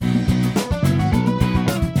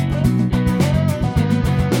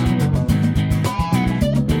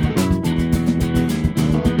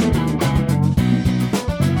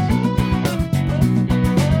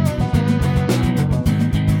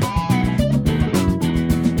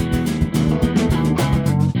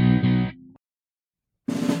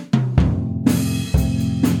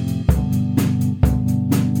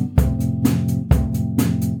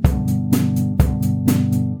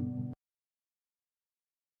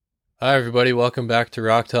Hi, everybody. Welcome back to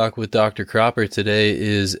Rock Talk with Dr. Cropper. Today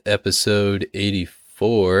is episode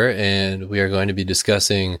 84, and we are going to be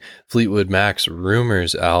discussing Fleetwood Mac's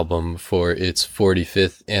Rumours album for its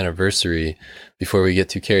 45th anniversary. Before we get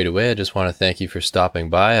too carried away, I just want to thank you for stopping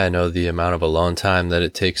by. I know the amount of alone time that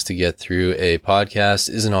it takes to get through a podcast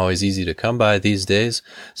isn't always easy to come by these days,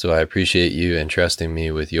 so I appreciate you entrusting me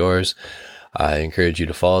with yours. I encourage you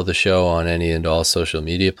to follow the show on any and all social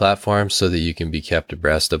media platforms so that you can be kept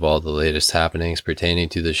abreast of all the latest happenings pertaining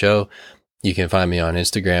to the show. You can find me on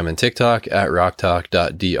Instagram and TikTok at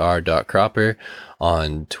rocktalk.dr.cropper,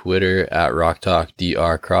 on Twitter at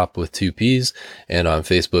rocktalkdrcrop with 2 P's, and on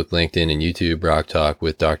Facebook, LinkedIn, and YouTube, Rocktalk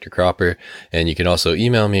with Dr. Cropper. And you can also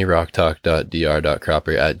email me,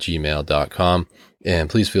 rocktalk.dr.cropper@gmail.com.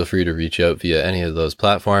 And please feel free to reach out via any of those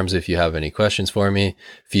platforms if you have any questions for me,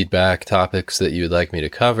 feedback, topics that you would like me to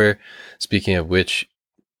cover. Speaking of which,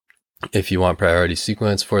 if you want priority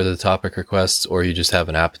sequence for the topic requests, or you just have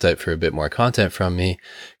an appetite for a bit more content from me,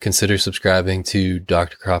 consider subscribing to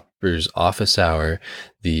Dr. Cropper's Office Hour,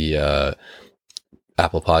 the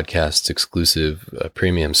Apple Podcasts exclusive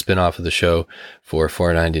premium spinoff of the show. For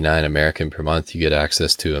 $4.99 American per month, you get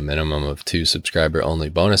access to a minimum of 2 subscriber-only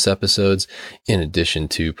bonus episodes, in addition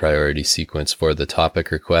to priority sequence for the topic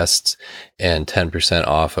requests, and 10%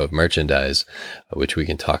 off of merchandise, which we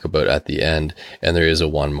can talk about at the end. And there is a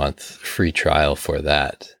 1-month free trial for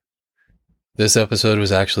that. This episode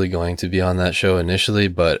was actually going to be on that show initially,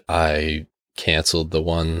 but I canceled the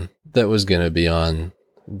one that was going to be on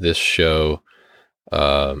this show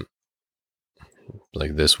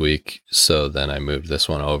like this week, so then I moved this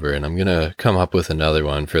one over, and I'm gonna come up with another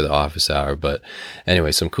one for the office hour. But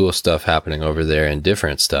anyway, some cool stuff happening over there, and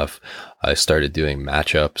different stuff. I started doing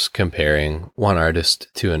matchups, comparing one artist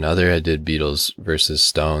to another. I did Beatles versus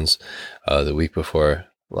Stones the week before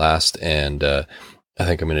last, and I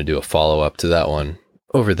think I'm gonna do a follow-up to that one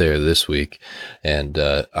over there this week. And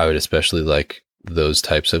I would especially like those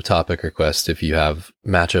types of topic requests if you have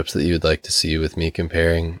matchups that you would like to see with me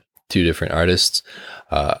comparing 2 different artists.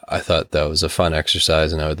 I thought that was a fun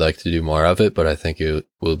exercise, and I would like to do more of it, but I think it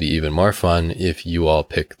will be even more fun if you all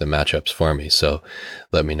pick the matchups for me. So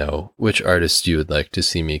let me know which artists you would like to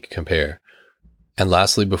see me compare. And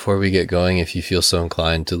lastly, before we get going, if you feel so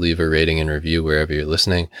inclined to leave a rating and review wherever you're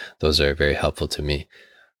listening, those are very helpful to me.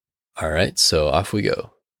 All right, so off we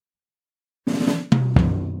go.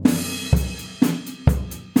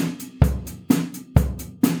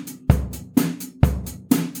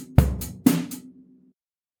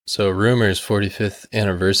 So Rumours 45th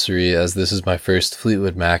anniversary, as this is my first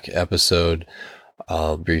Fleetwood Mac episode,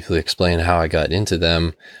 I'll briefly explain how I got into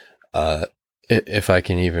them, if I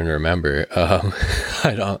can even remember. I'm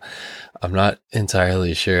not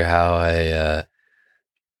entirely sure how I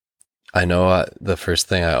know the first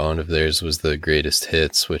thing I owned of theirs was the Greatest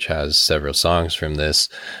Hits, which has several songs from this,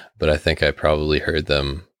 but I think I probably heard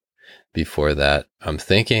them before that. I'm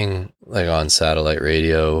thinking like on satellite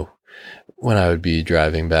radio, when I would be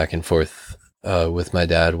driving back and forth with my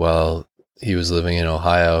dad while he was living in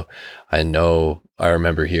Ohio. I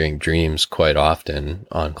remember hearing Dreams quite often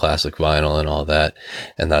on classic vinyl and all that,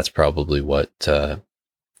 and that's probably what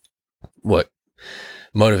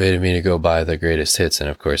motivated me to go buy the Greatest Hits. And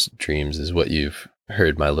of course, Dreams is what you've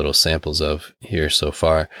heard my little samples of here so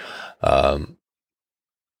far. My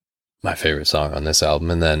favorite song on this album.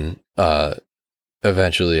 And then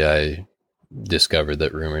eventually I discovered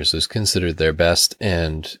that Rumours was considered their best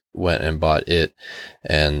and went and bought it.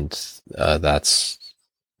 And that's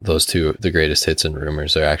those two, the Greatest Hits and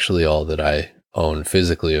Rumours, are actually all that I own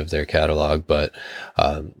physically of their catalog. But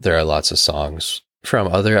there are lots of songs from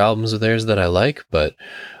other albums of theirs that I like, but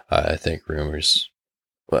I think Rumours,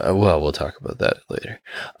 well, we'll talk about that later.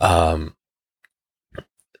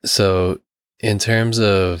 So in terms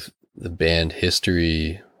of the band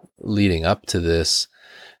history leading up to this,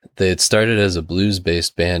 they had started as a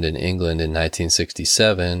blues-based band in England in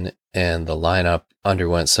 1967, and the lineup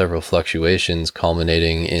underwent several fluctuations,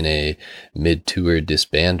 culminating in a mid-tour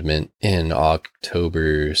disbandment in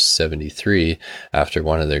October 73 after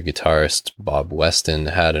one of their guitarists, Bob Weston,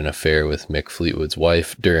 had an affair with Mick Fleetwood's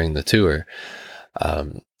wife during the tour.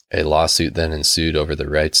 A lawsuit then ensued over the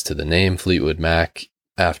rights to the name Fleetwood Mac,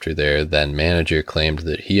 after their then manager claimed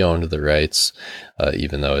that he owned the rights,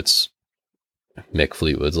 even though it's Mick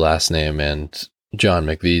Fleetwood's last name and John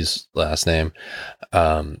McVie's last name.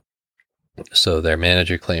 So their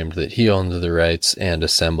manager claimed that he owned the rights and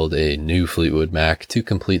assembled a new Fleetwood Mac to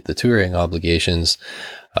complete the touring obligations.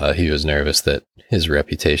 He was nervous that his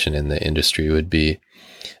reputation in the industry would be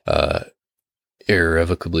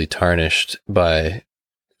irrevocably tarnished by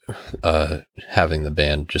having the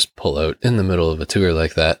band just pull out in the middle of a tour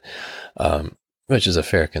like that, which is a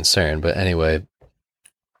fair concern. But anyway,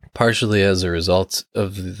 partially as a result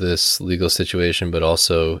of this legal situation, but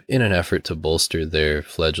also in an effort to bolster their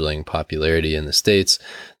fledgling popularity in the States,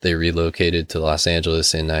 they relocated to Los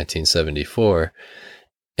Angeles in 1974.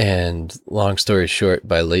 And long story short,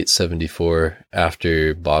 by late 74,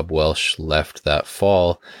 after Bob Welch left that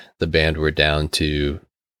fall, the band were down to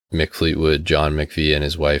Mick Fleetwood, John McVie, and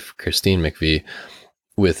his wife, Christine McVie,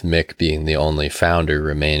 with Mick being the only founder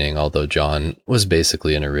remaining, although John was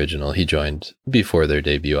basically an original. He joined before their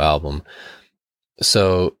debut album.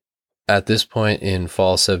 So at this point in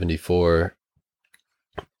fall 74,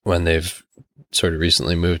 when they've sort of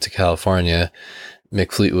recently moved to California,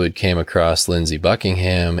 Mick Fleetwood came across Lindsey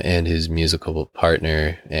Buckingham and his musical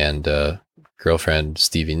partner and girlfriend,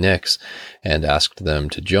 Stevie Nicks, and asked them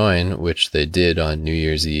to join, which they did on New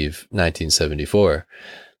Year's Eve, 1974.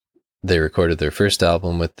 They recorded their first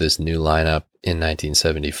album with this new lineup in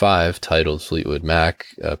 1975, titled Fleetwood Mac,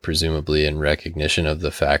 presumably in recognition of the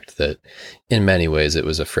fact that in many ways it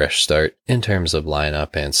was a fresh start in terms of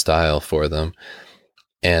lineup and style for them.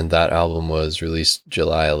 And that album was released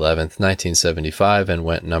July 11th, 1975, and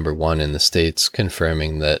went number 1 in the States,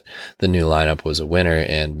 confirming that the new lineup was a winner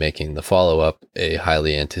and making the follow-up a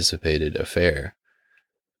highly anticipated affair.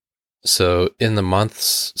 So in the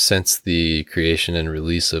months since the creation and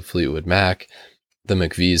release of Fleetwood Mac, the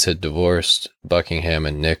McVies had divorced, Buckingham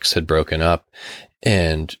and Nicks had broken up,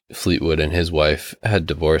 and Fleetwood and his wife had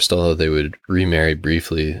divorced, although they would remarry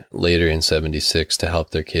briefly later in 76 to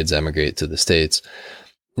help their kids emigrate to the States.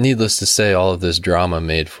 Needless to say, all of this drama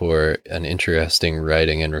made for an interesting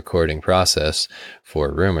writing and recording process for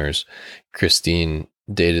Rumours. Christine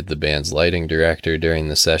dated the band's lighting director during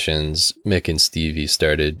the sessions. Mick and Stevie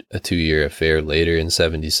started a 2-year affair later in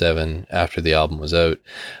 77 after the album was out.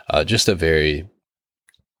 Just a very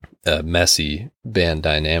messy band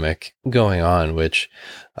dynamic going on, which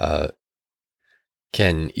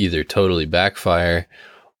can either totally backfire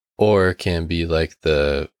or can be like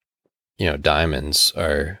diamonds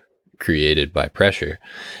are created by pressure.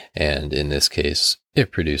 And in this case,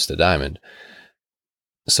 it produced a diamond.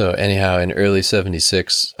 So anyhow, in early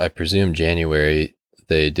 76, I presume January,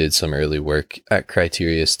 they did some early work at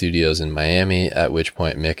Criteria Studios in Miami, at which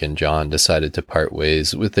point Mick and John decided to part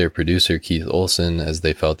ways with their producer Keith Olsen, as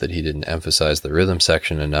they felt that he didn't emphasize the rhythm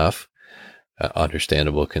section enough.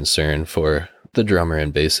 Understandable concern for the drummer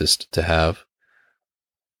and bassist to have.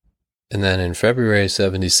 And then in February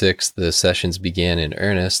 76, the sessions began in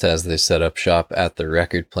earnest as they set up shop at the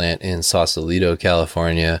record plant in Sausalito,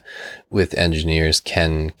 California, with engineers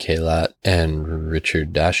Ken Kalat and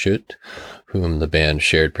Richard Dashut, whom the band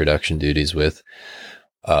shared production duties with.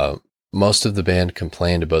 Most of the band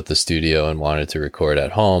complained about the studio and wanted to record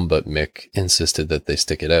at home, but Mick insisted that they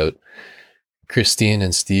stick it out. Christine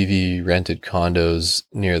and Stevie rented condos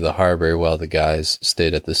near the harbor while the guys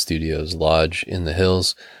stayed at the studio's lodge in the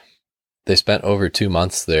hills. They spent over 2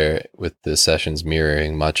 months there, with the sessions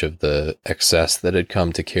mirroring much of the excess that had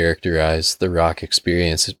come to characterize the rock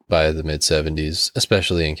experience by the mid-70s,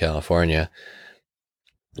 especially in California.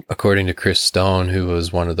 According to Chris Stone, who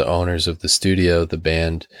was one of the owners of the studio, the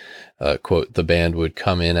band, quote, the band would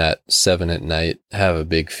come in at 7 at night, have a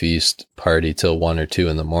big feast, party till 1 or 2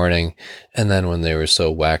 in the morning, and then when they were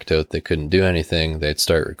so whacked out they couldn't do anything, they'd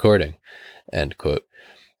start recording, end quote.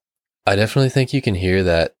 I definitely think you can hear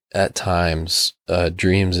that at times.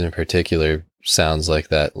 Dreams in particular sounds like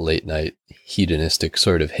that late night hedonistic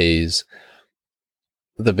sort of haze.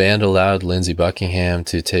 The band allowed Lindsey Buckingham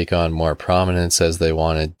to take on more prominence as they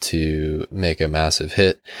wanted to make a massive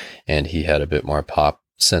hit, and he had a bit more pop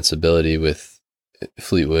sensibility, with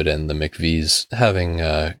Fleetwood and the McVies having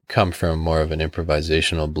come from more of an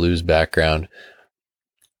improvisational blues background.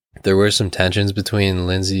 There were some tensions between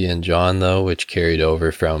Lindsey and John, though, which carried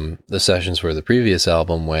over from the sessions for the previous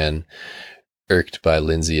album, when, irked by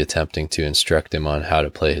Lindsey attempting to instruct him on how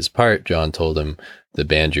to play his part, John told him, "The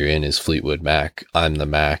band you're in is Fleetwood Mac. I'm the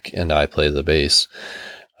Mac, and I play the bass,"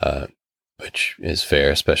 which is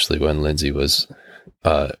fair, especially when Lindsey was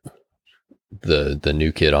the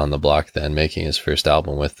new kid on the block then, making his first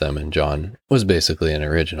album with them, and John was basically an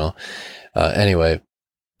original. Anyway,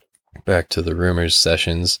 back to the Rumours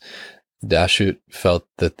sessions. Dashut felt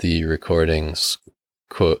that the recordings,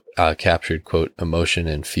 quote, captured, quote, emotion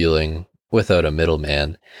and feeling without a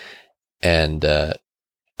middleman. And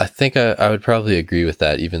I think I would probably agree with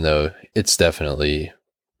that, even though it's definitely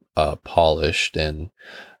polished. And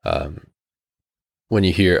when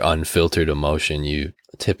you hear unfiltered emotion, you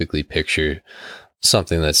typically picture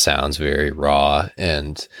something that sounds very raw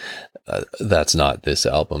and That's not this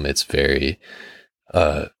album. It's very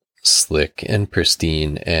slick and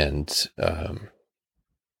pristine and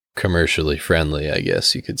commercially friendly, I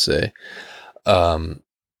guess you could say.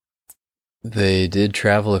 They did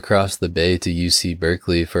travel across the bay to UC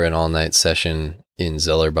Berkeley for an all-night session in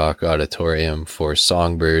Zellerbach Auditorium for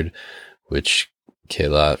Songbird, which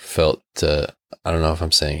Kelat felt, I don't know if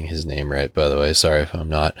I'm saying his name right, by the way, sorry if I'm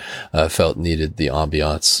not, felt needed the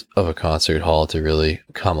ambiance of a concert hall to really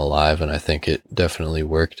come alive, and I think it definitely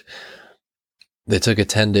worked. They took a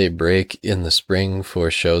 10-day break in the spring for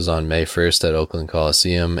shows on May 1st at Oakland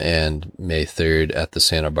Coliseum and May 3rd at the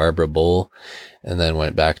Santa Barbara Bowl, and then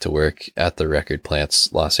went back to work at the Record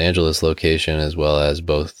Plant's Los Angeles location, as well as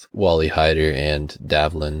both Wally Heider and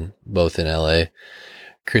Davlin, both in LA.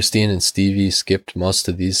 Christine and Stevie skipped most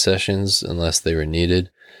of these sessions unless they were needed,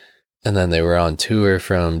 and then they were on tour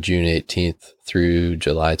from June 18th through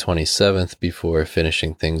July 27th before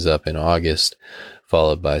finishing things up in August,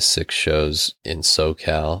 followed by 6 shows in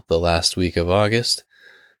SoCal the last week of August.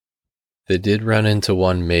 They did run into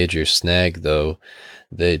one major snag, though.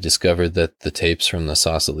 They discovered that the tapes from the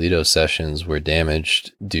Sausalito sessions were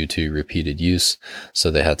damaged due to repeated use,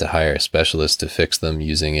 so they had to hire a specialist to fix them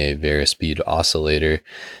using a Varispeed oscillator,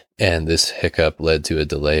 and this hiccup led to a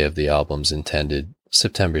delay of the album's intended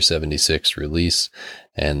September 76 release,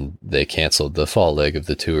 and they canceled the fall leg of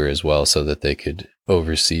the tour as well so that they could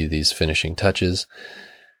oversee these finishing touches.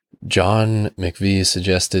 John McVie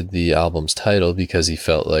suggested the album's title because he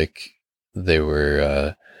felt like they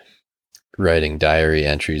were writing diary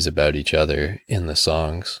entries about each other in the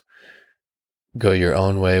songs. Go Your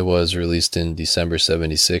Own Way was released in December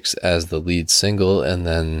 76 as the lead single, and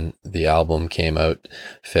then the album came out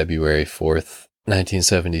February 4th,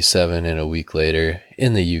 1977, and a week later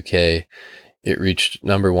in the UK. It reached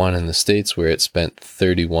number 1 in the States, where it spent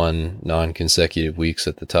 31 non-consecutive weeks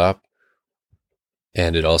at the top.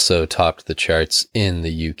 And it also topped the charts in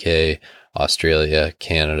the UK, Australia,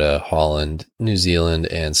 Canada, Holland, New Zealand,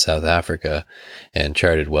 and South Africa, and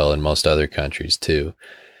charted well in most other countries too.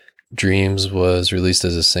 Dreams was released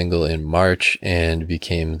as a single in March and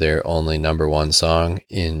became their only number 1 song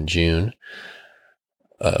in June.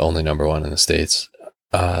 Only number 1 in the States.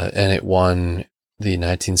 And it won the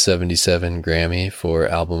 1977 Grammy for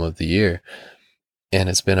Album of the Year. And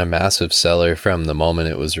it's been a massive seller from the moment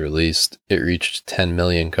it was released. It reached 10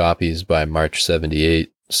 million copies by March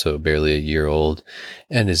 78, so barely a year old,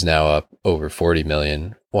 and is now up over 40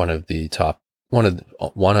 million, one of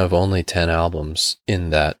only 10 albums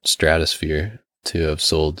in that stratosphere to have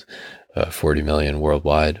sold 40 million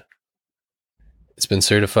worldwide. It's been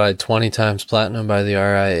certified 20 times platinum by the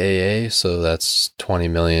RIAA, so that's 20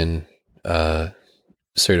 million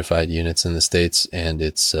certified units in the States, and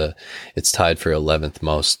it's tied for 11th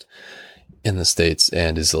most in the States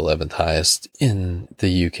and is 11th highest in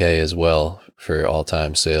the UK as well for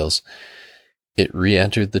all-time sales. It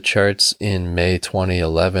re-entered the charts in May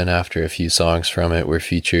 2011 after a few songs from it were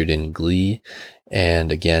featured in Glee,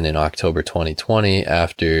 and again in October 2020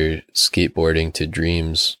 after skateboarding to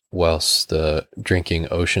Dreams whilst drinking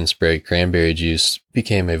ocean spray cranberry juice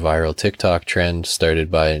became a viral TikTok trend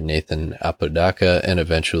started by Nathan Apodaca and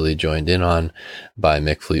eventually joined in on by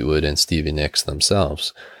Mick Fleetwood and Stevie Nicks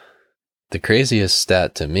themselves. The craziest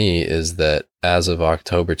stat to me is that as of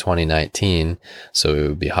October 2019, so it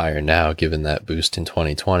would be higher now given that boost in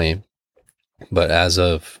 2020, but as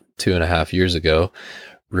of 2.5 years ago,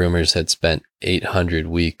 Rumours had spent 800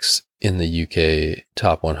 weeks in the UK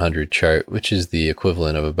Top 100 chart, which is the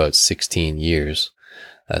equivalent of about 16 years.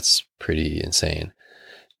 That's pretty insane.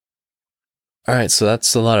 All right, so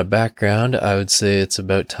that's a lot of background. I would say it's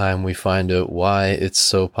about time we find out why it's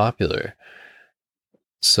so popular.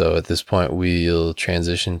 So at this point, we'll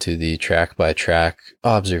transition to the track-by-track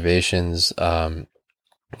observations.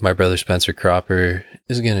 My brother Spencer Cropper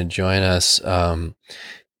is going to join us.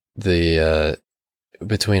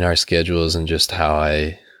 Between our schedules and just how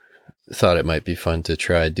I thought it might be fun to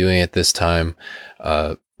try doing it this time,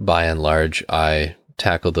 by and large, I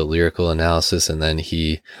tackle the lyrical analysis and then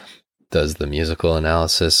he does the musical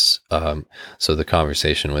analysis. So the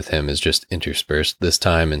conversation with him is just interspersed this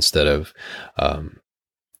time instead of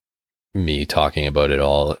me talking about it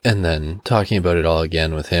all and then talking about it all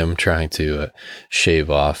again with him, trying to shave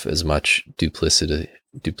off as much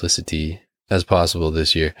duplicity as possible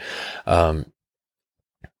this year.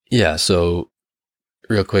 Yeah, so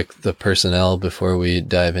real quick, the personnel before we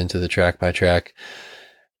dive into the track by track.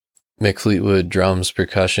 Mick Fleetwood drums,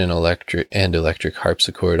 percussion, electric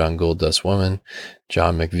harpsichord on Gold Dust Woman.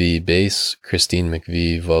 John McVie bass, Christine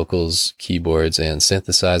McVie vocals, keyboards, and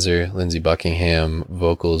synthesizer. Lindsey Buckingham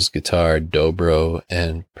vocals, guitar, dobro,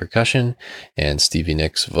 and percussion, and Stevie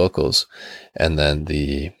Nicks vocals. And then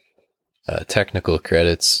the technical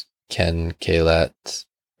credits: Ken Kalat,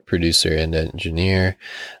 producer and engineer,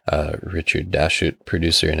 Richard Dashut,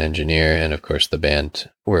 producer and engineer, and of course the band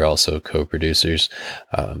were also co-producers.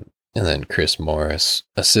 And then Chris Morris,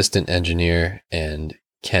 assistant engineer, and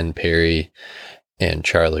Ken Perry and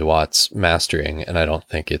Charlie Watts mastering. And I don't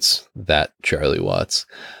think it's that Charlie Watts.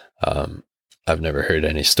 I've never heard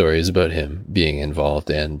any stories about him being involved.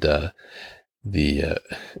 And the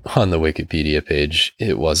on the Wikipedia page,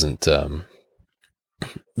 it wasn't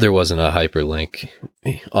there wasn't a hyperlink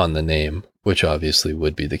on the name, which obviously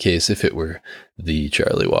would be the case if it were the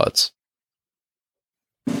Charlie Watts.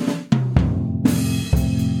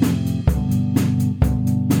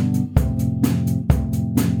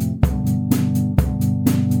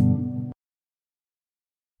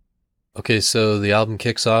 Okay, so the album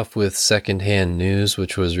kicks off with Secondhand News,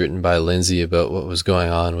 which was written by Lindsey about what was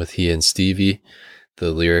going on with he and Stevie.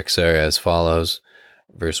 The lyrics are as follows.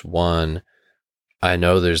 Verse 1, I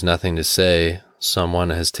know there's nothing to say.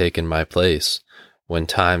 Someone has taken my place. When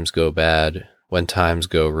times go bad, when times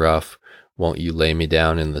go rough, won't you lay me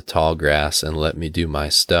down in the tall grass and let me do my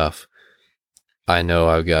stuff? I know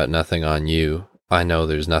I've got nothing on you. I know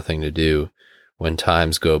there's nothing to do. When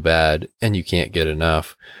times go bad and you can't get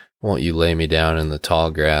enough, won't you lay me down in the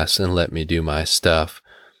tall grass and let me do my stuff?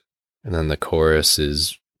 And then the chorus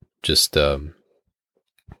is just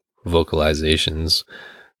vocalizations.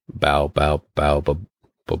 Bow, bow, bow, bow,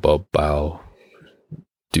 bow, bow, bow,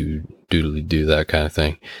 doodly do, that kind of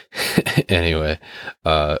thing. Anyway,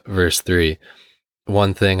 verse 3.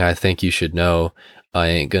 One thing I think you should know, I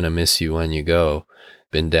ain't gonna miss you when you go.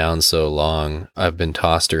 Been down so long, I've been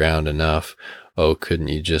tossed around enough. Oh, couldn't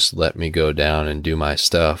you just let me go down and do my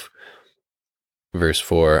stuff? Verse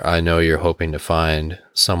 4, I know you're hoping to find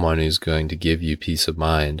someone who's going to give you peace of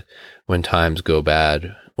mind. When times go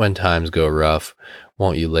bad, when times go rough,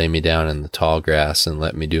 won't you lay me down in the tall grass and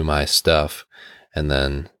let me do my stuff? And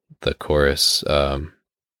then the chorus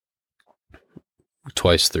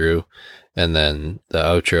twice through. And then the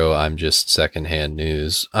outro, I'm just secondhand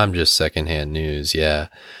news. I'm just secondhand news, yeah.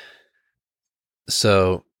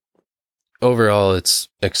 So overall, it's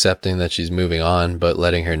accepting that she's moving on, but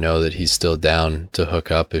letting her know that he's still down to hook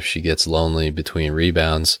up if she gets lonely between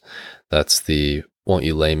rebounds. That's the won't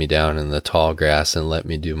you lay me down in the tall grass and let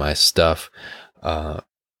me do my stuff. I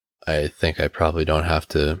think I probably don't have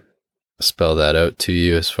to spell that out to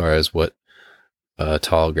you as far as what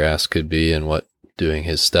tall grass could be and what doing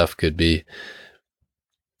his stuff could be.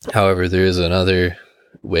 However, there is another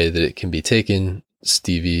way that it can be taken.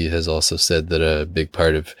 Stevie has also said that a big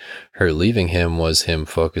part of her leaving him was him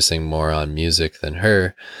focusing more on music than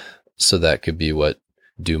her. So that could be what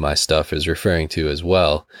do my stuff is referring to as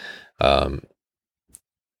well.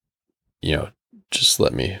 Just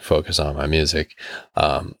let me focus on my music.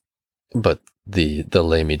 But the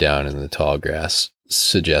lay me down in the tall grass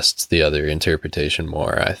suggests the other interpretation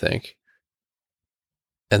more, I think.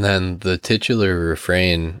 And then the titular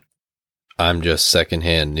refrain, I'm just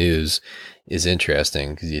secondhand news, is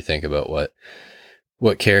interesting because you think about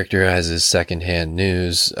what characterizes secondhand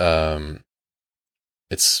news.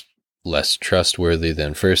 It's less trustworthy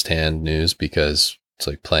than firsthand news because it's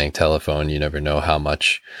like playing telephone. You never know how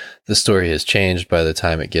much the story has changed by the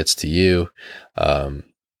time it gets to you.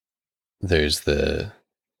 There's the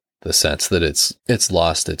sense that it's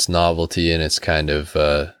lost its novelty and it's kind of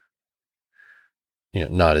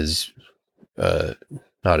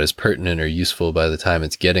not as pertinent or useful by the time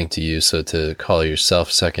it's getting to you. So to call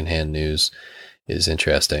yourself secondhand news is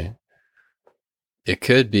interesting. It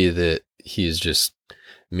could be that he's just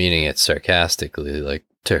meaning it sarcastically, like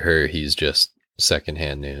to her he's just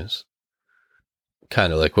secondhand news.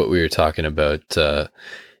 Kind of like what we were talking about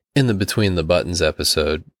in the Between the Buttons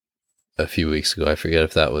episode a few weeks ago. I forget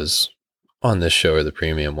if that was on this show or the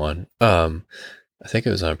premium one. I think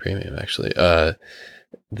it was on premium actually.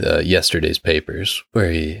 The Yesterday's Papers,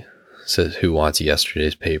 where he says, who wants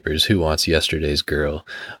yesterday's papers? Who wants yesterday's girl?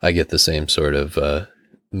 I get the same sort of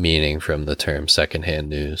meaning from the term secondhand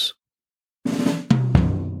news.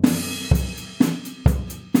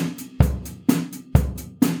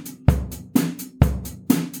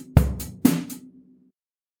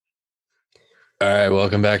 All right,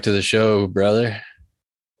 welcome back to the show, brother.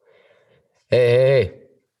 Hey.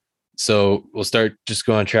 So we'll start just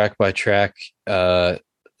going track by track.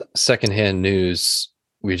 Secondhand news.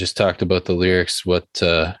 We just talked about the lyrics. What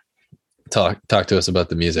talk to us about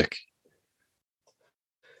the music.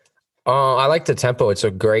 I like the tempo. It's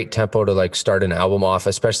a great tempo to like start an album off,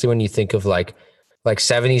 especially when you think of like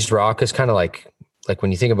 70s rock is kind of like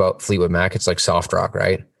when you think about Fleetwood Mac, it's like soft rock,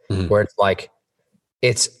 right? Mhm. Where it's like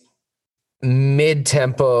it's mid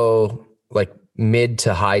tempo, like mid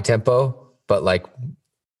to high tempo, but like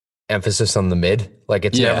emphasis on the mid. Like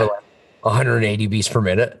it's never Yeah, like 180 beats per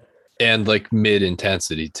minute. and like mid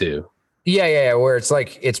intensity too. Yeah. Where it's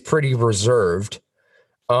like it's pretty reserved.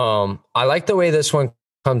 I like the way this one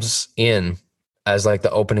comes in as like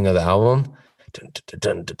the opening of the album.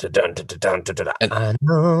 And I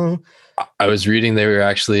know. I was reading they were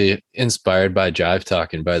actually inspired by Jive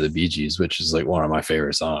Talking by the Bee Gees, which is like one of my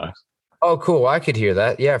favorite songs. Oh, cool. I could hear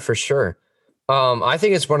that. Yeah, for sure. I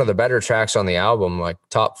think it's one of the better tracks on the album, like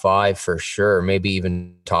top 5 for sure, maybe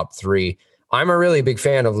even top 3. I'm a really big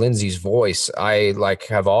fan of Lindsay's voice. I like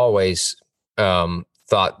have always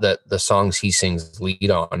thought that the songs he sings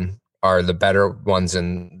lead on are the better ones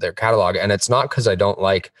in their catalog. And it's not because I don't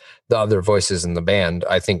like the other voices in the band.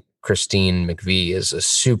 I think Christine McVie is a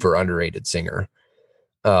super underrated singer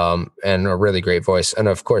and a really great voice. And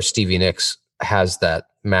of course, Stevie Nicks has that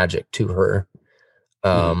magic to her.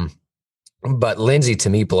 But Lindsay to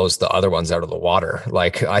me blows the other ones out of the water.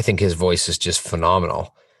 Like I think his voice is just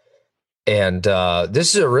phenomenal. And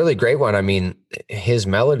this is a really great one. I mean, his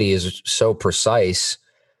melody is so precise.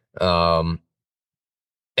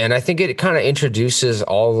 And I think it kind of introduces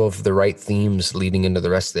all of the right themes leading into the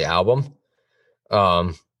rest of the album.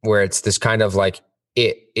 Where it's this kind of like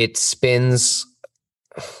it spins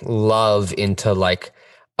love into like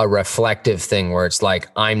a reflective thing where it's like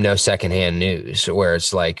I'm no secondhand news, where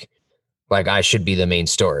it's like I should be the main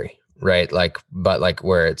story, right? Like, but like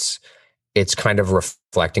where it's kind of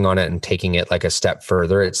reflecting on it and taking it like a step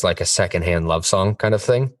further. It's like a secondhand love song kind of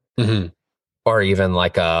thing, Mm-hmm. or even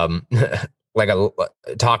like like a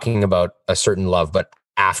talking about a certain love, but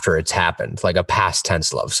after it's happened, like a past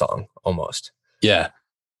tense love song almost. Yeah.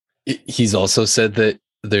 He's also said that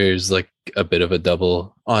there's like a bit of a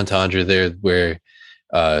double entendre there where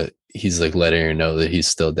he's like letting her know that he's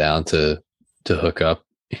still down to hook up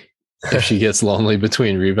if she gets lonely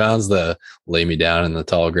between rebounds, the lay me down in the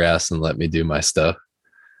tall grass and let me do my stuff.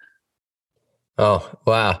 Oh,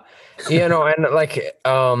 wow. And like,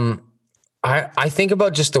 I think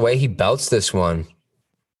about just the way he belts this one.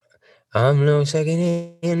 I'm no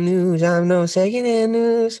secondhand news. I'm no secondhand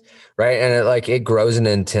news. Right. And it grows in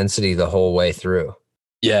intensity the whole way through.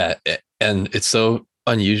 Yeah. And it's so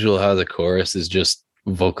unusual how the chorus is just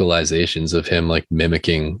vocalizations of him like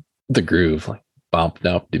mimicking the groove, like bump,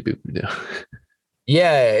 doop, doop, doop.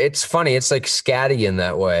 Yeah. It's funny. It's like scatty in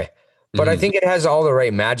that way, but I think it has all the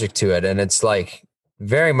right magic to it. And it's like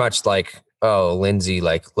very much like, oh, Lindsay,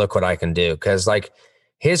 like, look what I can do. Cause like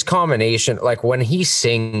his combination, like when he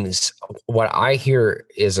sings, what I hear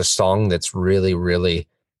is a song that's really, really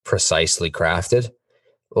precisely crafted.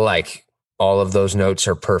 Like all of those notes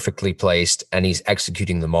are perfectly placed and he's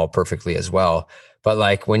executing them all perfectly as well. But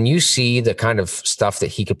like when you see the kind of stuff that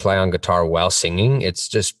he could play on guitar while singing, it's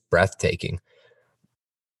just breathtaking.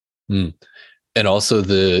 And also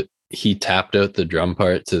he tapped out the drum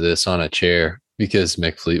part to this on a chair because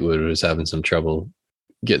Mick Fleetwood was having some trouble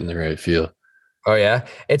getting the right feel. Oh yeah.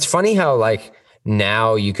 It's funny how like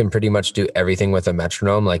now you can pretty much do everything with a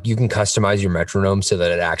metronome. Like you can customize your metronome so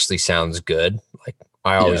that it actually sounds good. Like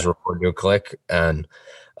I always record to a click and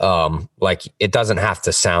like it doesn't have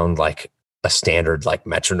to sound like a standard like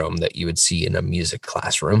metronome that you would see in a music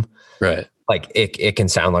classroom. Right. Like it can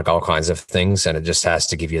sound like all kinds of things and it just has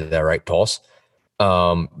to give you the right pulse.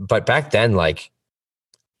 But back then, like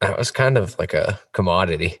that was kind of like a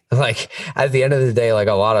commodity. Like at the end of the day, like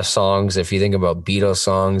a lot of songs, if you think about Beatles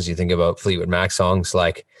songs, you think about Fleetwood Mac songs,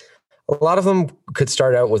 like a lot of them could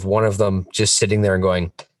start out with one of them just sitting there and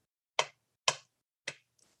going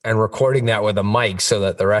and recording that with a mic so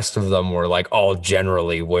that the rest of them were like all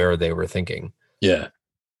generally where they were thinking. Yeah.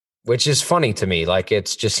 Which is funny to me. Like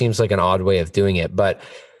it just seems like an odd way of doing it. But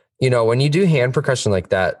when you do hand percussion like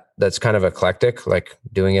that, that's kind of eclectic, like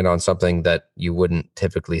doing it on something that you wouldn't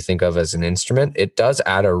typically think of as an instrument, it does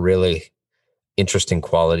add a really interesting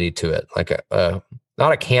quality to it. Like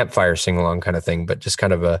not a campfire sing along kind of thing, but just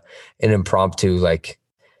kind of an impromptu, like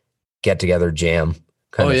get together jam.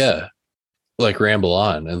 Yeah. Like ramble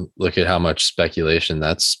on and look at how much speculation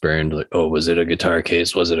that's spurned. Like, oh, was it a guitar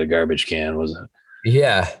case? Was it a garbage can? Was it?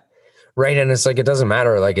 Yeah. Right. And it's like, it doesn't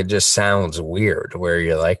matter. Like it just sounds weird where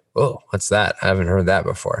you're like, oh, what's that? I haven't heard that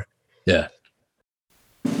before. Yeah.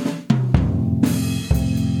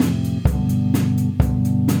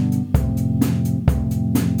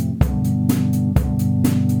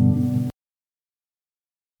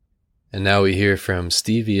 And now we hear from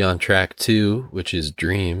Stevie on track 2, which is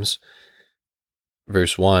Dreams.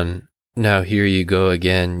 Verse 1, now here you go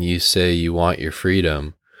again, you say you want your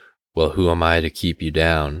freedom. Well, who am I to keep you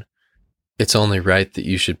down? It's only right that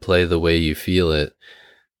you should play the way you feel it,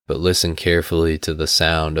 but listen carefully to the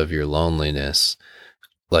sound of your loneliness.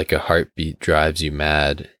 Like a heartbeat drives you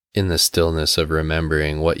mad in the stillness of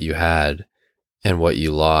remembering what you had and what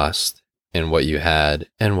you lost and what you had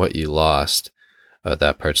and what you lost.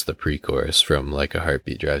 That part's the pre-chorus from Like a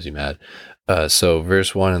Heartbeat Drives You Mad. So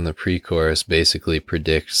verse 1 in the pre-chorus basically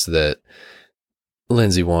predicts that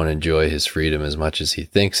Lindsay won't enjoy his freedom as much as he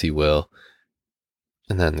thinks he will.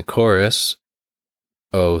 And then the chorus,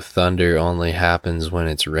 oh, thunder only happens when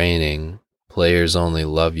it's raining. Players only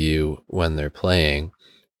love you when they're playing.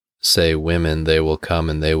 Say women, they will come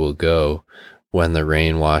and they will go. When the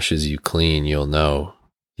rain washes you clean, you'll know.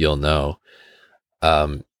 You'll know.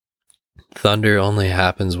 Thunder only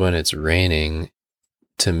happens when it's raining,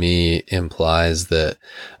 to me, implies that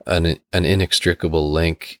an inextricable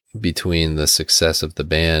link between the success of the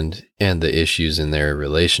band and the issues in their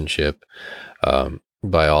relationship.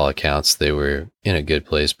 By all accounts, they were in a good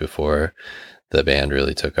place before the band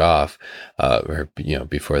really took off, or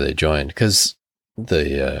before they joined, because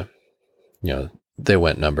they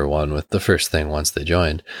went number one with the first thing once they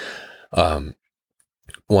joined.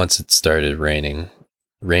 Once it started raining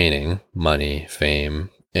money, fame,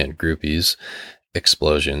 and groupies,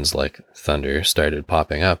 explosions like thunder started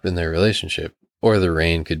popping up in their relationship. Or the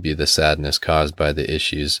rain could be the sadness caused by the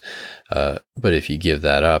issues. But if you give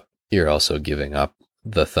that up, you're also giving up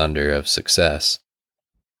the thunder of success.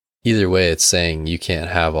 Either way, it's saying you can't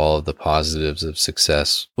have all of the positives of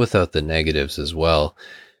success without the negatives as well.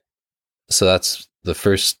 So that's the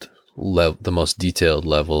first the most detailed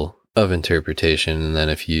level of interpretation. And then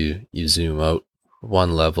if you zoom out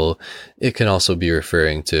one level, it can also be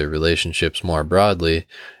referring to relationships more broadly,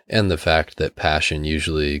 and the fact that passion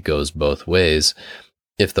usually goes both ways.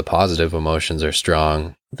 If the positive emotions are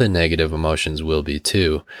strong, the negative emotions will be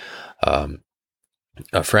too.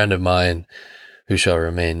 A friend of mine, who shall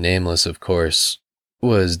remain nameless, of course,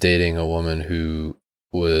 was dating a woman who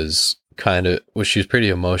was she was pretty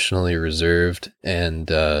emotionally reserved,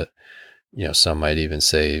 and some might even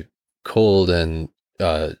say cold, and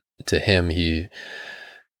to him, he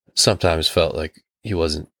sometimes felt like he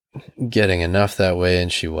wasn't getting enough that way,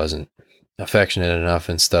 and she wasn't affectionate enough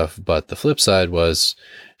and stuff. But the flip side was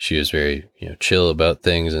she was very chill about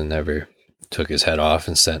things and never took his head off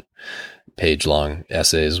and sent page-long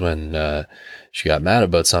essays when she got mad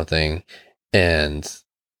about something. And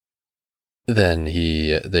then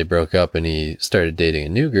they broke up, and he started dating a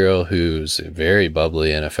new girl who's very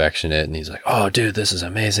bubbly and affectionate, and he's like, oh dude, this is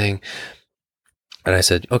amazing. And I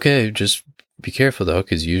said, okay, just be careful though,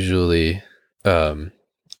 because usually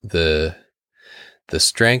the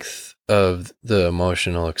strength of the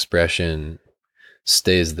emotional expression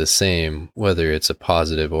stays the same, whether it's a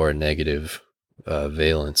positive or a negative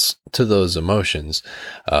valence to those emotions.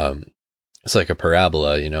 It's like a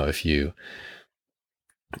parabola, if you,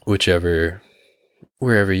 wherever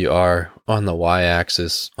you are on the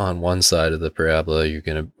y-axis on one side of the parabola,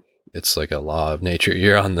 it's like a law of nature.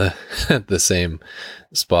 You're on the the same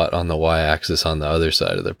spot on the y-axis on the other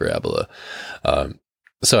side of the parabola.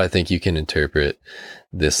 So I think you can interpret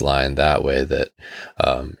this line that way, that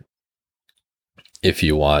if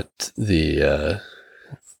you want the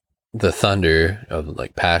thunder of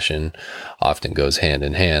like passion often goes hand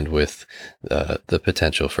in hand with the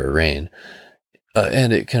potential for rain.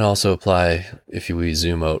 And it can also apply, if we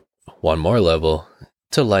zoom out one more level,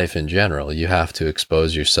 to life in general. You have to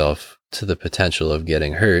expose yourself to the potential of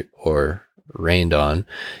getting hurt or rained on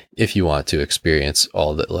if you want to experience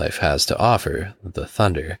all that life has to offer, the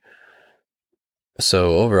thunder.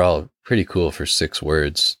 So overall, pretty cool for 6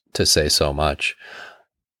 words to say so much.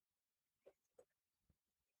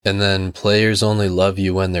 And then players only love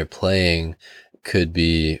you when they're playing could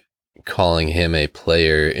be calling him a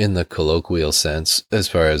player in the colloquial sense, as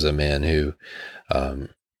far as a man who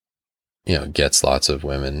gets lots of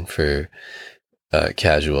women for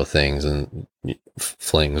casual things and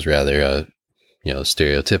flings, rather,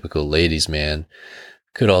 stereotypical ladies' man.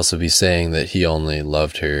 Could also be saying that he only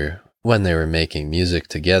loved her when they were making music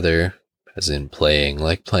together, as in playing,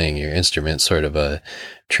 like playing your instrument, sort of a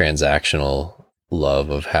transactional love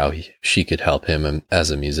of how she could help him as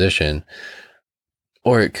a musician.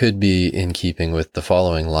 Or it could be in keeping with the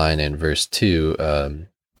following line in verse 2,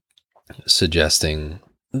 suggesting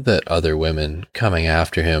that other women coming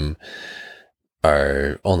after him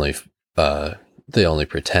are they only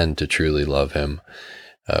pretend to truly love him,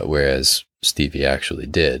 whereas Stevie actually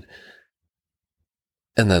did.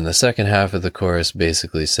 And then the second half of the chorus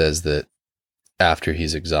basically says that after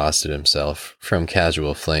he's exhausted himself from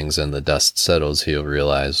casual flings and the dust settles, he'll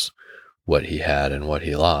realize what he had and what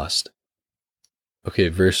he lost. Okay,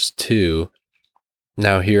 verse 2.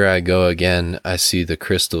 Now here I go again, I see the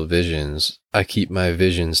crystal visions. I keep my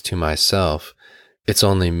visions to myself. It's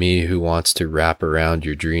only me who wants to wrap around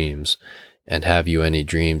your dreams. And have you any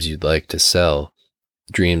dreams you'd like to sell?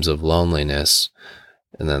 Dreams of loneliness.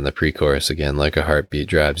 And then the pre-chorus again, like a heartbeat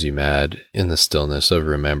drives you mad in the stillness of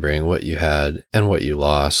remembering what you had and what you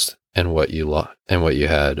lost and what you and what you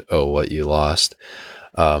had. Oh, what you lost.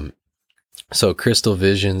 So crystal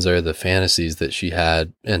visions are the fantasies that she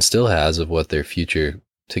had and still has of what their future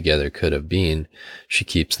together could have been. She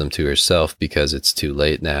keeps them to herself because it's too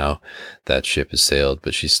late now. That ship has sailed,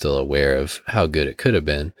 but she's still aware of how good it could have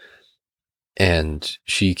been. And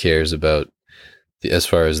she cares about as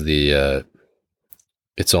far as the,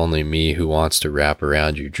 it's only me who wants to wrap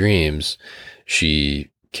around your dreams. She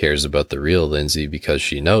cares about the real Lindsay because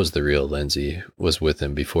she knows the real Lindsay was with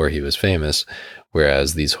him before he was famous,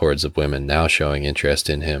 whereas these hordes of women now showing interest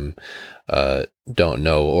in him don't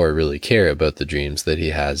know or really care about the dreams that he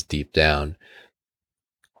has deep down.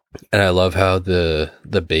 And I love how the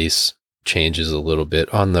bass changes a little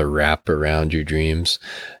bit on the wrap around your dreams.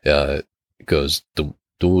 It goes dum,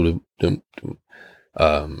 dum, dum,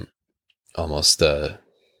 dum, almost kind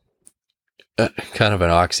of an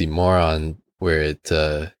oxymoron where it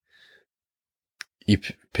you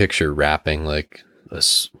picture wrapping like a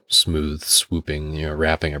smooth swooping,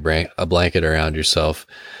 wrapping a blanket around yourself,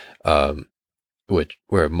 which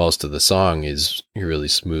where most of the song is really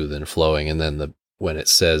smooth and flowing, and then when it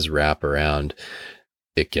says wrap around,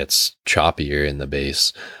 it gets choppier in the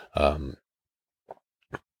bass,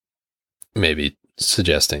 maybe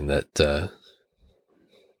suggesting that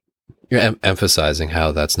you're emphasizing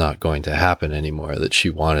how that's not going to happen anymore, that she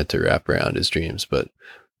wanted to wrap around his dreams, but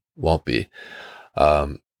won't be.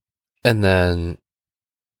 And then,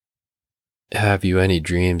 have you any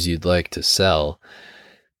dreams you'd like to sell?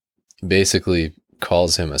 Basically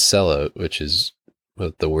calls him a sellout, which is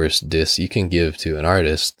the worst diss you can give to an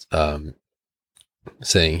artist,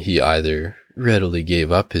 saying he either readily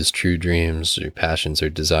gave up his true dreams or passions or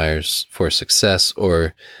desires for success,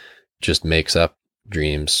 or just makes up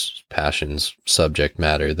dreams, passions, subject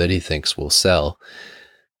matter that he thinks will sell.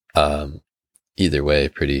 Either way,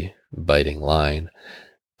 pretty biting line.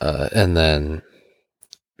 And then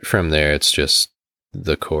from there, it's just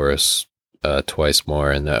the chorus twice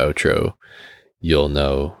more in the outro. You'll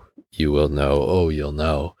know, you will know, oh, you'll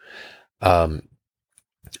know.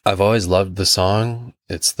 I've always loved the song.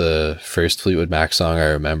 It's the first Fleetwood Mac song I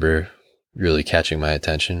remember really catching my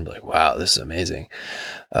attention. Like, wow, this is amazing.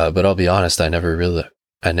 But I'll be honest, I never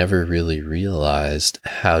really realized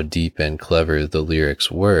how deep and clever the lyrics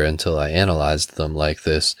were until I analyzed them like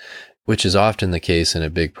this, which is often the case and a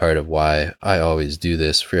big part of why I always do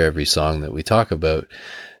this for every song that we talk about.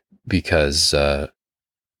 Because,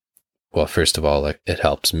 well, first of all, it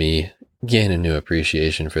helps me gain a new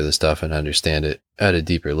appreciation for the stuff and understand it at a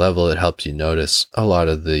deeper level. It helps you notice a lot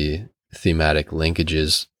of the thematic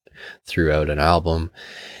linkages throughout an album.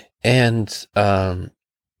 And I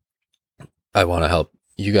want to help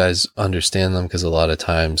you guys understand them, because a lot of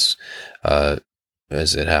times, as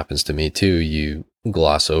it happens to me too, you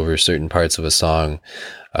gloss over certain parts of a song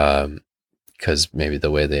because maybe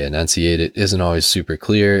the way they enunciate it isn't always super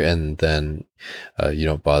clear, and then you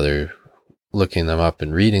don't bother looking them up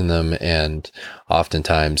and reading them, and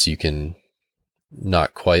oftentimes you can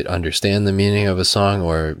not quite understand the meaning of a song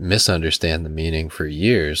or misunderstand the meaning for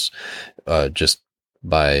years just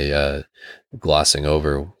by glossing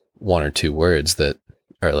over one or two words that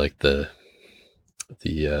are like the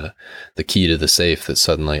key to the safe that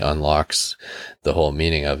suddenly unlocks the whole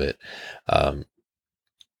meaning of it.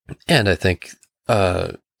 And I think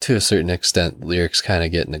to a certain extent, lyrics kind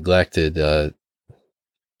of get neglected,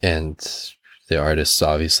 and the artists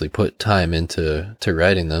obviously put time into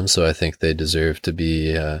writing them, so I think they deserve to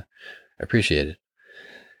be appreciated.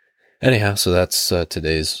 Anyhow, so that's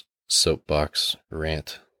today's soapbox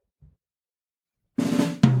rant.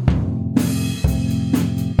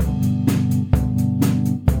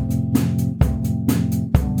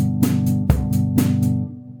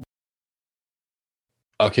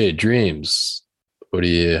 Okay, Dreams. What do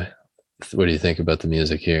you think about the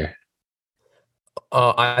music here?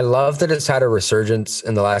 I love that it's had a resurgence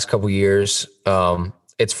in the last couple of years.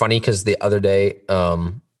 It's funny because the other day,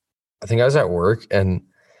 I think I was at work and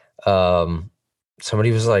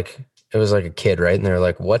somebody was like, it was like a kid, right? And they're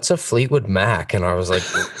like, "What's a Fleetwood Mac?" And I was like,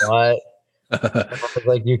 "What?" I was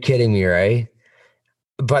like, "You're kidding me, right?"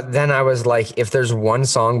 But then I was like, if there's one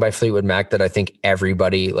song by Fleetwood Mac that I think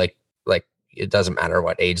everybody like it doesn't matter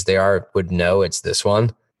what age they are would know, it's this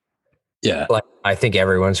one. Yeah. Like I think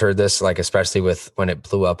everyone's heard this, like especially with when it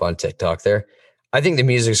blew up on TikTok there. I think the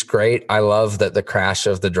music's great. I love that the crash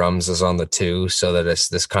of the drums is on the two, so that it's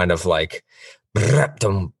this kind of like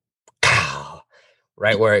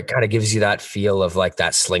right where it kind of gives you that feel of like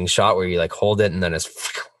that slingshot where you like hold it and then it's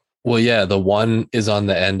Well, yeah, the one is on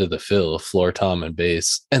the end of the fill, floor tom and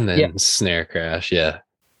bass, and yeah. then snare crash. Yeah.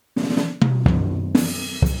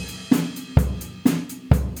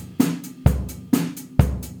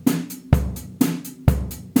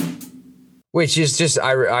 Which is just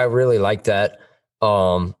I really like that.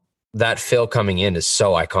 That fill coming in is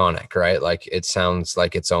so iconic, right? Like it sounds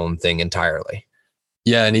like its own thing entirely.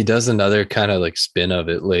 Yeah, and he does another kind of like spin of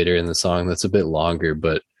it later in the song that's a bit longer,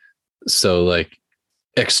 but so like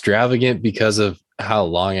extravagant because of how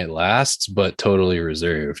long it lasts, but totally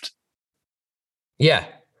reserved. Yeah.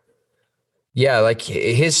 Yeah, like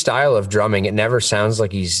his style of drumming, it never sounds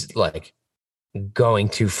like he's like going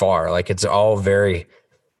too far. Like it's all very,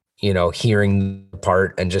 hearing the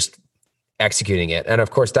part and just executing it. And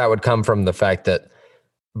of course, that would come from the fact that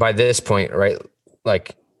by this point, right,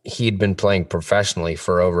 like he'd been playing professionally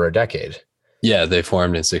for over a decade. Yeah, they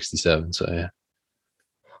formed in 67. So yeah.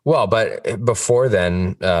 Well, but before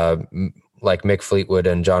then, like Mick Fleetwood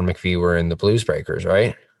and John McVie were in the Blues Breakers,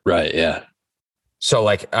 right? Right. Yeah. So,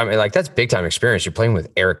 like, I mean, like that's big time experience. You're playing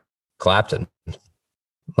with Eric Clapton,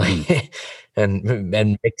 like, and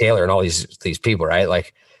Mick Taylor and all these people, right?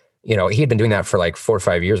 Like, he had been doing that for like 4 or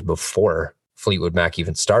 5 years before Fleetwood Mac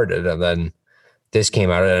even started, and then this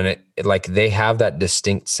came out, and it like they have that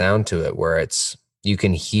distinct sound to it where you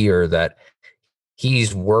can hear that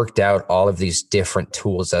he's worked out all of these different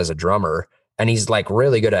tools as a drummer, and he's like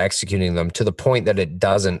really good at executing them to the point that it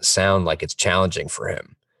doesn't sound like it's challenging for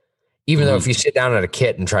him. Even though if you sit down at a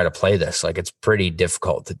kit and try to play this, like it's pretty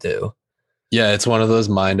difficult to do. Yeah, it's one of those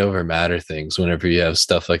mind over matter things whenever you have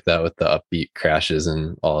stuff like that with the upbeat crashes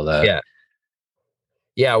and all that. Yeah.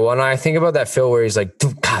 Yeah. When I think about that fill where he's like,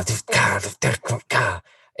 it's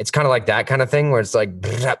kind of like that kind of thing where it's like,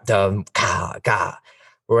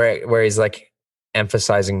 where he's like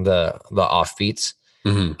emphasizing the offbeats.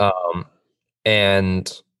 Mm-hmm.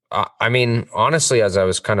 And I mean, honestly, as I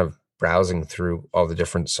was kind of browsing through all the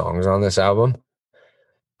different songs on this album,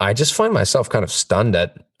 I just find myself kind of stunned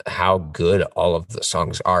at how good all of the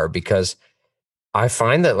songs are, because I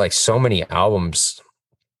find that like so many albums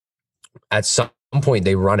at some point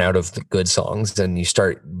they run out of the good songs and you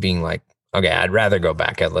start being like, okay, I'd rather go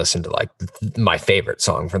back and listen to like my favorite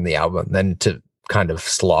song from the album than to kind of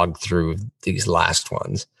slog through these last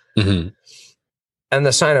ones. Mm-hmm. And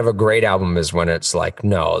the sign of a great album is when it's like,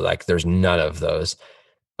 no, like there's none of those.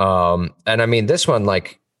 And I mean, this one,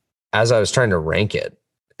 like, as I was trying to rank it,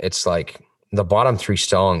 it's like the bottom 3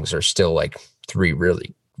 songs are still like 3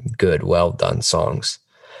 really good, well done songs.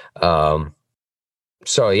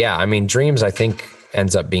 So yeah, I mean, Dreams, I think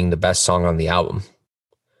ends up being the best song on the album.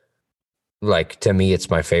 Like to me, it's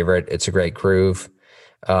my favorite. It's a great groove.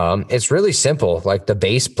 It's really simple. Like the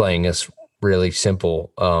bass playing is really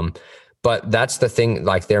simple. But that's the thing,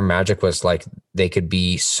 like their magic was like they could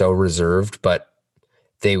be so reserved, but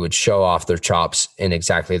they would show off their chops in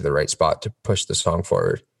exactly the right spot to push the song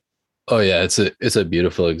forward. Oh yeah, it's a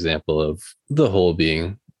beautiful example of the whole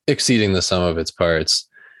being exceeding the sum of its parts.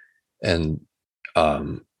 And I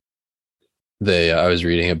was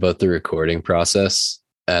reading about the recording process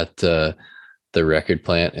at the record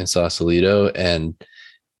plant in Sausalito, and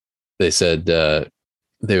they said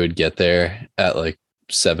they would get there at like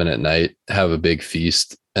 7 at night, have a big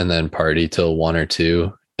feast, and then party till 1 or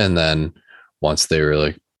 2, and then once they were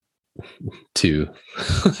like too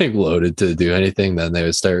like loaded to do anything, then they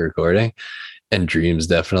would start recording. And Dreams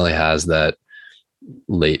definitely has that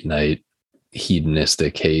late night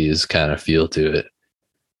hedonistic haze kind of feel to it.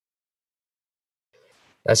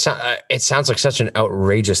 It sounds like such an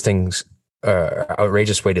outrageous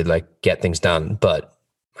way to like get things done, but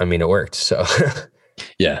I mean, it worked. So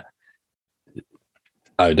yeah,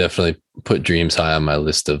 I would definitely put Dreams high on my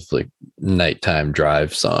list of like nighttime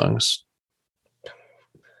drive songs.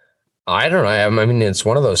 I don't know. I mean, it's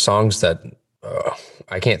one of those songs that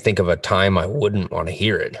I can't think of a time I wouldn't want to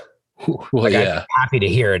hear it. Well, like, yeah, I'm happy to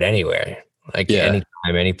hear it anywhere. Like anytime,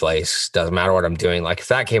 any place, doesn't matter what I'm doing. Like if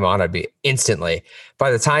that came on, I'd be instantly, by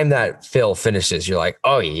the time that fill finishes, you're like,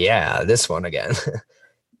 oh yeah, this one again.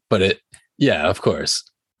 But of course,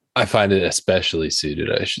 I find it especially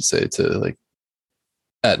suited, I should say, to like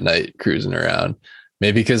at night cruising around.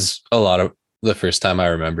 Maybe because a lot of the first time I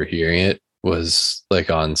remember hearing it was like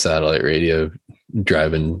on satellite radio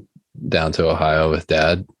driving down to Ohio with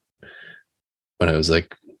dad when it was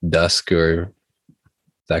like dusk or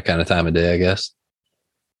that kind of time of day, I guess.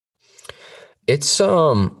 It's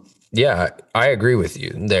yeah, I agree with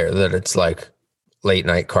you there that it's like late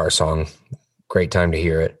night car song. Great time to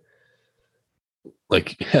hear it.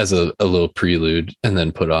 Like has a little prelude and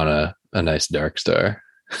then put on a nice Dark Star.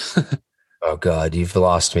 Oh God, you've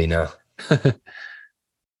lost me now.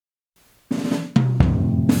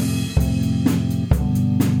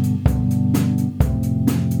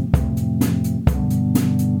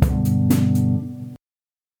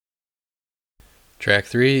 Track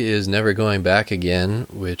 3 is Never Going Back Again,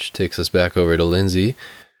 which takes us back over to Lindsay.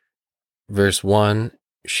 Verse 1,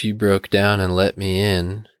 she broke down and let me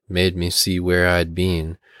in, made me see where I'd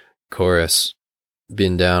been. Chorus,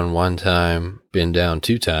 been down one time, been down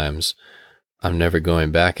two times, I'm never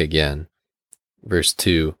going back again. Verse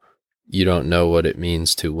 2, you don't know what it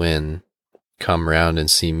means to win, come round and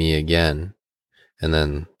see me again. And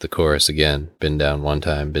then the chorus again, been down one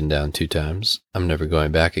time, been down two times, I'm never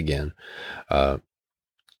going back again.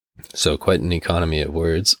 So quite an economy of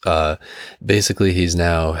words. Basically, he's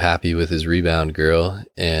now happy with his rebound girl,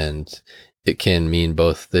 and it can mean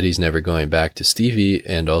both that he's never going back to Stevie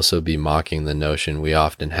and also be mocking the notion we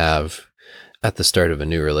often have at the start of a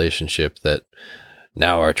new relationship that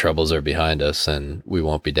now our troubles are behind us and we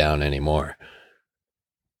won't be down anymore.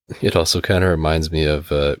 It also kind of reminds me of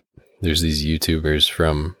there's these YouTubers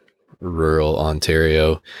from rural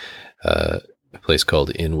Ontario, a place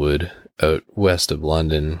called Inwood, out west of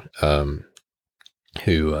London,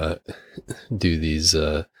 who do these,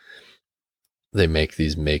 they make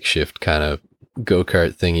these makeshift kind of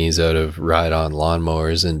go-kart thingies out of ride-on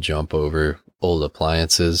lawnmowers and jump over old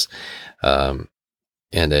appliances. And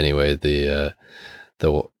anyway,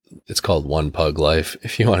 it's called One Pug Life.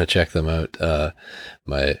 If you want to check them out,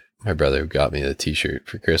 my brother got me the t-shirt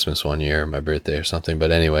for Christmas one year, or my birthday or something.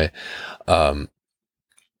 But anyway, in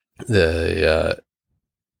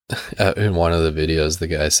one of the videos, the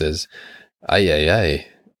guy says, ay, ay, ay,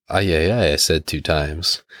 ay, ay, ay, I said two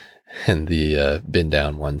times. And the been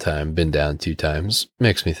down one time, been down two times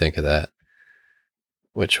makes me think of that,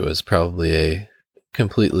 which was probably a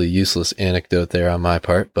completely useless anecdote there on my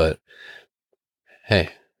part, but hey,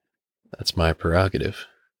 that's my prerogative.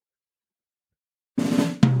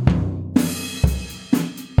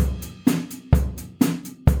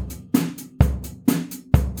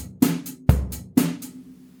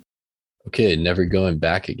 Okay, Never Going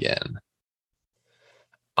Back Again.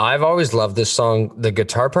 I've always loved this song. The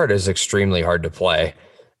guitar part is extremely hard to play.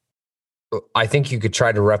 I think you could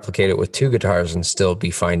try to replicate it with two guitars and still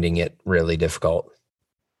be finding it really difficult.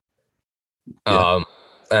 Yeah.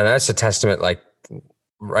 And that's a testament, like,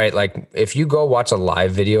 right? Like, if you go watch a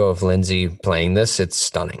live video of Lindsay playing this, it's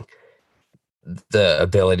stunning. The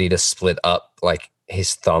ability to split up like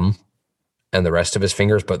his thumb and the rest of his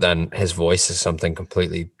fingers, but then his voice is something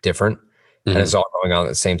completely different. And it's all going on at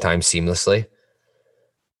the same time seamlessly.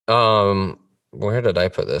 Where did I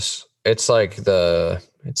put this? It's like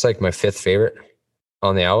my fifth favorite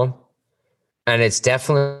on the album. And it's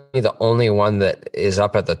definitely the only one that is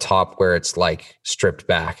up at the top where it's like stripped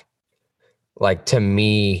back. Like, to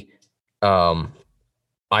me, I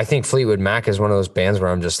think Fleetwood Mac is one of those bands where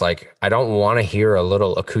I'm just like, I don't want to hear a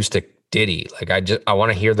little acoustic ditty. Like, I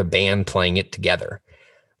want to hear the band playing it together.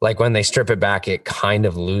 Like, when they strip it back, it kind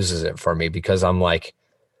of loses it for me, because I'm like,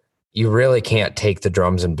 you really can't take the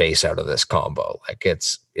drums and bass out of this combo. Like,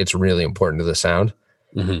 it's really important to the sound.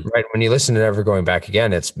 Mm-hmm. Right? When you listen to Never Going Back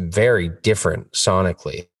Again, it's very different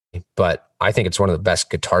sonically, but I think it's one of the best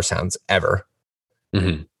guitar sounds ever.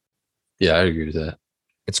 Mm-hmm. Yeah, I agree with that.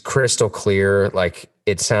 It's crystal clear. Like,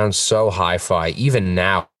 it sounds so hi-fi. Even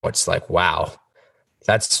now, it's like, wow,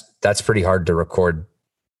 that's pretty hard to record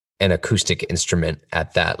an acoustic instrument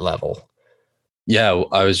at that level. Yeah,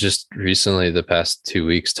 I was just recently, the past 2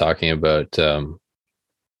 weeks, talking about,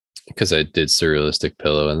 because I did Surrealistic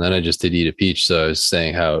Pillow and then I just did Eat a Peach. So I was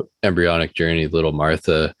saying how Embryonic Journey, Little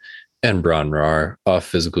Martha, and Bron Rar off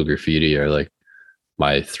Physical Graffiti are like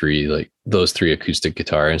my three, like those three acoustic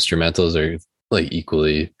guitar instrumentals are like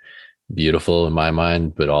equally beautiful in my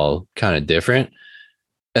mind, but all kind of different.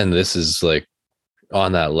 And this is like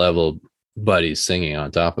on that level, but he's singing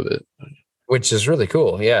on top of it, which is really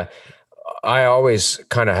cool. Yeah. I always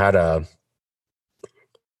kind of had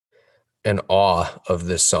an awe of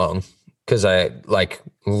this song, because I like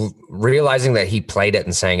realizing that he played it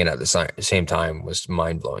and sang it at the same time was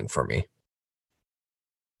mind blowing for me.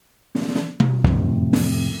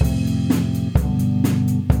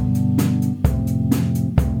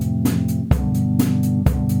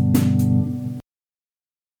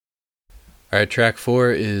 All right, track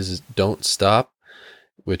 4 is Don't Stop,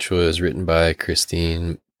 which was written by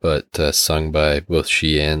Christine, but sung by both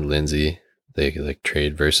she and Lindsay. They like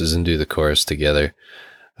trade verses and do the chorus together.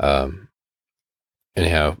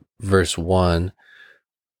 Anyhow, verse 1,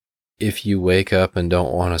 if you wake up and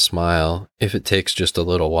don't want to smile, if it takes just a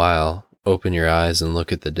little while, open your eyes and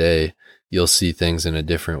look at the day. You'll see things in a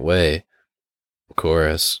different way.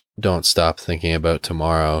 Chorus, don't stop thinking about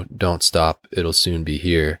tomorrow. Don't stop, it'll soon be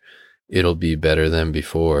here. It'll be better than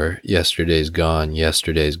before. Yesterday's gone,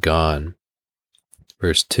 yesterday's gone.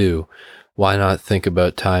 Verse 2, why not think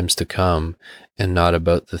about times to come and not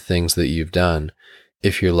about the things that you've done?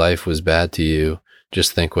 If your life was bad to you,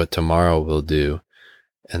 just think what tomorrow will do.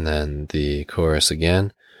 And then the chorus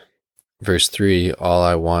again. Verse 3, all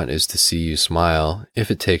I want is to see you smile,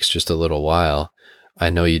 if it takes just a little while. I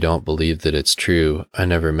know you don't believe that it's true. I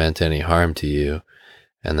never meant any harm to you.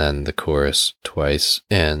 And then the chorus twice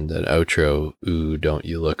and an outro, ooh, don't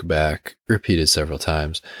you look back, repeated several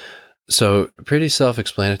times. So pretty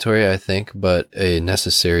self-explanatory, I think, but a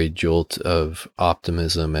necessary jolt of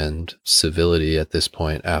optimism and civility at this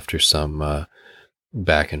point after some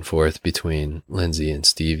back and forth between Lindsay and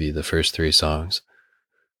Stevie, the first 3 songs.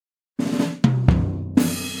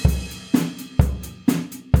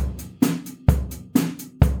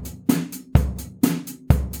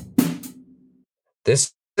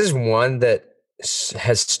 This is one that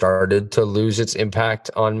has started to lose its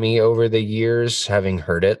impact on me over the years, having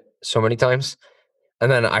heard it so many times.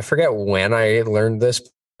 And then I forget when I learned this,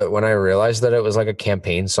 but when I realized that it was like a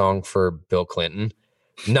campaign song for Bill Clinton,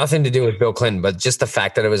 nothing to do with Bill Clinton, but just the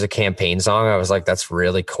fact that it was a campaign song, I was like, that's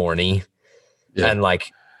really corny. Yeah. And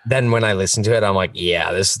like, then when I listened to it, I'm like,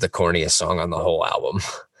 yeah, this is the corniest song on the whole album.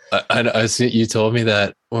 I see you told me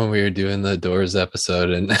that when we were doing the Doors episode,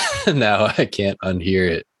 and now I can't unhear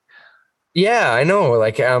it. Yeah, I know.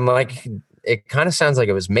 Like, I'm like, it kind of sounds like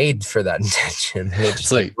it was made for that intention. It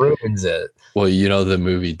just like ruins it. Well, you know, the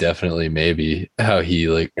movie Definitely Maybe, how he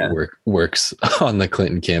like works on the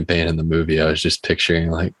Clinton campaign in the movie. I was just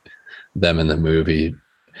picturing like them in the movie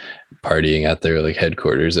partying at their like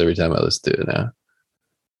headquarters every time I listen to it now.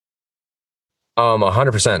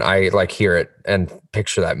 100%. I like hear it and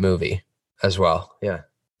picture that movie as well. Yeah.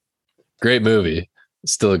 Great movie.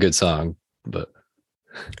 Still a good song, but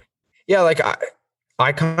yeah, like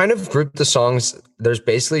I kind of grouped the songs. There's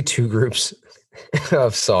basically 2 groups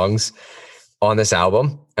of songs on this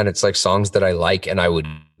album, and it's like songs that I like and I would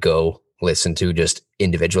go listen to just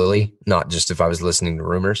individually, not just if I was listening to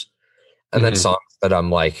Rumors. And then songs that I'm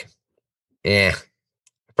like,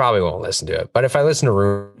 probably won't listen to it. But if I listen to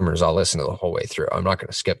Rumors, I'll listen to the whole way through. I'm not going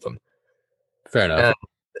to skip them. Fair enough.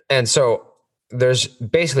 And so there's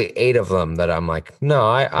basically 8 of them that I'm like, no,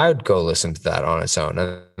 I would go listen to that on its own.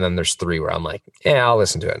 And then there's 3 where I'm like, yeah, I'll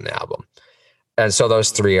listen to it in the album. And so those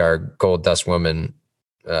 3 are Gold Dust Woman,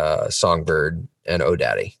 Songbird, and Oh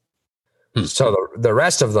Daddy. So the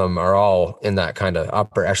rest of them are all in that kind of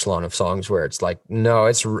upper echelon of songs where it's like, no,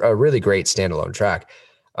 it's a really great standalone track.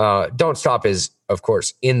 Don't Stop is, of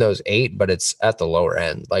course, in those 8, but it's at the lower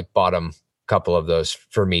end, like bottom couple of those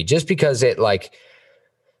for me, just because it like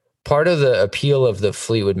part of the appeal of the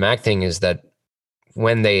Fleetwood Mac thing is that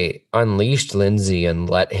when they unleashed Lindsay and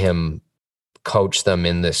let him coach them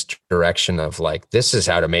in this direction of like, this is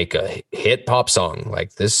how to make a hit pop song.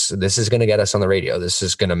 Like this is going to get us on the radio. This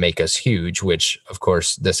is going to make us huge, which of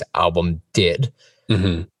course this album did.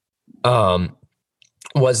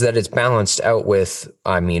 Was that it's balanced out with,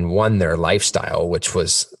 I mean, one, their lifestyle, which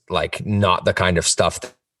was like not the kind of stuff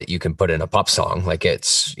that you can put in a pop song. Like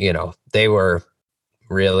it's, you know, they were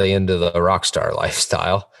really into the rock star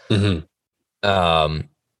lifestyle. But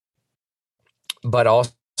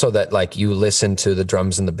also that like you listen to the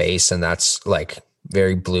drums and the bass and that's like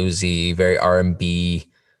very bluesy, very R&B.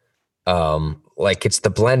 Like it's the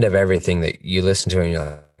blend of everything that you listen to and you're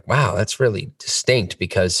like, wow, that's really distinct,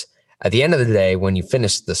 because at the end of the day, when you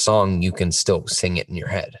finish the song, you can still sing it in your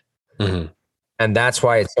head. And that's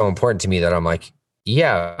why it's so important to me that I'm like,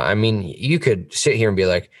 yeah, I mean, you could sit here and be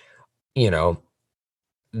like, you know,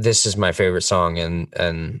 this is my favorite song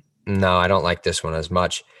and no, I don't like this one as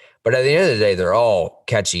much. But at the end of the day, they're all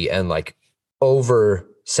catchy, and like over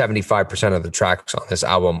 75% of the tracks on this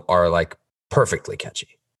album are like perfectly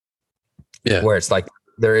catchy. Yeah. Where it's like,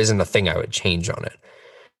 there isn't a thing I would change on it.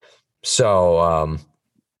 So,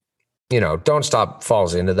 you know, Don't Stop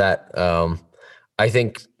falls into that. I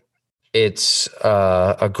think it's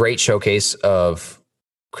a great showcase of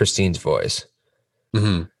Christine's voice.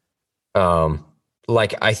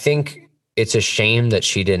 Like, I think it's a shame that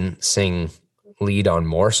she didn't sing lead on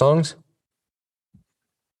more songs.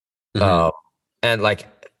 And like,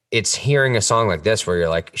 it's hearing a song like this where you're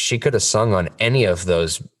like, she could have sung on any of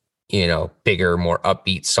those, bigger, more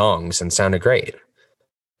upbeat songs and sounded great.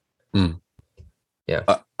 Mm. Yeah.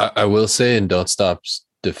 I will say in Don't Stop's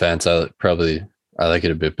defense, I like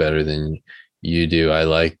it a bit better than you do. I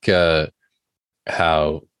like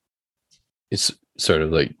how it's sort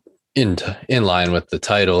of like in line with the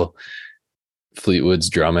title. Fleetwood's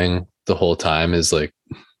drumming the whole time is like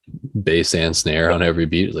bass and snare on every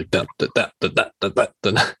beat, like da, da, da, da, da, da,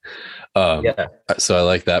 da, da. Yeah. So I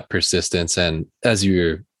like that persistence, and as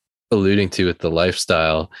you're alluding to with the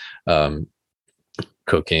lifestyle,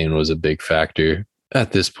 cocaine was a big factor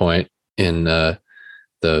at this point in the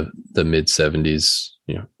mid 70s,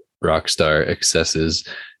 rock star excesses,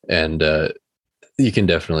 and you can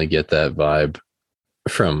definitely get that vibe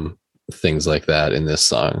from things like that in this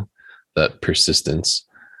song, that persistence,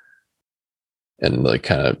 and like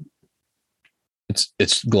kind of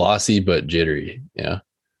it's glossy but jittery.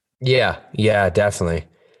 Yeah, definitely.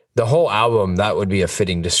 The whole album, that would be a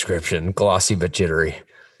fitting description: glossy but jittery.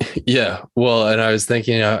 Yeah, well, and I was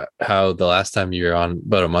thinking how the last time you were on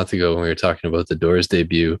about a month ago when we were talking about the Doors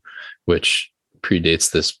debut, which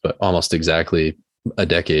predates this but almost exactly a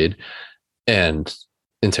decade, and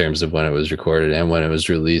in terms of when it was recorded and when it was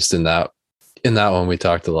released, in that one we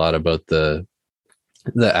talked a lot about the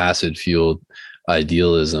acid fueled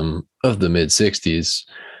idealism of the mid 60s,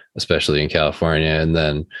 especially in California, and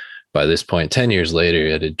then by this point 10 years later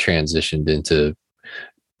it had transitioned into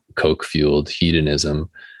coke fueled hedonism.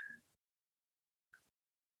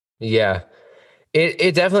 Yeah.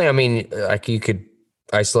 It definitely, I mean, like you could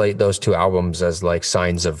isolate those two albums as like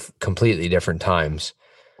signs of completely different times.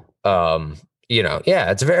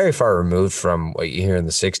 Yeah, it's very far removed from what you hear in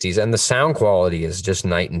the 60s, and the sound quality is just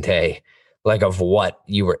night and day, like of what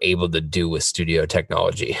you were able to do with studio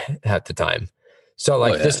technology at the time. So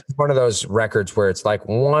like this is one of those records where it's like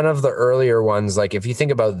one of the earlier ones. Like if you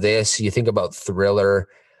think about this, you think about Thriller,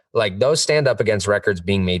 like those stand up against records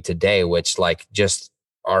being made today, which like just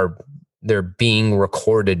they're being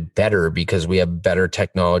recorded better because we have better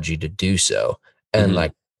technology to do so. And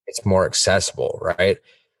like it's more accessible, right?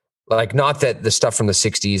 Like, not that the stuff from the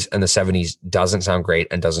 60s and the 70s doesn't sound great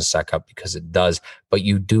and doesn't stack up, because it does, but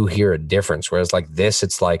you do hear a difference. Whereas like this,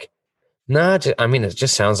 it's like, nah, I mean, it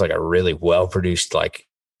just sounds like a really well-produced, like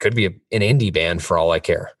could be an indie band for all I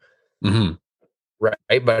care. Mm-hmm.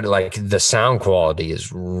 Right. But like the sound quality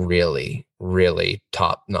is really, really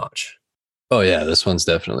top notch. Oh yeah, this one's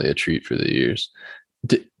definitely a treat for the ears.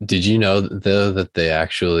 Did you know though that they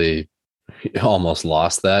actually almost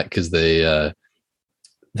lost that because they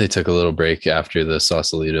took a little break after the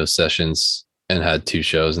Sausalito sessions and had two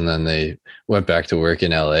shows, and then they went back to work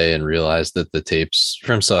in LA and realized that the tapes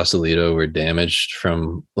from Sausalito were damaged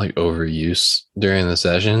from like overuse during the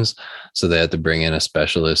sessions. So they had to bring in a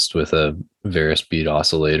specialist with a Verispeed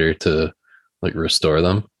oscillator to like restore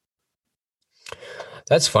them.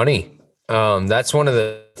 That's funny. That's one of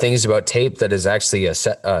the things about tape that is actually a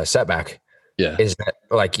setback. Yeah. Is that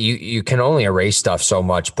like you can only erase stuff so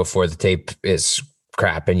much before the tape is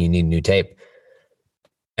crap and you need new tape.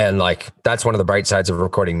 And like that's one of the bright sides of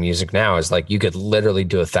recording music now, is like you could literally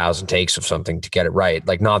do 1,000 takes of something to get it right.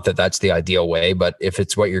 Like, not that that's the ideal way, but if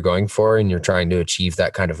it's what you're going for and you're trying to achieve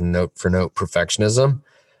that kind of note for note perfectionism,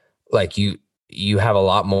 like you have a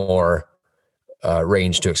lot more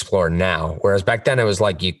range to explore now. Whereas back then it was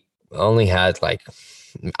like you only had like,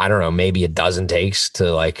 I don't know, maybe a dozen takes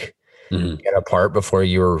to like get apart before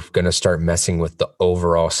you were going to start messing with the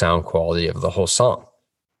overall sound quality of the whole song.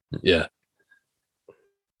 Yeah.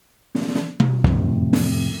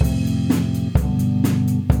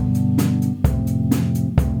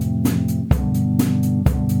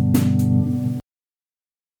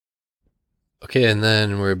 Okay, and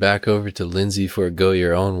then we're back over to Lindsay for Go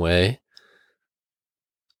Your Own Way.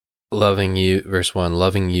 Loving you, verse 1,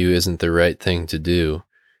 loving you isn't the right thing to do.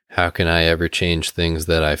 How can I ever change things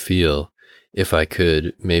that I feel? If I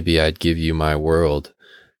could, maybe I'd give you my world.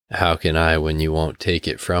 How can I when you won't take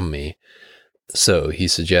it from me? So he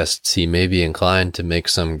suggests he may be inclined to make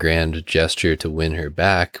some grand gesture to win her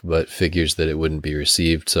back, but figures that it wouldn't be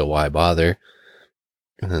received, so why bother?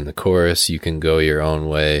 And then the chorus, you can go your own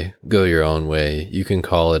way, go your own way. You can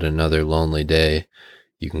call it another lonely day.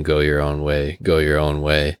 You can go your own way, go your own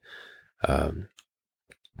way.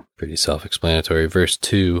 Pretty self-explanatory. Verse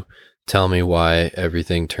 2, tell me why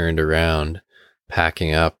everything turned around.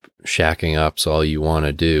 Packing up, shacking up's all you want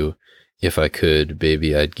to do. If I could,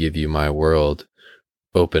 baby, I'd give you my world.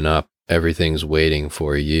 Open up, everything's waiting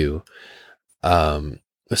for you.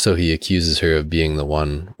 So he accuses her of being the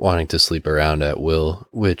one wanting to sleep around at will,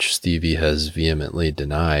 which Stevie has vehemently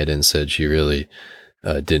denied and said she really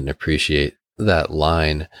didn't appreciate that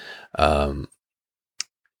line, um,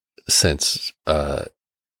 since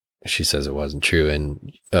she says it wasn't true.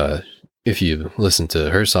 And if you listen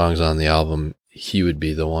to her songs on the album, he would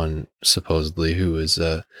be the one supposedly who was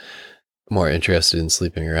more interested in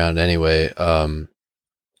sleeping around anyway.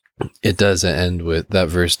 It does end with, that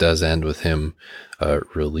verse does end with him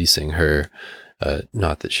releasing her.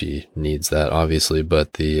 Not that she needs that, obviously,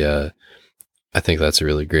 but I think that's a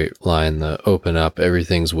really great line. The open up,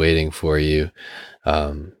 everything's waiting for you.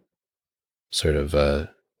 Sort of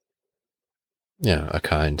a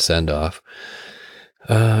kind send off.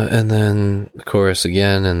 And then the chorus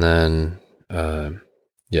again, and then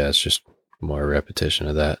it's just more repetition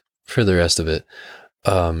of that for the rest of it.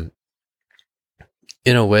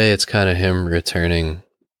 In a way, it's kind of him returning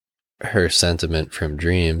her sentiment from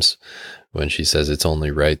Dreams when she says it's only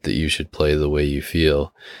right that you should play the way you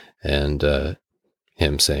feel, and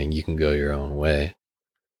him saying you can go your own way.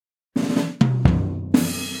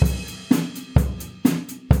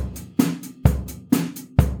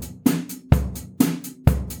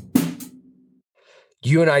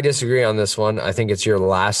 You and I disagree on this one. I think it's your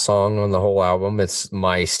last song on the whole album. It's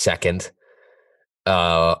my second.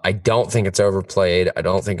 I don't think it's overplayed. I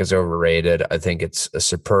don't think it's overrated. I think it's a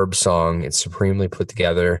superb song. It's supremely put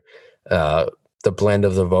together. The blend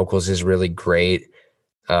of the vocals is really great.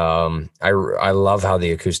 I love how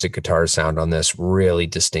the acoustic guitars sound on this, really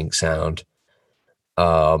distinct sound.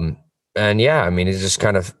 And yeah, I mean, it just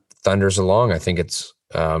kind of thunders along. I think it's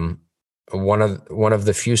one of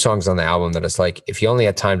the few songs on the album that it's like, if you only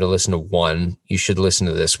had time to listen to one, you should listen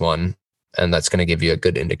to this one, and that's going to give you a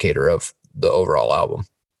good indicator of the overall album.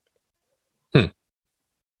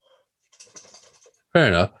 Fair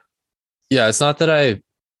enough. Yeah, it's not that I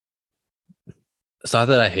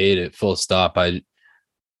hate it, full stop. I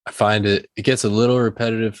find it gets a little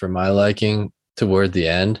repetitive for my liking toward the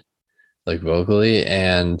end, like vocally,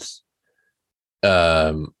 and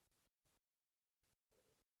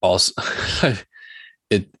also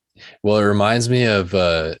it reminds me of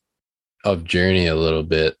Journey a little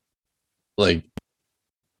bit, like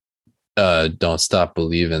Don't Stop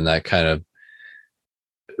Believing, that kind of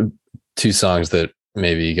two songs that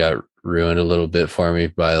maybe got ruined a little bit for me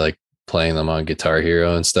by like playing them on Guitar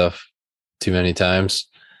Hero and stuff too many times.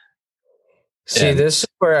 See, this is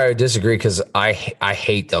where I disagree, because I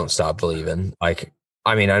hate Don't Stop Believing. Like,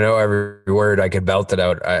 I mean, I know every word, I could belt it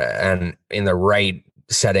out, and in the right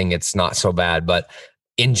setting, it's not so bad. But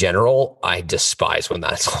in general, I despise when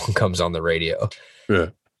that song comes on the radio. Yeah.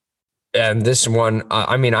 And this one,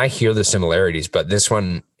 I mean, I hear the similarities, but this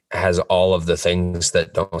one has all of the things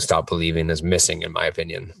that Don't Stop Believing is missing, in my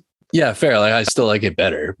opinion. Yeah, fair. Like, I still like it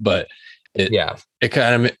better, but it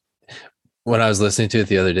kind of, when I was listening to it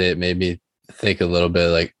the other day, it made me think a little bit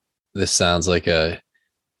like, this sounds like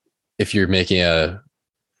if you're making a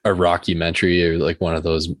rockumentary, or like one of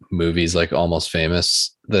those movies like Almost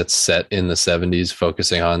Famous that's set in the 70s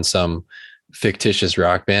focusing on some fictitious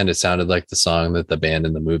rock band. It sounded like the song that the band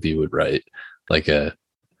in the movie would write, like I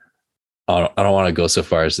don't want to go so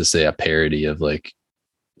far as to say a parody of like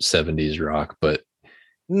 70s rock, but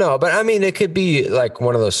no, but I mean, it could be like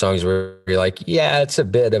one of those songs where you're like, yeah, it's a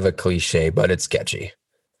bit of a cliche, but it's catchy.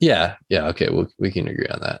 Yeah. Okay. We can agree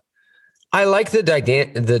on that. I like the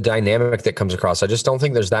dynamic that comes across. I just don't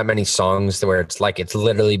think there's that many songs where it's like, it's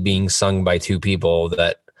literally being sung by two people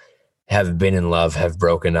that have been in love, have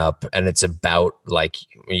broken up, and it's about like,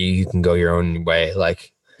 you can go your own way.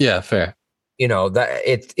 Like, yeah, fair. You know, that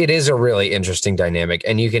it is a really interesting dynamic,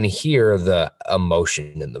 and you can hear the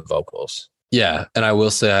emotion in the vocals. Yeah. And I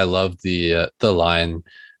will say, I love the line,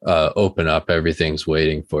 open up, everything's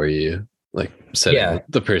waiting for you, like setting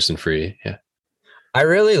the person free. Yeah. I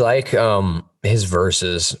really like his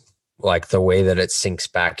verses, like the way that it sinks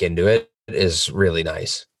back into it is really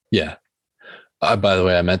nice. Yeah. By the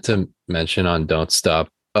way, I meant to mention on Don't Stop,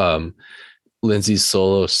 Lindsay's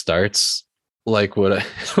solo starts like what I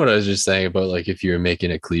was just saying about, like, if you were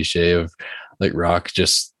making a cliche of like rock,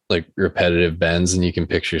 just like repetitive bends, and you can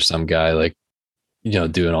picture some guy like, you know,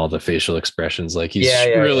 doing all the facial expressions, like he's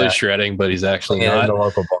really shredding, but he's actually not.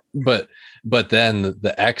 But then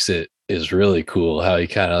the exit is really cool, how he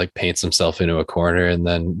kind of like paints himself into a corner and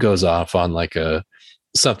then goes off on like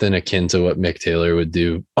something akin to what Mick Taylor would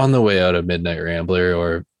do on the way out of Midnight Rambler,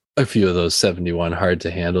 or a few of those 71 Hard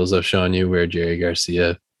to Handles I've shown you, where Jerry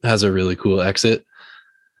Garcia has a really cool exit.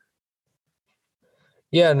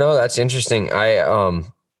 Yeah, no, that's interesting. I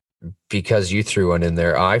because you threw one in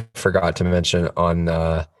there, I forgot to mention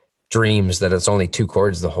on Dreams that it's only 2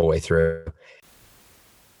 chords the whole way through.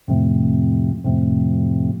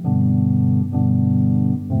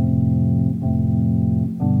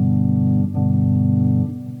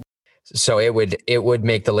 So it would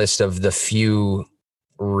make the list of the few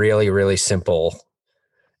really, really simple,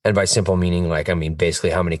 and by simple meaning, like, I mean, basically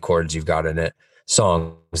how many chords you've got in it,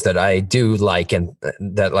 songs that I do like, and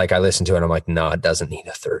that like I listen to and I'm like, no, it doesn't need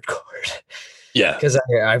a third chord. Yeah. Because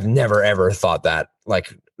I've never ever thought that.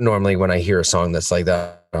 Like, normally when I hear a song that's like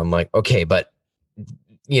that, I'm like, okay, but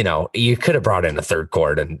you could have brought in a third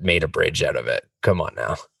chord and made a bridge out of it. Come on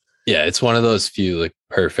now. Yeah, it's one of those few like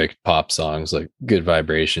perfect pop songs, like Good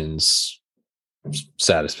Vibrations,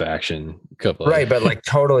 Satisfaction, couple Right, but like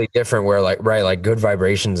totally different where like Good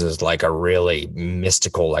Vibrations is like a really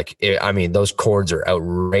mystical, like I mean, those chords are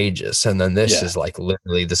outrageous, and then this is like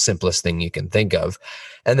literally the simplest thing you can think of.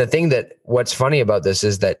 And the thing that what's funny about this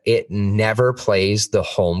is that it never plays the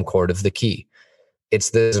home chord of the key.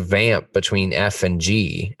 It's this vamp between F and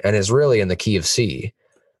G, and is really in the key of C.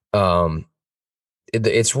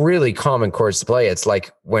 It's really common chords to play. It's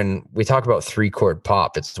like when we talk about 3-chord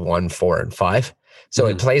pop, it's 1, 4, and 5. So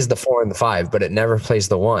it plays the 4 and the 5, but it never plays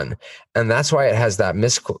the 1. And that's why it has that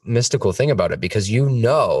mystical thing about it, because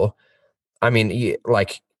I mean, you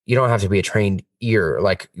don't have to be a trained ear.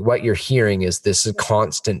 Like, what you're hearing is this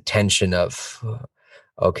constant tension of,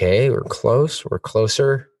 okay, we're close, we're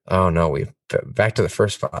closer. Oh no, we've back to the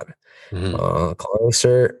first spot.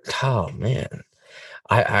 Closer. Oh man.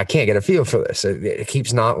 I can't get a feel for this. It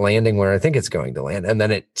keeps not landing where I think it's going to land. And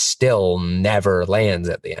then it still never lands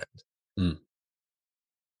at the end.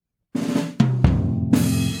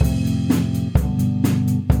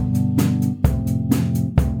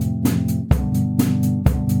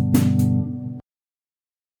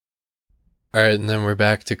 All right, and then we're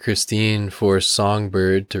back to Christine for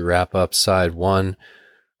Songbird to wrap up side 1.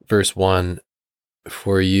 Verse 1,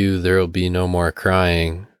 for you there'll be no more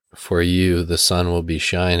crying. For you the sun will be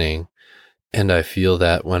shining. And I feel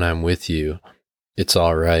that when I'm with you, it's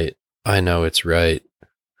all right. I know it's right.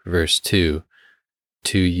 Verse 2,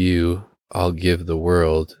 to you I'll give the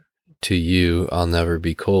world. To you I'll never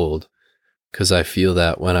be cold. 'Cause I feel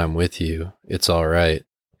that when I'm with you, it's all right.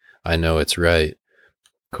 I know it's right.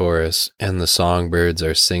 Chorus, and the songbirds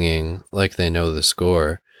are singing like they know the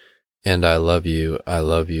score. And I love you, I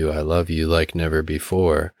love you, I love you like never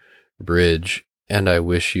before. Bridge, and I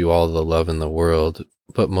wish you all the love in the world,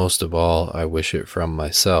 but most of all, I wish it from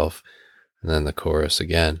myself. And then the chorus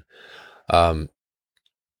again.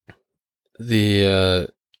 The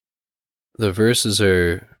verses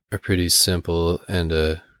are pretty simple and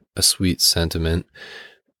a sweet sentiment.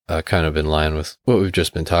 Kind of in line with what we've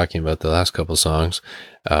just been talking about the last couple songs,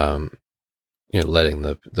 letting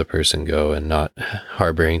the person go and not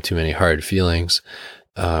harboring too many hard feelings.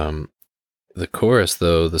 The chorus,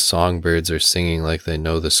 though, the songbirds are singing like they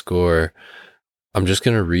know the score. I'm just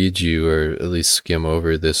going to read you, or at least skim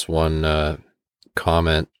over this one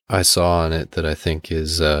comment I saw on it that I think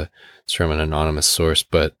is it's from an anonymous source,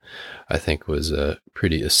 but I think was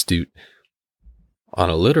pretty astute. On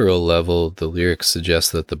a literal level, the lyrics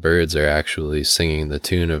suggest that the birds are actually singing the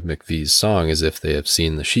tune of McVie's song as if they have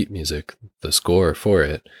seen the sheet music, the score for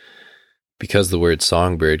it. Because the word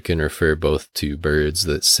songbird can refer both to birds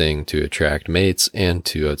that sing to attract mates and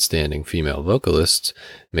to outstanding female vocalists,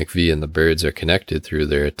 McVie and the birds are connected through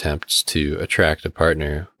their attempts to attract a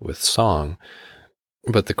partner with song.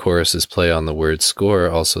 But the chorus's play on the word score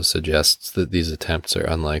also suggests that these attempts are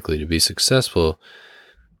unlikely to be successful,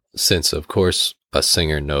 since, of course, a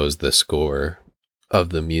singer knows the score of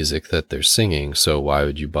the music that they're singing, so why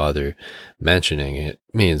would you bother mentioning it?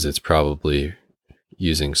 Means it's probably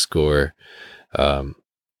using score in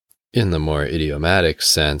the more idiomatic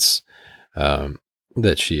sense,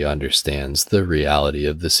 that she understands the reality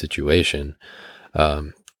of the situation.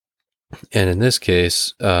 And in this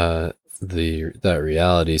case, that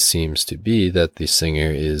reality seems to be that the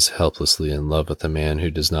singer is helplessly in love with a man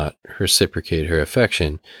who does not reciprocate her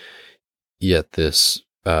affection. Yet this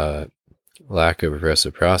lack of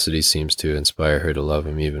reciprocity seems to inspire her to love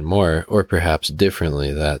him even more, or perhaps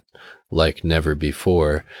differently, that like never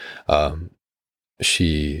before,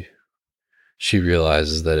 she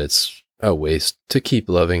realizes that it's a waste to keep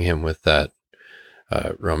loving him with that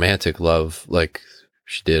romantic love like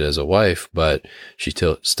she did as a wife, but she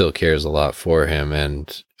still cares a lot for him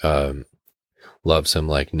and loves him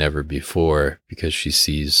like never before, because she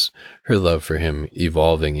sees her love for him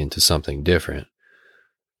evolving into something different.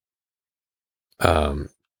 And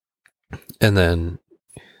then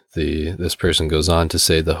this person goes on to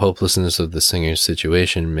say the hopelessness of the singer's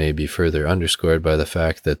situation may be further underscored by the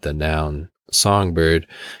fact that the noun songbird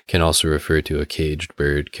can also refer to a caged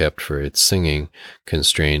bird kept for its singing,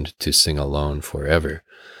 constrained to sing alone forever.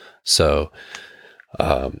 So,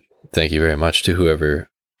 thank you very much to whoever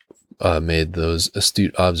made those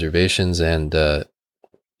astute observations and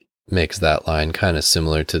makes that line kind of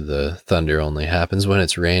similar to the thunder only happens when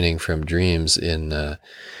it's raining from dreams, in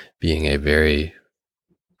being a very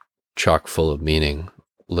chock full of meaning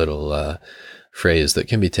little phrase that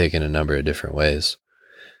can be taken a number of different ways.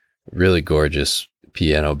 Really gorgeous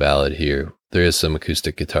piano ballad here. There is some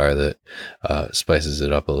acoustic guitar that spices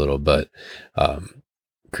it up a little, but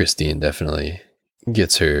Christine definitely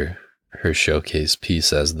gets her showcase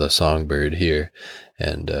piece as the songbird here,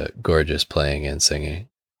 and gorgeous playing and singing.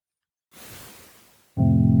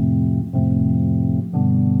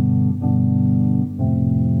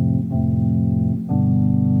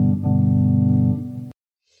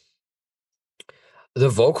 The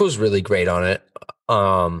vocal's really great on it.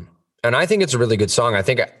 And I think it's a really good song. I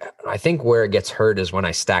think where it gets hurt is when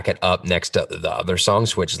I stack it up next to the other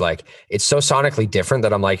songs, which is like, it's so sonically different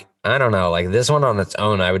that I'm like, I don't know, like this one on its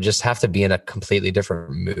own, I would just have to be in a completely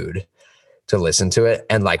different mood to listen to it.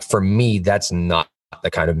 And like, for me, that's not the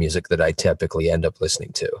kind of music that I typically end up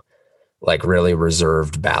listening to. Like really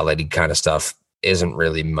reserved ballady kind of stuff isn't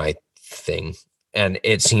really my thing. And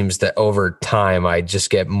it seems that over time, I just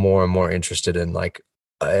get more and more interested in like,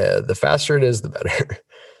 the faster it is, the better.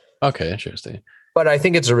 Okay, interesting. But I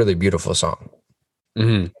think it's a really beautiful song.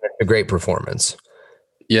 Mm-hmm. A great performance.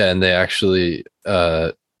 Yeah, and they actually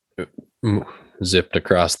zipped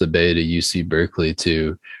across the bay to UC Berkeley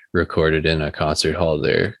to record it in a concert hall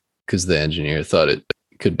there because the engineer thought it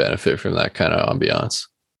could benefit from that kind of ambiance.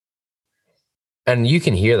 And you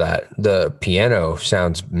can hear that. The piano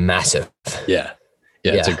sounds massive. Yeah,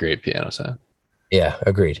 it's a great piano sound. Yeah,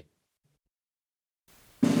 agreed.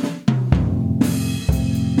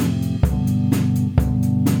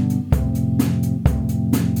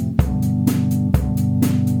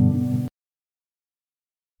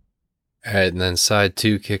 All right, and then side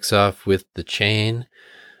 2 kicks off with The Chain,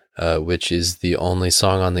 which is the only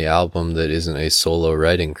song on the album that isn't a solo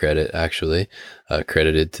writing credit, actually,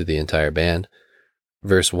 credited to the entire band.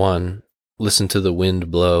 Verse 1, listen to the wind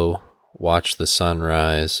blow, watch the sun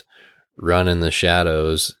rise, run in the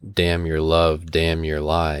shadows, damn your love, damn your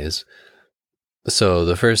lies. So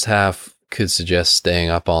the first half could suggest staying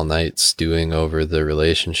up all night stewing over the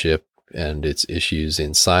relationship and its issues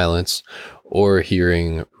in silence, or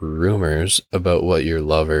hearing rumors about what your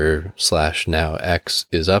lover / now ex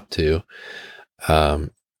is up to.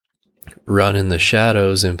 Run in the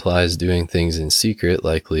shadows implies doing things in secret,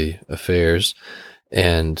 likely affairs,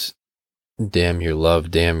 and damn your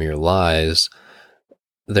love, damn your lies.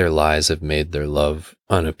 Their lies have made their love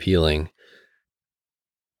unappealing.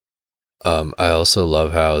 I also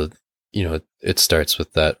love how, it starts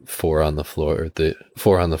with that 4 on the floor, the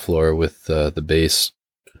 4 on the floor with the bass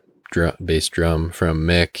drum from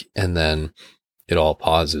Mick, and then it all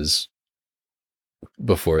pauses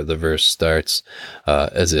before the verse starts,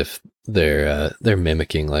 as if they're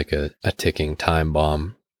mimicking like a ticking time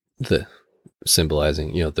bomb,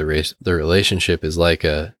 symbolizing, the relationship is like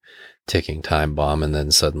a ticking time bomb, and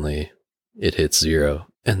then suddenly it hits 0,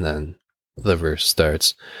 and then the verse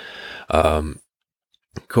starts.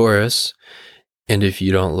 Chorus, and if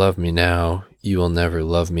you don't love me now, you will never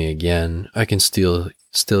love me again. I can still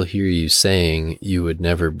hear you saying you would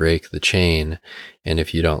never break the chain. And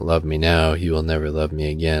if you don't love me now, you will never love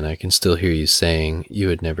me again. I can still hear you saying you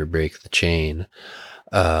would never break the chain.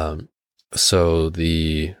 So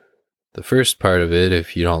the first part of it,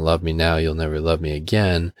 if you don't love me now, you'll never love me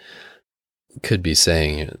again, could be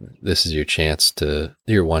saying this is your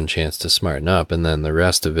one chance to smarten up. And then the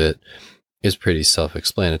rest of it is pretty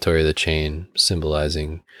self-explanatory. The chain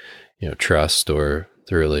symbolizing, trust or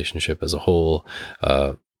the relationship as a whole.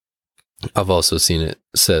 I've also seen it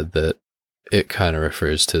said that it kind of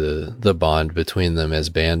refers to the bond between them as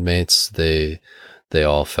bandmates. They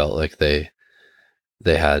all felt like they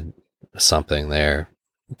had something there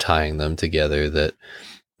tying them together that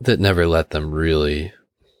never let them really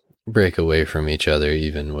break away from each other,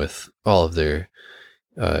 even with all of their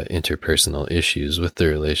interpersonal issues with their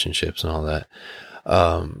relationships and all that.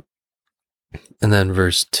 And then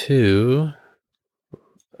verse 2,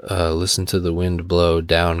 listen to the wind blow,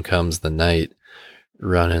 down comes the night,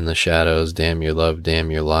 run in the shadows, damn your love,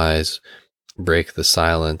 damn your lies, break the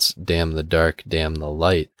silence, damn the dark, damn the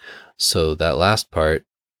light. So that last part,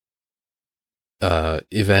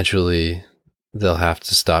 eventually they'll have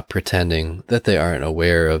to stop pretending that they aren't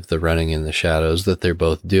aware of the running in the shadows that they're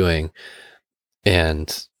both doing,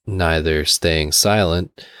 and neither staying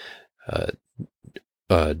silent,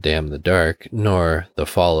 damn the dark, nor the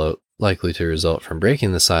fallout likely to result from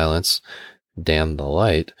breaking the silence, damn the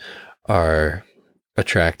light, are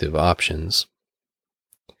attractive options.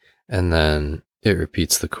 And then it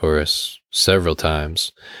repeats the chorus several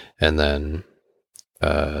times, and then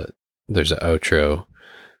there's an outro,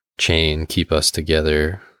 chain, keep us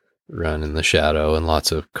together, run in the shadow, and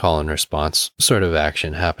lots of call and response sort of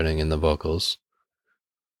action happening in the vocals.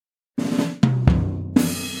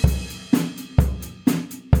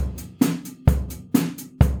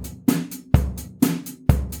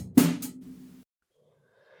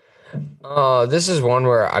 This is one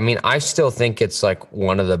where, I mean, I still think it's like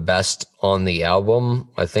one of the best on the album.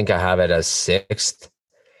 I think I have it as sixth.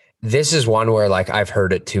 This is one where like I've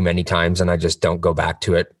heard it too many times and I just don't go back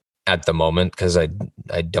to it at the moment because I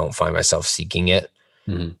don't find myself seeking it.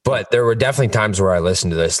 Mm-hmm. But there were definitely times where I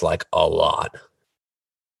listened to this like a lot.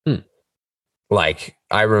 Like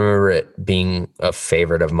I remember it being a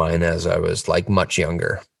favorite of mine as I was like much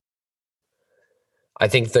younger. I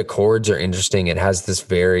think the chords are interesting. It has this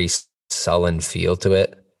very sullen feel to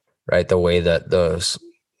it, right? The way that those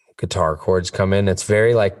guitar chords come in, it's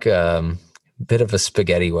very like bit of a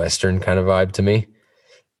spaghetti western kind of vibe to me.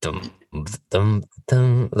 Dum, dum,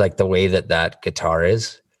 dum, like the way that guitar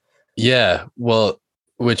is. Yeah, well,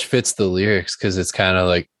 which fits the lyrics because it's kind of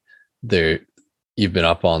like you've been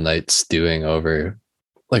up all night stewing over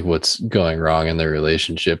like what's going wrong in their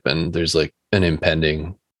relationship, and there's like an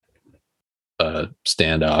impending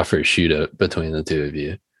standoff or shootout between the two of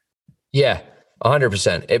you. Yeah,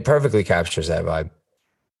 100%. It perfectly captures that vibe.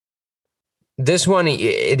 This one,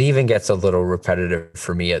 it even gets a little repetitive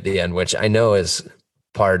for me at the end, which I know is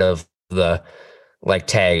part of the like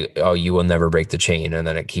tag, oh, you will never break the chain. And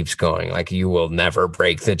then it keeps going like, you will never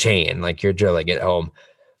break the chain. Like you're drilling it home.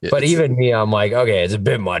 Yeah, but even me, I'm like, okay, it's a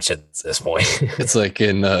bit much at this point. It's like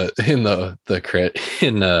in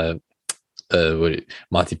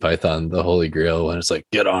Monty Python, the Holy Grail, when it's like,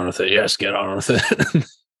 get on with it. Yes, get on with it.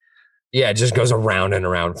 Yeah, it just goes around and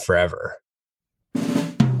around forever.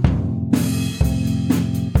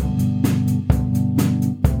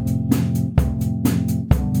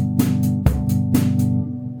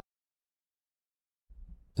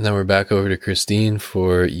 And then we're back over to Christine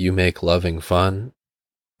for You Make Loving Fun.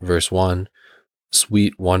 Verse 1,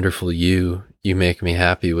 sweet, wonderful you make me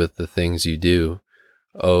happy with the things you do.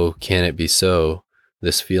 Oh, can it be so?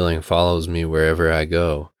 This feeling follows me wherever I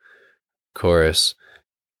go. Chorus,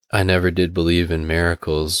 I never did believe in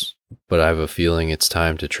miracles, but I've a feeling it's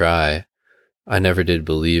time to try. I never did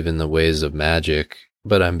believe in the ways of magic,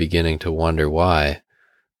 but I'm beginning to wonder why.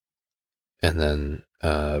 And then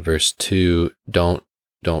verse 2, don't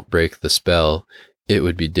break the spell. It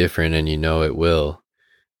would be different and you know it will.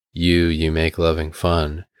 You make loving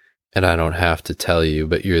fun, and I don't have to tell you,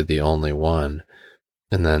 but you're the only one.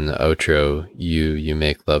 And then the outro, you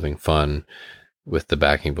make loving fun, with the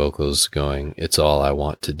backing vocals going, it's all I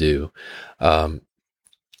want to do.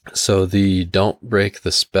 So the don't break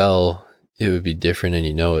the spell, it would be different and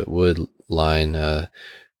you know it would line, and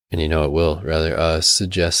you know it will, rather,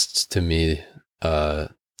 suggests to me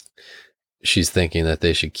she's thinking that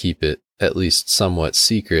they should keep it at least somewhat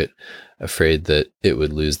secret, afraid that it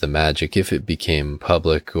would lose the magic if it became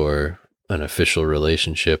public or an official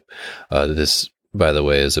relationship. This, by the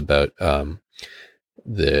way, is about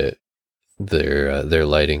their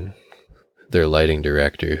lighting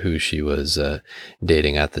director, who she was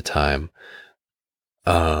dating at the time.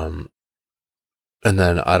 And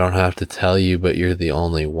then I don't have to tell you, but you're the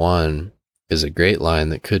only one is a great line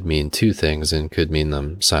that could mean two things and could mean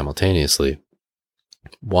them simultaneously.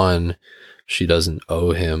 One, she doesn't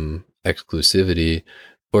owe him exclusivity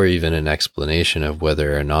or even an explanation of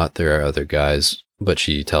whether or not there are other guys, but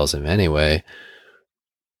she tells him anyway.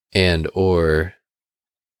 And or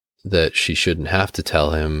that she shouldn't have to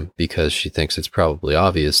tell him because she thinks it's probably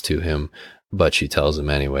obvious to him, but she tells him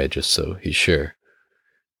anyway just so he's sure.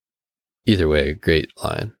 Either way, a great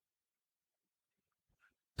line.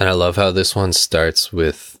 And I love how this one starts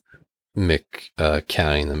with Mick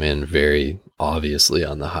counting them in very obviously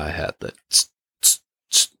on the hi-hat, that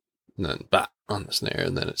and then bah, on the snare,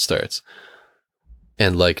 and then it starts.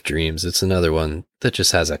 And like Dreams, it's another one that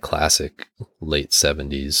just has a classic late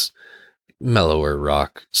 70s mellower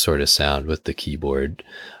rock sort of sound with the keyboard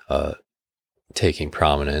taking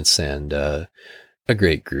prominence, and a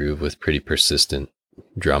great groove with pretty persistent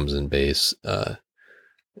drums and bass.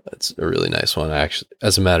 It's a really nice one. Actually,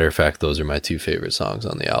 as a matter of fact, those are my two favorite songs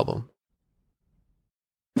on the album.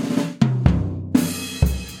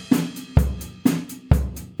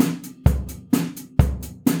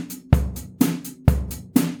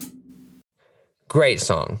 Great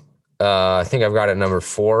song. I think I've got it number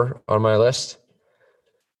 4 on my list.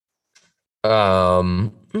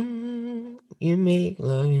 You make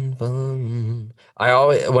loving fun.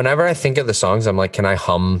 Whenever I think of the songs, I'm like, can I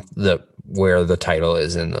hum the where the title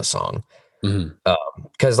is in the song. Mhm.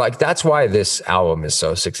 Because like that's why this album is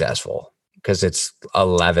so successful, because it's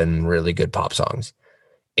 11 really good pop songs,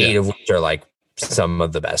 eight Yeah. of which are like some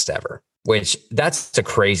of the best ever, which that's a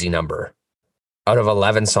crazy number. Out of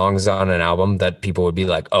 11 songs on an album that people would be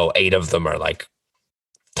like, oh, eight of them are like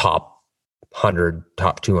top 100,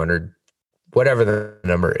 top 200, whatever the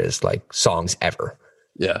number is, like songs ever.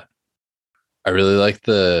 Yeah. I really like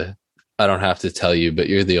the I don't have to tell you, but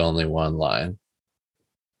you're the only one line.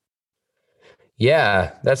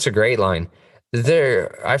 Yeah, that's a great line.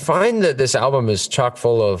 I find that this album is chock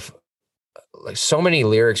full of like so many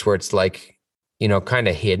lyrics where it's like, kind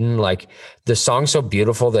of hidden. Like the song's so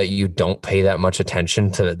beautiful that you don't pay that much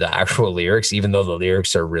attention to the actual lyrics, even though the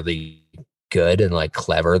lyrics are really good and like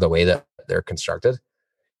clever the way that they're constructed.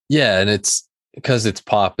 Yeah, and it's because it's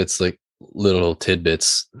pop, it's like little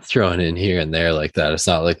tidbits thrown in here and there like that. It's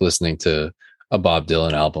not like listening to a Bob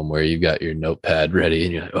Dylan album where you got your notepad ready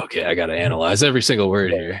and you're like, okay, I got to analyze every single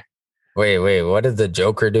word here. Wait, what did the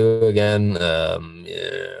Joker do again? Yeah,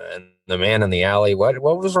 and the man in the alley. What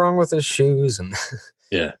was wrong with his shoes? And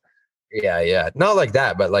Yeah. yeah, not like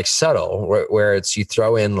that, but like subtle, where it's you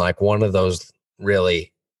throw in like one of those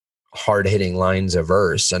really hard hitting lines of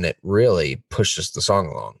verse, and it really pushes the song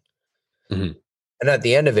along. Mhm. And at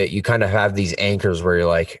the end of it, you kind of have these anchors where you're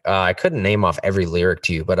like, I couldn't name off every lyric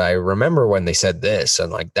to you, but I remember when they said this,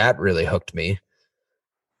 and like that really hooked me.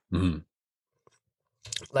 Mhm.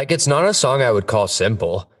 Like it's not a song I would call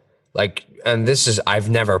simple. Like, and this is I've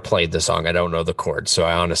never played the song. I don't know the chords, so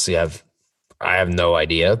I have no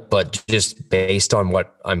idea. But just based on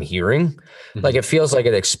what I'm hearing, like Mhm. it feels like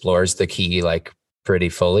it explores the key like pretty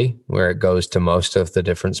fully, where it goes to most of the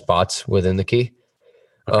different spots within the key.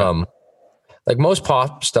 Okay. Like most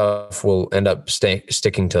pop stuff will end up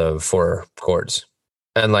sticking to four chords,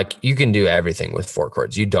 and like you can do everything with four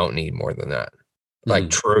chords. You don't need more than that. Like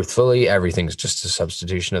Mhm. truthfully, everything's just a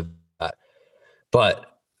substitution of that. But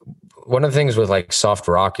one of the things with like soft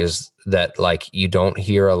rock is that like you don't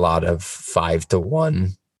hear a lot of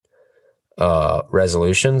 5-to-1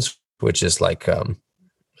 resolutions, which is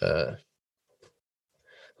uh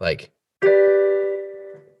like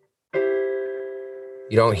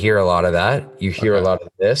you don't hear a lot of that. You hear a Okay. lot of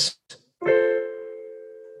this,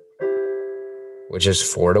 which is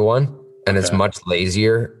 4-to-1, and it's Okay. much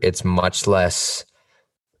lazier. It's much less,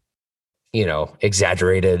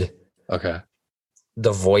 exaggerated. Okay.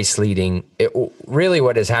 The voice leading it, really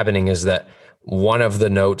what is happening is that one of the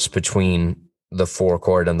notes between the four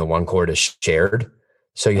chord and the one chord is shared,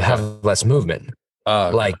 so you Okay. have less movement. Oh,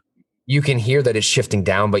 okay. Like you can hear that it's shifting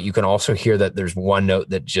down, but you can also hear that there's one note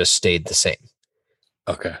that just stayed the same,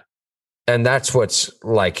 Okay. and that's what's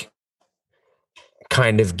like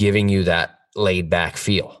kind of giving you that laid back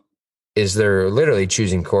feel. Is they're literally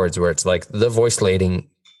choosing chords where it's like the voice leading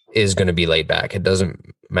is going to be laid back. It doesn't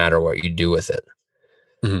matter what you do with it.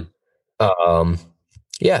 Mhm. um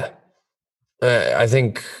yeah. I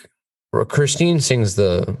think Christine sings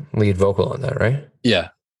the lead vocal on that, right? Yeah.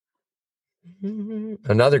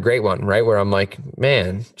 Another great one, right? Where I'm like,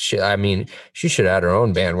 man, she should add her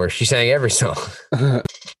own band where she sang every song.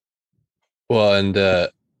 Well, and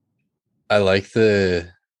I like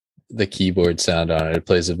the keyboard sound on it. It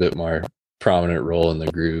plays a bit more prominent role in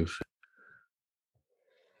the groove.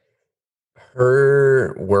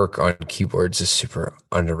 Her work on keyboards is super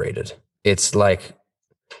underrated. It's like,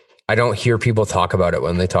 I don't hear people talk about it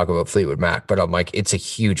when they talk about Fleetwood Mac, but I'm like, it's a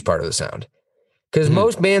huge part of the sound. Because Mhm.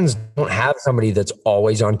 most bands don't have somebody that's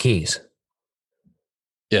always on keys.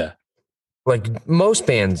 Yeah. Like most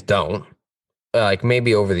bands don't. Like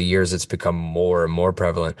maybe over the years it's become more and more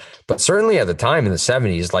prevalent, but certainly at the time in the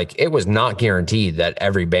 70s, like it was not guaranteed that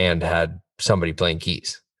every band had somebody playing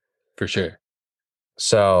keys. For sure.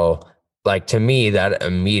 So like to me that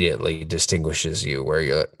immediately distinguishes you, where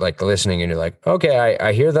you're like listening and you're like, okay,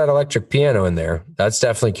 I hear that electric piano in there, that's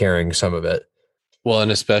definitely carrying some of it. Well,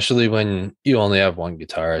 and especially when you only have one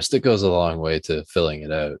guitarist, it goes a long way to filling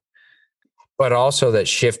it out. But also that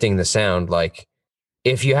shifting the sound, like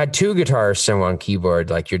if you had two guitarists and one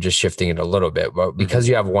keyboard, like you're just shifting it a little bit, but because Mhm.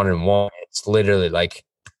 you have one and one, it's literally like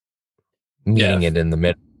Yeah, meeting it in the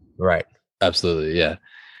middle. Right. absolutely. Yeah.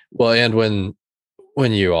 Well, and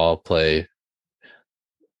when you all play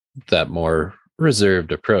that more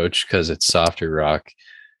reserved approach because it's softer rock,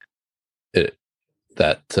 it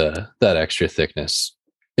that extra thickness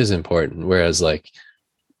is important. Whereas, like,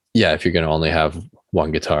 yeah, if you're going to only have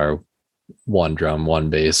one guitar, one drum, one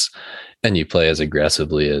bass, and you play as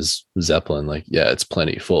aggressively as Zeppelin, like, yeah, it's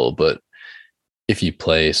plenty full. But if you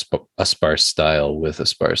play a sparse style with a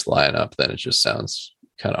sparse lineup, then it just sounds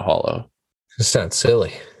kind of hollow. It sounds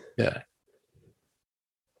silly. Yeah.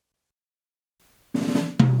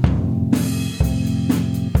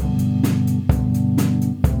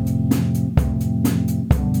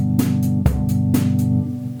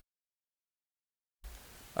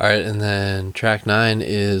 All right, and then track 9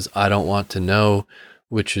 is I Don't Want to Know,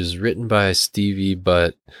 which is written by Stevie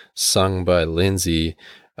but sung by Lindsay.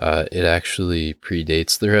 It actually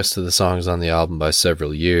predates the rest of the songs on the album by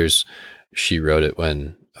several years. She wrote it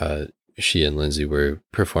when she and Lindsay were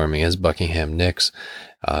performing as Buckingham Nicks.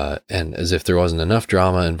 And as if there wasn't enough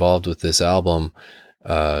drama involved with this album,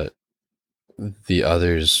 the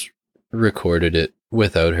others recorded it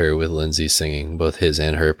without her, with Lindsay singing both his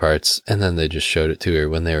and her parts, and then they just showed it to her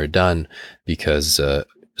when they were done, because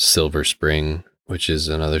Silver Spring, which is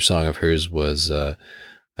another song of hers, was I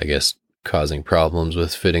guess causing problems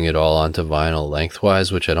with fitting it all onto vinyl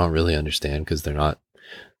lengthwise, which I don't really understand because they're not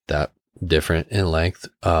that different in length.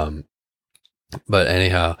 But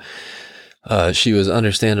anyhow, she was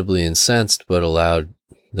understandably incensed, but allowed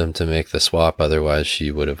them to make the swap. Otherwise, she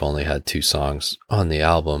would have only had 2 songs on the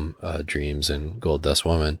album, Dreams and Gold Dust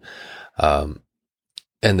Woman. And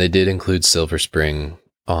they did include Silver Spring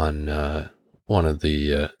on one of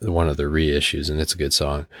the reissues, and it's a good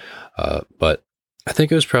song. But I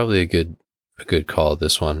think it was probably a good call,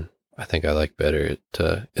 this one. I think I like better.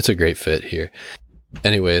 It's a great fit here.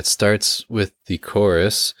 Anyway, it starts with the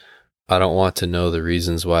chorus. I don't want to know the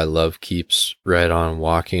reasons why love keeps right on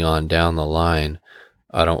walking on down the line.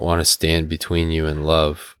 I don't want to stand between you and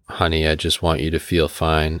love. Honey, I just want you to feel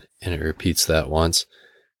fine. And it repeats that once.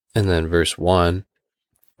 And then verse 1,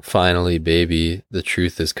 finally, baby, the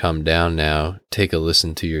truth has come down now. Take a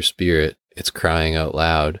listen to your spirit. It's crying out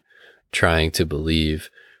loud, trying to believe.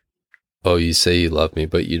 Oh, you say you love me,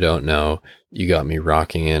 but you don't know. You got me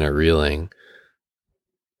rocking and a reeling.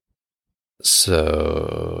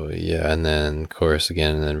 So, yeah, and then chorus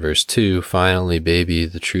again, and then verse 2, finally, baby,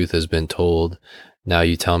 the truth has been told. Now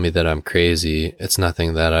you tell me that I'm crazy. It's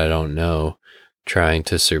nothing that I don't know. Trying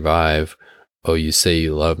to survive. Oh, you say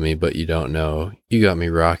you love me, but you don't know. You got me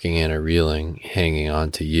rocking and a reeling, hanging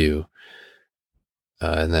on to you.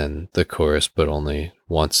 And then the chorus, but only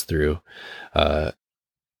once through.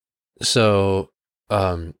 So,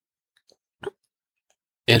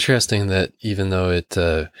 interesting that even though it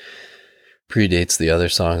predates the other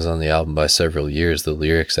songs on the album by several years, the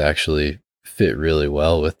lyrics actually fit really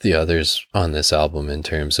well with the others on this album in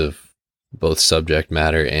terms of both subject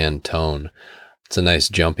matter and tone. It's a nice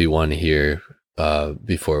jumpy one here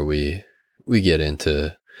before we get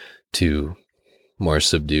into 2 more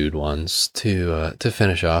subdued ones to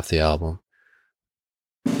finish off the album.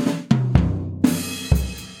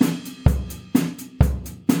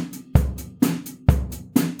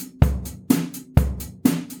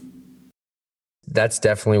 That's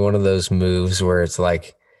definitely one of those moves where it's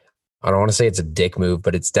like, I don't want to say it's a dick move,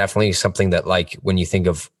 but it's definitely something that, like, when you think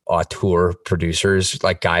of auteur producers,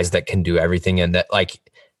 like guys that can do everything, and that, like,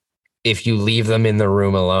 if you leave them in the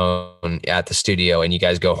room alone at the studio and you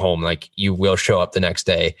guys go home, like, you will show up the next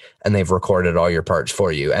day and they've recorded all your parts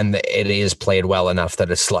for you. And it is played well enough that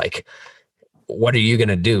it's like, what are you going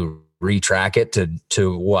to do? Retrack it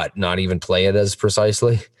to what? Not even play it as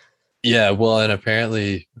precisely? Yeah, well, and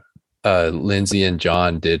apparently Lindsay and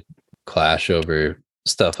John did clash over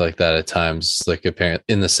stuff like that at times. Like, apparently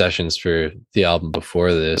in the sessions for the album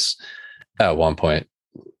before this, at one point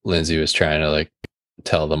Lindsay was trying to like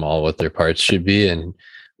tell them all what their parts should be, and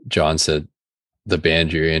John said, the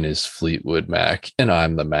band you're in is Fleetwood Mac and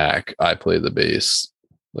I'm the Mac, I play the bass,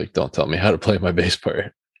 like, don't tell me how to play my bass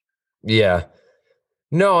part. Yeah.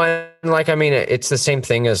 No, and like, I mean, it's the same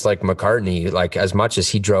thing as like McCartney. Like, as much as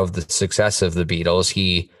he drove the success of the Beatles,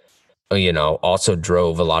 he, also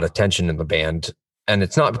drove a lot of tension in the band. And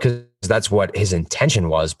it's not because that's what his intention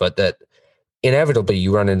was, but that inevitably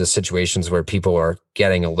you run into situations where people are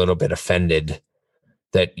getting a little bit offended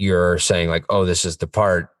that you're saying like, oh, this is the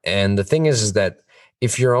part. And the thing is that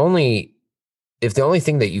if the only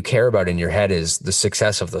thing that you care about in your head is the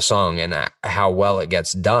success of the song and how well it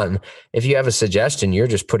gets done, if you have a suggestion, you're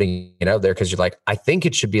just putting it out there because you're like, I think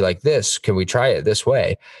it should be like this. Can we try it this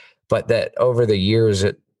way? But that over the years,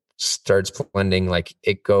 it starts blending. Like,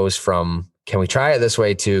 it goes from, can we try it this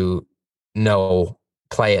way, to no,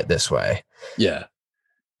 play it this way. Yeah.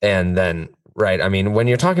 And then, right, I mean, when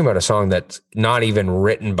you're talking about a song that's not even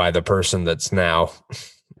written by the person that's now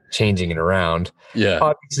changing it around, yeah,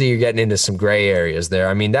 obviously you're getting into some gray areas there.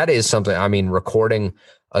 I mean, that is something, I mean, recording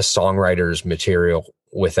a songwriter's material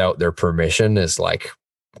without their permission is like,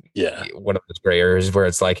 yeah, one of those gray areas where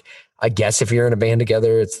it's like, I guess if you're in a band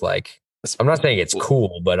together, it's like, I'm not saying it's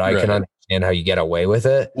cool, but I can understand how you get away with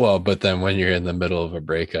it. Well, but then when you're in the middle of a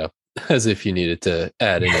breakup, as if you needed to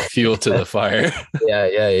add any fuel to the fire.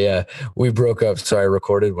 Yeah. We broke up, so I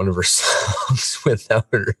recorded one of her songs without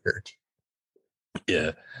her.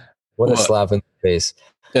 Yeah. What a Well, slap in the face.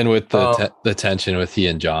 and with Um, the tension with he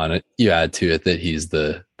and John, you add to it that he's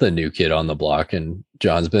the new kid on the block, and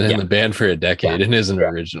John's been in yeah, the band for a yeah, decade and isn't yeah.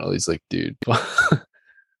 original. He's like, dude.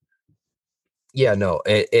 Yeah, no,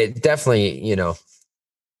 it definitely,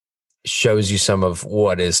 shows you some of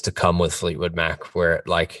what is to come with Fleetwood Mac, where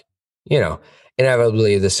like, you know,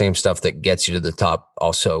 inevitably the same stuff that gets you to the top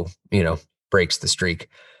also, breaks the streak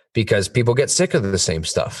because people get sick of the same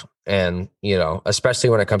stuff. And, especially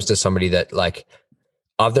when it comes to somebody that like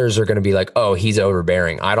others are going to be like, oh, he's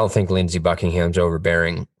overbearing. I don't think Lindsey Buckingham's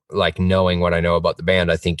overbearing. Like knowing what I know about the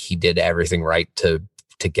band, I think he did everything right to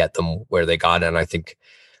get them where they got. And I think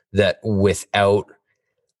that without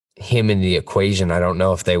him in the equation, I don't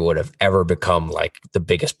know if they would have ever become like the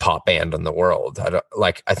biggest pop band in the world.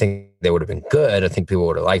 I think they would have been good. I think people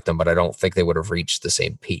would have liked them, but I don't think they would have reached the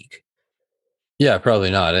same peak. Yeah,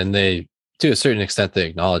 probably not. And they, to a certain extent, they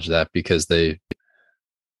acknowledge that because they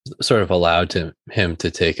sort of allowed him to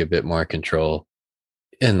take a bit more control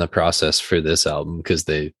in the process for this album because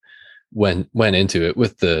they went into it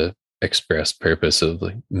with the express purpose of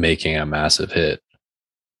like making a massive hit.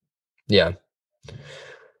 Yeah.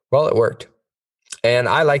 Well, it worked. And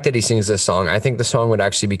I like that he sings this song. I think the song would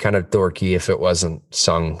actually be kind of dorky if it wasn't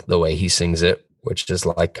sung the way he sings it, which is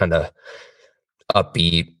like kind of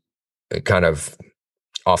upbeat, kind of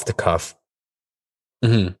off the cuff.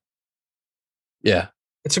 Mm-hmm. Yeah.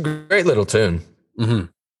 It's a great little tune. Mm-hmm.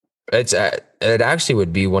 It actually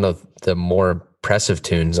would be one of the more impressive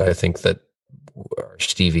tunes I think that are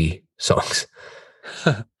Stevie songs.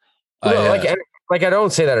 Like I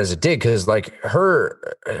don't say that as a dig because like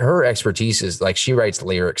her expertise is like she writes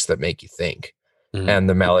lyrics that make you think, mm-hmm. and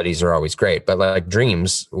the melodies are always great. But like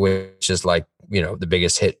Dreams, which is like the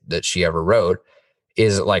biggest hit that she ever wrote,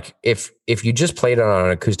 is like if you just played it on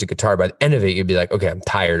an acoustic guitar, by the end of it you'd be like, okay, I'm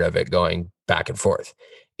tired of it going back and forth.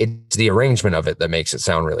 It's the arrangement of it that makes it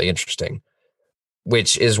sound really interesting,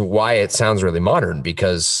 which is why it sounds really modern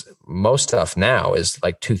because most stuff now is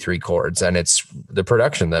like 2-3 chords, and it's the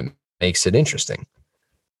production that makes it interesting.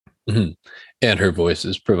 Mm-hmm. And her voice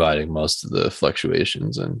is providing most of the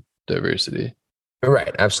fluctuations and diversity.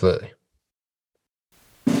 Right. Absolutely.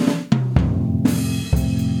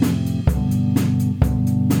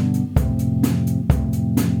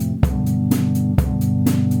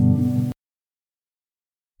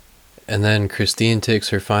 And then Christine takes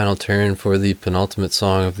her final turn for the penultimate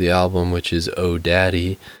song of the album, which is Oh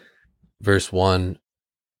Daddy. Verse 1,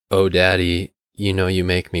 Oh Daddy, you know you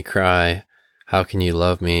make me cry. How can you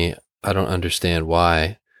love me? I don't understand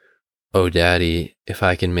why. Oh Daddy, if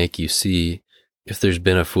I can make you see, if there's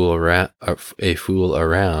been a fool around,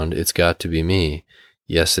 it's got to be me.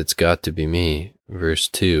 Yes, it's got to be me. Verse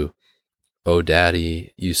 2, Oh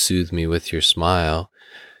Daddy, you soothe me with your smile.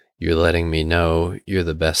 You're letting me know you're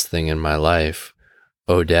the best thing in my life.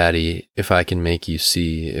 Oh Daddy, if I can make you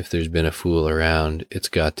see, if there's been a fool around, it's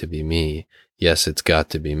got to be me. Yes, it's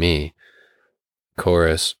got to be me.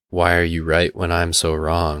 Chorus, why are you right when I'm so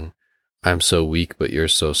wrong? I'm so weak, but you're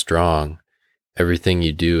so strong. Everything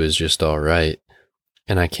you do is just all right.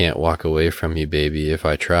 And I can't walk away from you, baby, if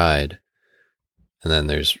I tried. And then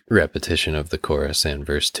there's repetition of the chorus and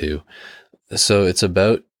verse 2. So it's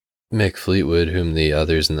about Mick Fleetwood, whom the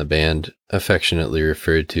others in the band affectionately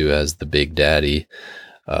referred to as the Big Daddy,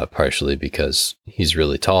 partially because he's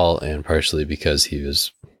really tall and partially because he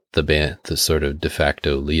was the sort of de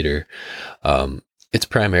facto leader. It's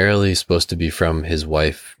primarily supposed to be from his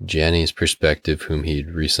wife Jenny's perspective, whom he'd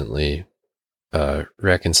recently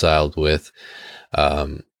reconciled with,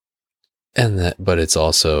 but it's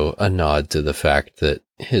also a nod to the fact that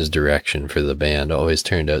his direction for the band always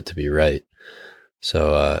turned out to be right.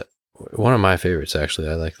 So one of my favorites, actually.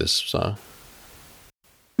 I like this song.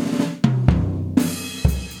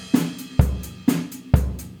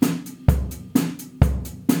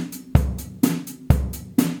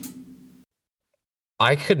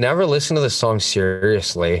 I could never listen to the song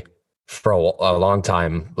seriously for a long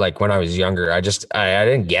time. Like when I was younger, I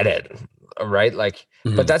didn't get it. Right. Like,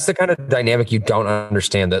 but that's the kind of dynamic you don't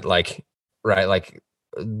understand that like, right. Like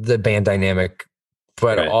the band dynamic,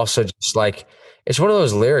 but also just like, it's one of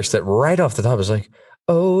those lyrics that right off the top is like,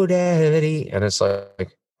 oh daddy. And it's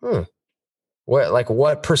like,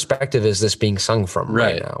 what perspective is this being sung from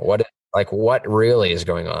right now? What really is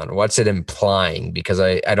going on? What's it implying? Because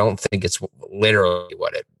I don't think it's literally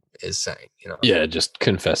what it is saying, Yeah, just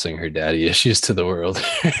confessing her daddy issues to the world.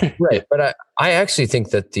 Right. But I actually think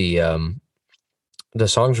that the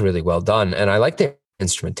song's really well done, and I like the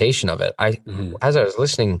instrumentation of it. As I was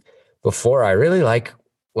listening before, I really like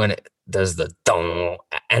when does the dong,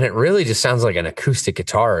 and it really just sounds like an acoustic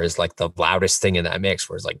guitar is like the loudest thing in that mix,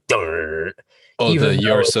 where it's like dong, Oh, the even though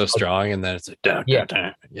You're it's So like, Strong, and then it's like dun, yeah,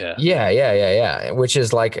 dun, dun. Yeah. yeah, which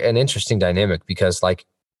is like an interesting dynamic because like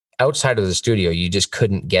outside of the studio, you just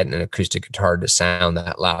couldn't get an acoustic guitar to sound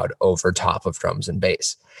that loud over top of drums and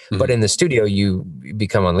bass. But Mhm. in the studio, you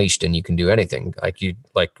become unleashed and you can do anything. Like you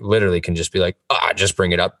like literally can just be like, just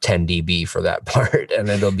bring it up 10 dB for that part and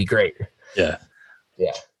it'll be great. Yeah.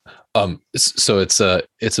 Yeah. So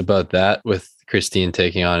it's about that, with Christine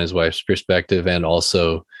taking on his wife's perspective, and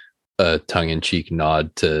also a tongue-in-cheek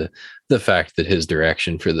nod to the fact that his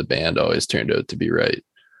direction for the band always turned out to be right.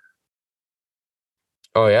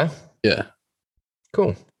 Oh yeah. Yeah.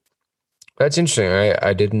 Cool. That's interesting.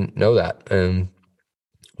 I didn't know that. And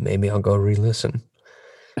maybe I'll go re-listen.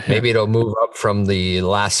 Maybe it'll move up from the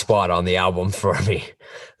last spot on the album for me.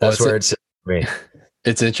 Well, That's where it's for me.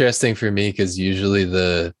 it's interesting for me because usually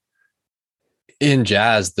in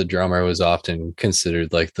jazz, the drummer was often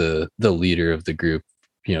considered like the leader of the group,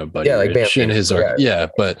 Buddy Yeah, like band Rich and leader. his Yeah.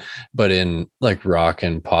 but in like rock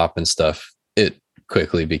and pop and stuff, it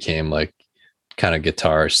quickly became like kind of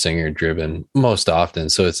guitar singer driven most often.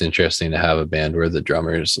 So it's interesting to have a band where the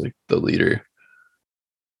drummer is like the leader.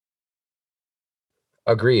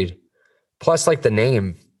 Agreed. Plus, like the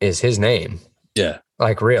name is his name. Yeah.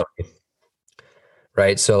 Like really.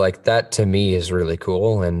 Right. So like that to me is really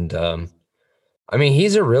cool. And I mean,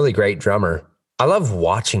 he's a really great drummer. I love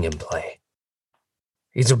watching him play.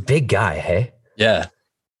 He's a big guy, hey? Yeah.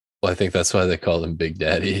 Well, I think that's why they call him Big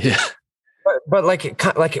Daddy. But like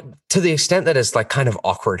to the extent that it's like kind of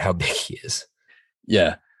awkward how big he is.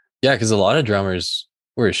 Yeah. Yeah. Cause a lot of drummers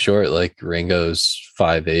were short, like Ringo's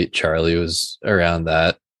 5'8", Charlie was around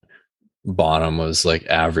that. Bonham was like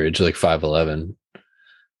average, like 5'11".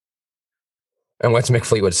 And what's Mick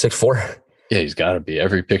Fleetwood, 6'4"? Yeah, he's got to be.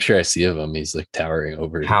 Every picture I see of him, he's like towering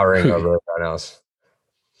over. Towering over everyone else.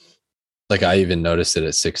 Like I even noticed it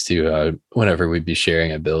at 6'2". Whenever we'd be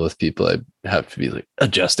sharing a bill with people, I'd have to be like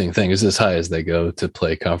adjusting things as high as they go to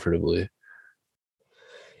play comfortably.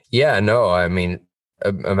 Yeah, no, I mean,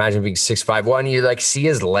 imagine being 6'5". You like see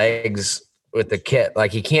his legs with the kit.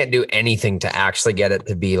 Like he can't do anything to actually get it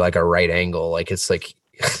to be like a right angle. Like it's like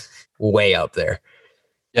way up there.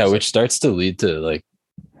 Yeah, which starts to lead to like,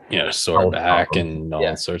 sore back and all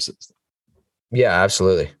Yeah. sorts of stuff. Yeah,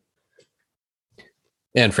 absolutely.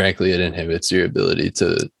 And frankly, it inhibits your ability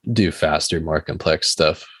to do faster, more complex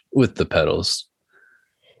stuff with the pedals.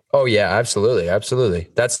 Oh yeah, absolutely. Absolutely.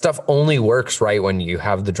 That stuff only works right when you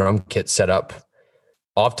have the drum kit set up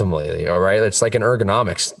optimally. All right. It's like an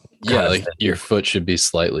ergonomics. Yeah, like your foot should be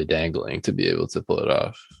slightly dangling to be able to pull it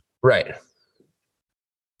off. Right.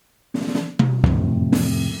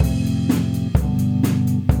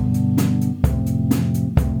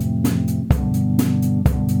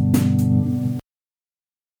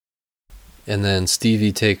 And then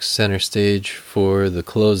Stevie takes center stage for the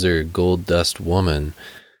closer, Gold Dust Woman.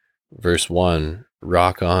 Verse 1,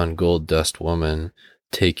 rock on, Gold Dust Woman.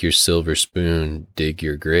 Take your silver spoon, dig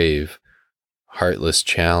your grave. Heartless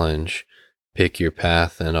challenge, pick your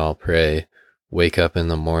path and I'll pray. Wake up in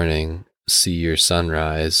the morning, see your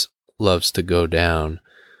sunrise. Loves to go down.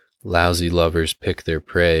 Lousy lovers pick their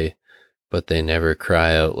prey, but they never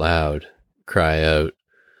cry out loud. Cry out.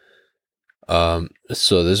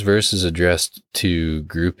 So this verse is addressed to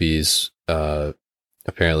groupies.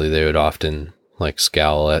 Apparently they would often like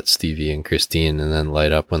scowl at Stevie and Christine and then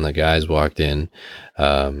light up when the guys walked in.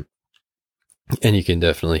 And you can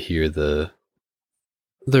definitely hear the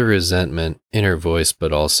resentment in her voice,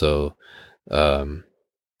 but also, not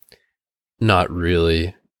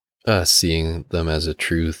really, seeing them as a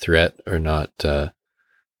true threat, or not,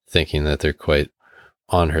 thinking that they're quite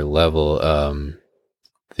on her level.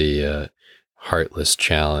 The, heartless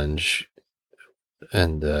challenge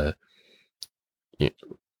and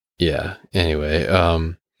yeah, anyway,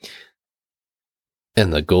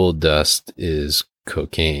 and the gold dust is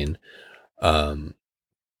cocaine. Then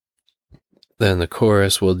the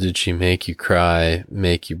chorus, well, did she make you cry,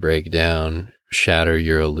 make you break down, shatter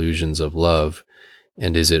your illusions of love?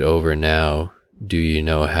 And is it over now? Do you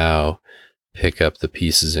know how? Pick up the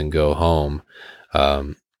pieces and go home.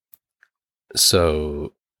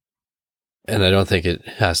 So, and I don't think it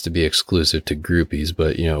has to be exclusive to groupies,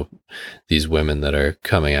 but these women that are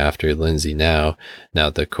coming after Lindsay now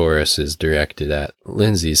the chorus is directed at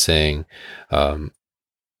Lindsay saying,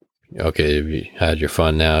 okay, have you had your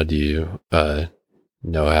fun now? Do you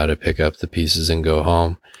know how to pick up the pieces and go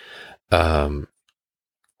home? Then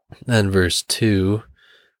verse 2,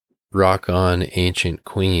 rock on, ancient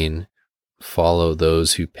queen, follow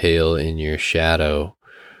those who pale in your shadow.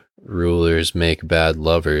 Rulers make bad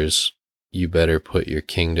lovers. You better put your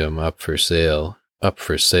kingdom up for sale. Up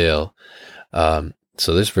for sale.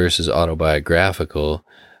 So this verse is autobiographical,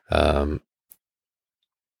 and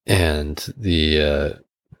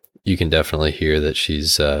you can definitely hear that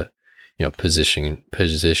she's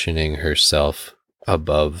positioning herself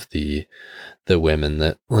above the women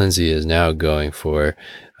that Lindsay is now going for.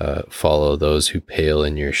 Follow those who pale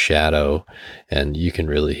in your shadow, and you can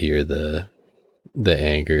really hear the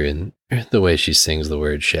anger in the way she sings the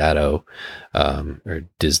word shadow, or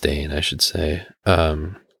disdain, I should say.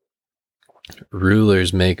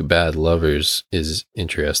 Rulers make bad lovers is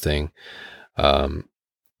interesting.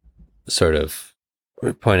 Sort of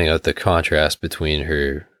pointing out the contrast between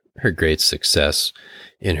her great success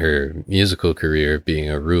in her musical career being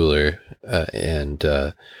a ruler, and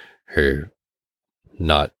her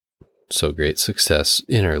not so great success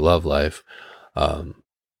in her love life.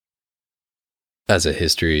 As a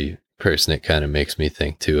history person, it kind of makes me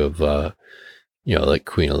think too of like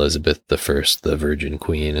Queen Elizabeth I, the Virgin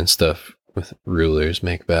Queen and stuff, with rulers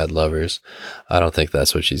make bad lovers. I don't think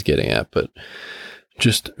that's what she's getting at, but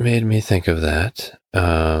just made me think of that.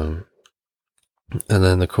 And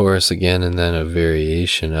then the chorus again, and then a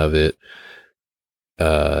variation of it.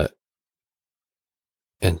 And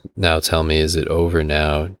now tell me, is it over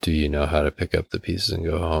now? Do you know how to pick up the pieces and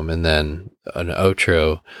go home? And then an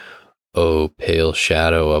outro. Oh, pale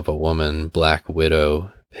shadow of a woman, black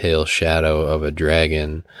widow, pale shadow of a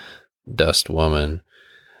dragon, dust woman.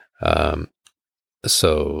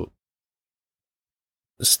 So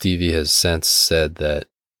Stevie has since said that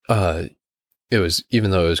it was,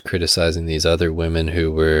 even though it was criticizing these other women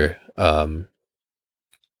who were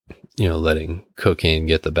letting cocaine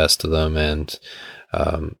get the best of them, and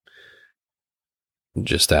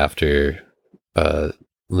just after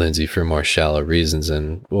Lindsay for more shallow reasons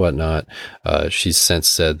and whatnot, she's since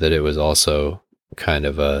said that it was also kind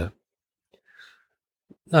of a,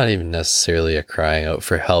 not even necessarily a crying out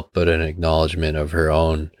for help, but an acknowledgement of her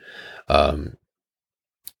own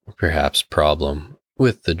perhaps problem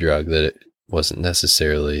with the drug, that it wasn't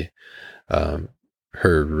necessarily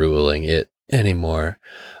her ruling it anymore.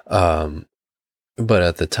 But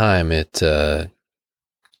at the time, it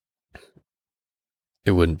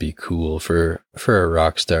wouldn't be cool for a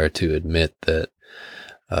rock star to admit that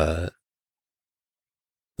that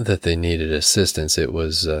they needed assistance. It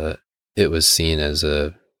was seen as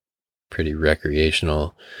a pretty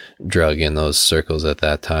recreational drug in those circles at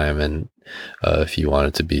that time, and if you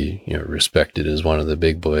wanted to be respected as one of the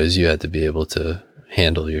big boys, you had to be able to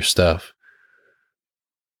handle your stuff.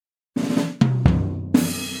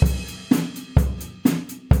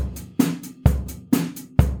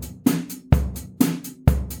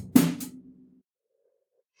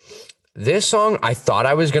 This song, I thought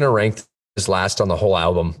I was going to rank this last on the whole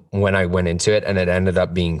album when I went into it, and it ended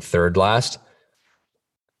up being third last.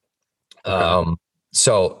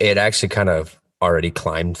 So it actually kind of already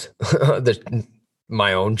climbed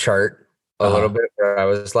my own chart a little bit, where I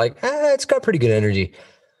was like, it's got pretty good energy.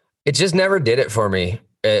 It just never did it for me.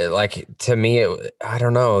 To me, I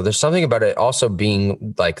don't know. There's something about it also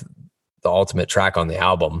being like the ultimate track on the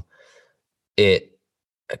album. It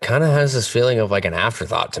kind of has this feeling of like an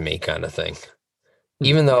afterthought to me kind of thing.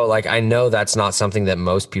 Even though like I know that's not something that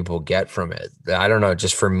most people get from it. I don't know,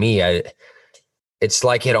 just for me, it's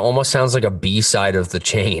like it almost sounds like a B-side of The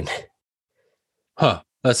Chain. Huh.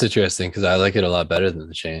 That's interesting, because I like it a lot better than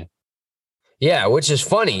The Chain. Yeah, which is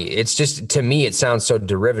funny. It's just, to me, it sounds so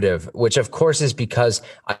derivative, which of course is because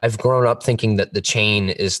I've grown up thinking that The Chain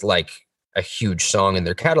is like a huge song in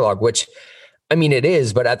their catalog, which, I mean, it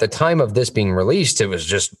is, but at the time of this being released, it was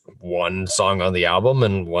just one song on the album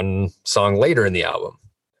and one song later in the album.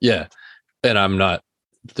 Yeah. And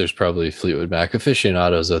there's probably Fleetwood Mac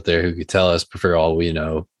aficionados out there who could tell us, for all we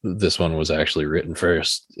know, this one was actually written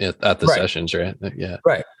first at the sessions, right? Yeah.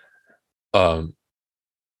 Right.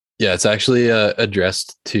 Yeah, it's actually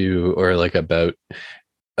addressed to, or like about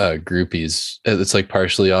groupies. It's like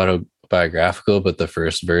partially autobiographical, but the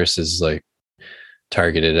first verse is like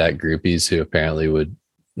targeted at groupies who apparently would,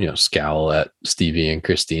 scowl at Stevie and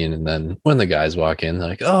Christine. And then when the guys walk in, they're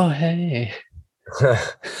like, oh, hey.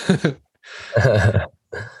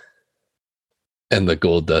 And the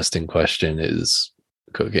gold dust in question is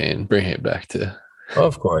cocaine, bringing it back to...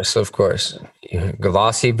 Of course.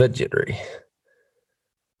 Glossy but jittery.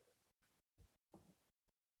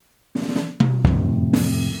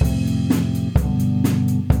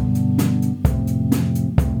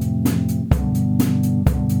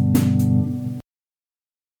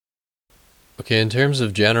 Okay, in terms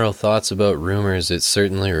of general thoughts about Rumors, it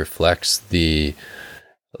certainly reflects the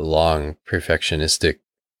long perfectionistic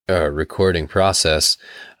recording process.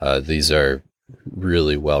 These are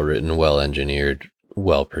really well written, well engineered,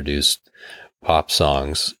 well produced pop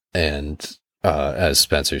songs. And as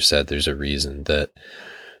Spencer said, there's a reason that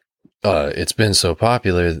it's been so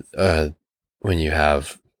popular. When you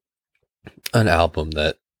have an album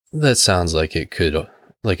that sounds like it could,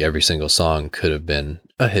 like every single song could have been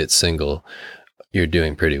a hit single, you're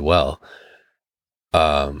doing pretty well.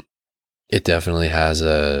 It definitely has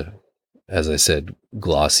a, as I said,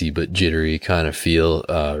 glossy but jittery kind of feel,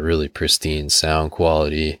 really pristine sound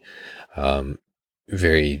quality,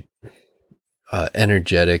 very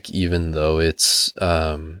energetic, even though it's,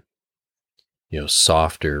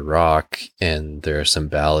 softer rock and there are some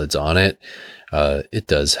ballads on it. It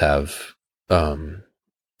does have a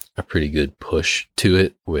pretty good push to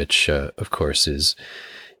it, which, of course, is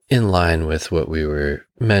in line with what we were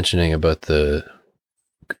mentioning about the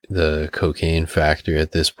cocaine factor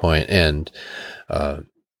at this point, and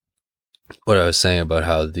what I was saying about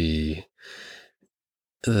how the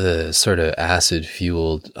sort of acid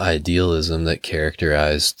fueled idealism that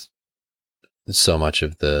characterized so much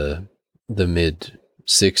of the mid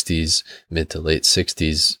to late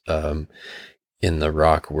 60s in the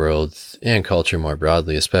rock world and culture more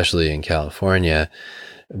broadly, especially in California,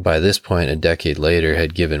 by this point, a decade later,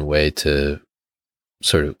 had given way to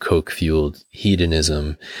sort of coke fueled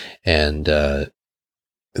hedonism. And this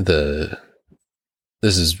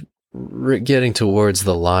is getting towards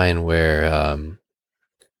the line where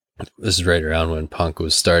this is right around when punk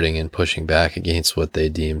was starting and pushing back against what they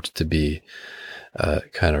deemed to be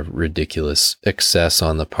kind of ridiculous excess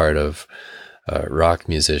on the part of rock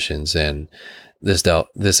musicians. And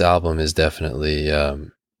this album is definitely,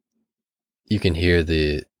 you can hear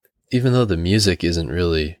even though the music isn't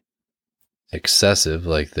really excessive,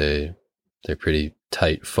 like they're pretty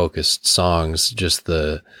tight focused songs, just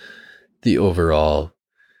the overall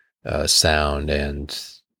sound and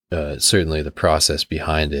certainly the process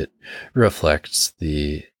behind it reflects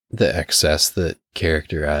the excess that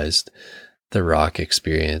characterized the rock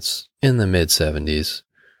experience in the mid 70s.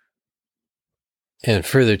 And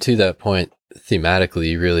further to that point, thematically,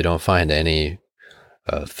 you really don't find any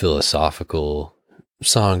philosophical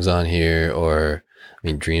songs on here, or, I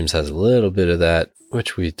mean, Dreams has a little bit of that,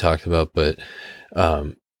 which we talked about, but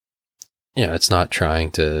it's not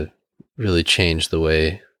trying to really change the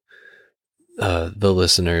way the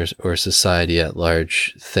listeners or society at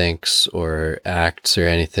large thinks or acts or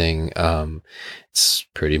anything. It's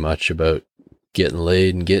pretty much about getting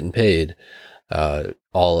laid and getting paid.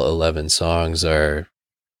 All 11 songs are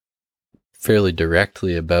fairly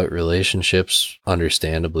directly about relationships,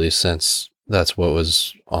 understandably, since that's what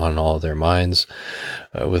was on all their minds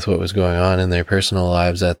with what was going on in their personal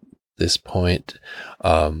lives at this point.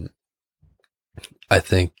 I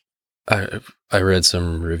think I read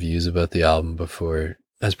some reviews about the album before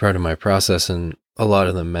as part of my process, and a lot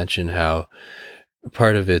of them mention how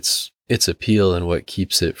part of its appeal and what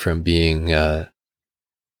keeps it from being,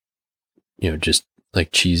 just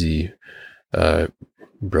like cheesy,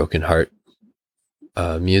 broken heart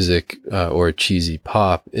music or cheesy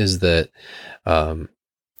pop is that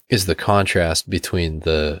is the contrast between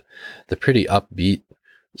the pretty upbeat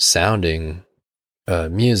sounding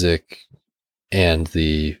music and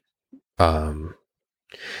the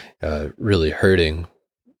really hurting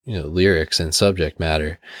lyrics and subject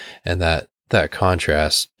matter, and that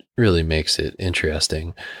contrast really makes it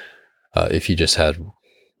interesting. If you just had,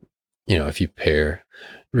 if you pair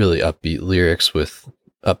really upbeat lyrics with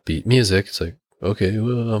upbeat music, it's like, okay,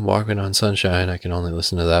 well, I'm walking on sunshine, I can only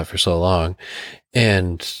listen to that for so long.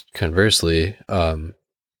 And conversely,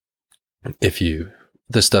 if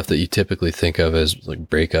the stuff that you typically think of as like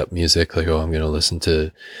breakup music, like, oh, I'm going to listen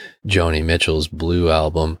to Joni Mitchell's Blue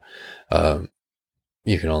album,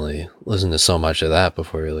 you can only listen to so much of that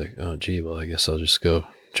before you're like, oh gee, well, I guess I'll just go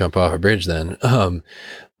jump off a bridge then.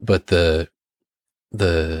 But the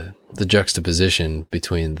juxtaposition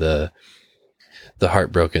between the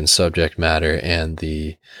heartbroken subject matter and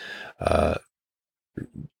the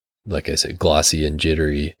like I said, glossy and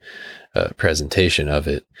jittery presentation of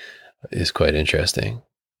it is quite interesting.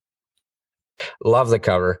 Love the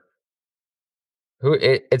cover.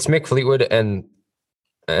 It's Mick Fleetwood and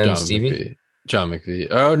John Stevie. McVie. John McVie.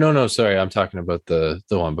 Oh no, sorry, I'm talking about the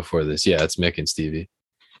one before this. Yeah, it's Mick and Stevie.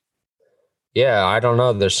 Yeah, I don't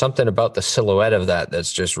know. There's something about the silhouette of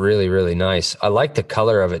that's just really, really nice. I like the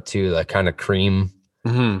color of it too, that kind of cream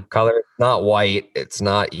color. It's not white, it's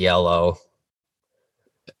not yellow.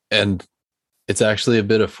 And it's actually a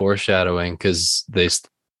bit of foreshadowing because they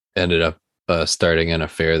ended up starting an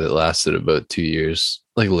affair that lasted about 2 years,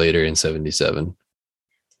 like later in 77.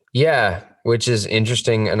 Yeah, which is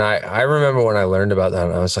interesting. And I remember when I learned about that,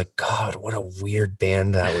 and I was like, God, what a weird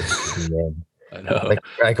band that would be, man. I know.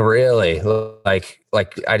 Like really, like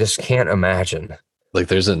I just can't imagine Like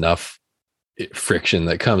there's enough friction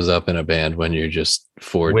that comes up in a band when you're just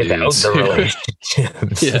four without dudes. the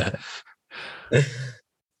relationships. Yeah.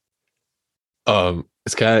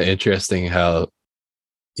 It's kind of interesting how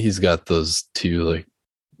he's got those two like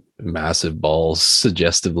massive balls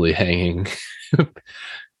suggestively hanging.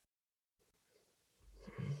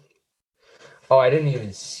 Oh, I didn't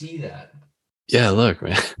even see that. Yeah, look,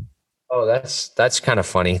 man. Oh, that's kind of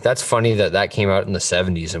funny. That's funny that came out in the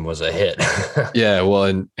 70s and was a hit. Yeah, well,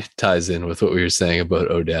 and it ties in with what we were saying about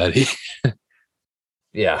Oh Daddy.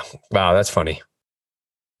 Yeah. Wow, that's funny.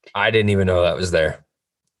 I didn't even know that was there.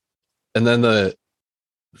 And then the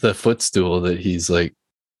footstool that he's like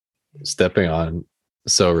stepping on,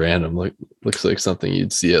 so random, like looks like something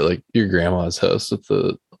you'd see at like your grandma's house with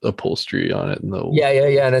the upholstery on it and the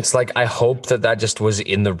Yeah. And it's like I hope that just was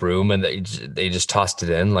in the room and they just tossed it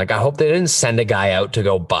in. Like I hope they didn't send a guy out to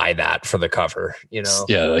go buy that for the cover. You know?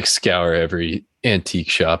 Yeah, like scour every antique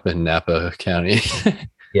shop in Napa County.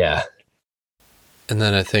 Yeah. And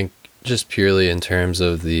then I think just purely in terms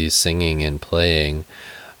of the singing and playing,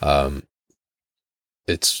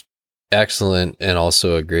 it's excellent and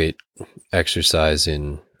also a great exercise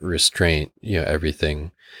in restraint.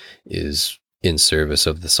 Everything is in service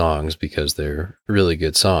of the songs because they're really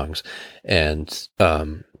good songs. And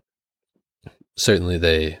certainly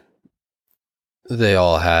they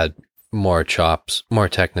all had more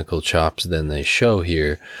technical chops than they show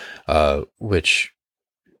here, which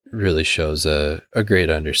really shows a great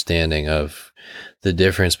understanding of the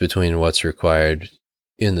difference between what's required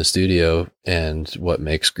in the studio and what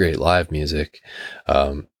makes great live music.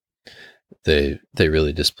 They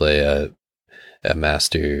really display a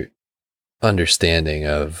master understanding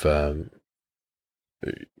of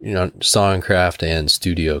songcraft and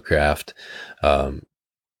studio craft,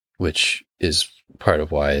 which is part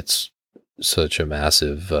of why it's such a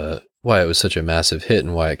massive why it was such a massive hit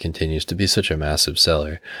and why it continues to be such a massive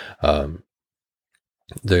seller.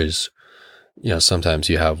 There's sometimes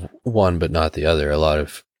you have one but not the other. A lot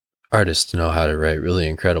of artists know how to write really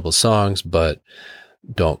incredible songs but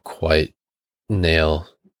don't quite nail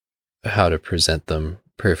how to present them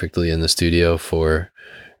perfectly in the studio for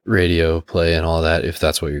radio play and all that, if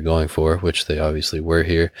that's what you're going for, which they obviously were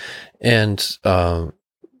here. And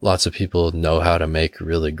lots of people know how to make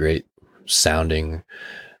really great sounding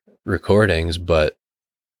recordings, but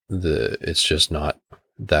it's just not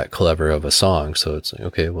that clever of a song. So it's like,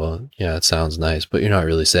 okay, well, yeah, it sounds nice, but you're not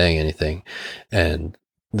really saying anything. And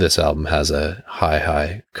this album has a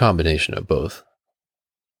high combination of both.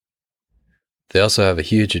 They also have a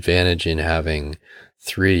huge advantage in having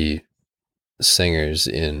three singers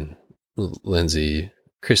in Lindsay,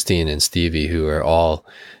 Christine, and Stevie, who are all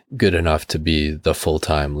good enough to be the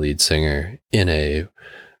full-time lead singer in a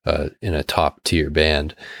top tier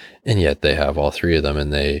band. And yet they have all three of them,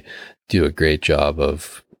 and they do a great job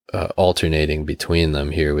of alternating between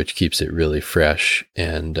them here, which keeps it really fresh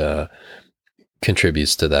and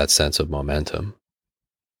contributes to that sense of momentum.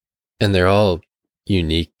 And they're all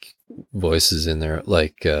unique voices in there.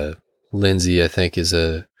 Like Lindsay, I think, is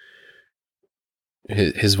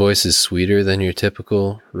his voice is sweeter than your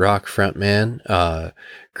typical rock frontman.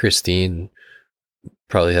 Christine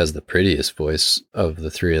probably has the prettiest voice of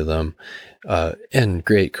the three of them, and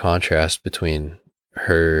great contrast between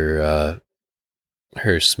her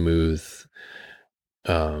smooth,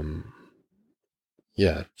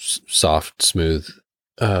 soft, smooth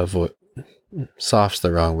voice. Soft's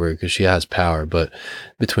the wrong word because she has power, but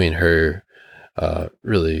between her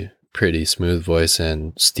really pretty smooth voice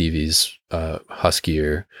and Stevie's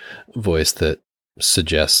huskier voice that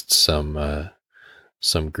suggests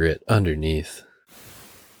some grit underneath.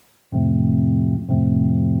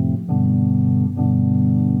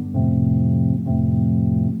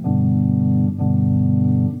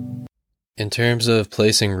 In terms of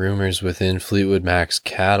placing Rumours within Fleetwood Mac's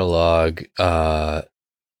catalog,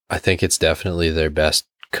 I think it's definitely their best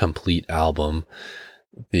complete album.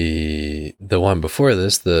 The one before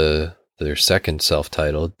this, their second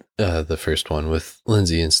self-titled, the first one with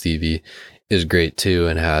Lindsay and Stevie, is great too,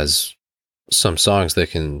 and has some songs that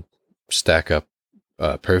can stack up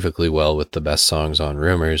perfectly well with the best songs on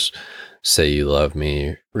Rumours. Say You Love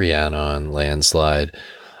Me, Rhiannon, Landslide.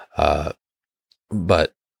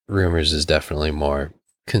 But Rumours is definitely more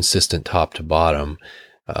consistent top to bottom.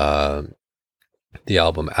 The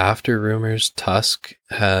album after Rumours, Tusk,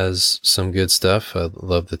 has some good stuff. I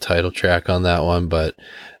love the title track on that one, but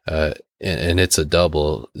and it's a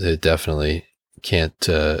double. It definitely can't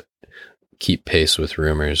keep pace with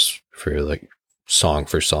Rumors for like song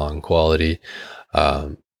for song quality.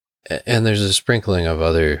 And there's a sprinkling of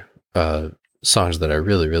other songs that I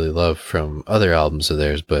really, really love from other albums of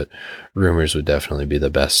theirs, but Rumors would definitely be the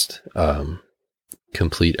best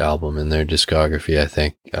complete album in their discography, I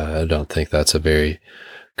think. I don't think that's a very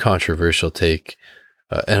controversial take.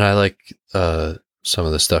 And I like some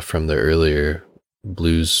of the stuff from the earlier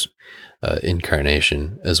blues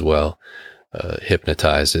incarnation as well.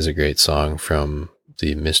 Hypnotized is a great song from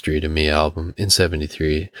the Mystery to Me album in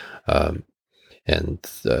 73. And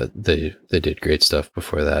they did great stuff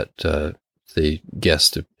before that. They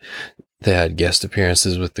had guest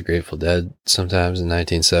appearances with the Grateful Dead sometimes in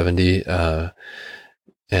 1970,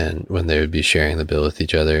 and when they would be sharing the bill with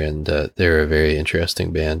each other, and they were a very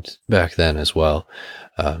interesting band back then as well.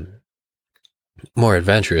 More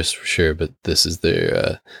adventurous for sure, but this is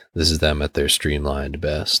them at their streamlined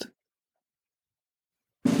best.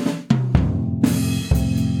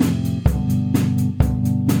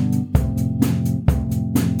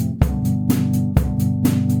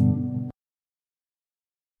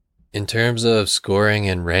 In terms of scoring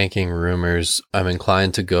and ranking Rumors, I'm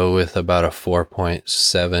inclined to go with about a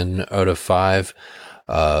 4.7 out of 5.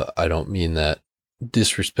 I don't mean that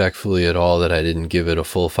disrespectfully at all, that I didn't give it a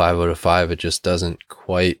full 5 out of 5. It just doesn't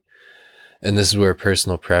quite, and this is where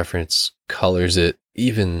personal preference colors it,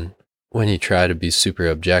 even when you try to be super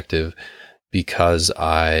objective, because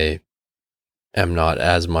I am not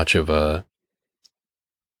as much of a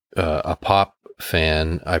pop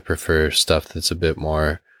fan. I prefer stuff that's a bit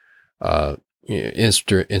more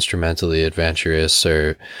instrumentally adventurous,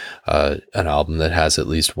 or an album that has at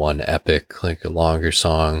least one epic, like a longer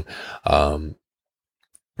song,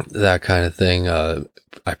 that kind of thing. I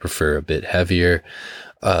prefer a bit heavier.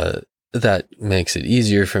 That makes it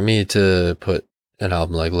easier for me to put an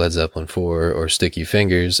album like Led Zeppelin 4 or Sticky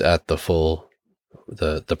Fingers at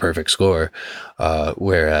the perfect score,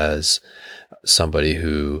 whereas somebody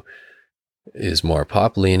who is more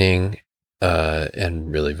pop leaning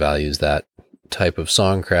and really values that type of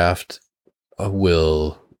songcraft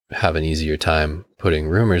will have an easier time putting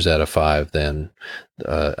Rumors at a 5 than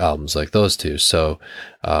albums like those two. So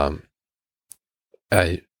I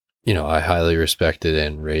highly respect it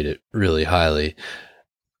and rate it really highly.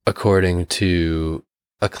 According to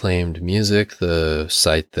Acclaimed Music, the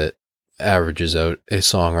site that averages out a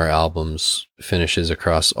song or album's finishes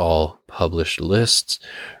across all published lists,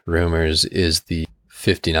 Rumors is the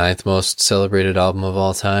 59th most celebrated album of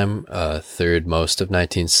all time, third most of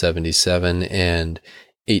 1977, and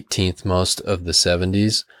 18th most of the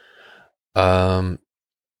 70s.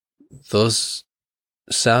 Those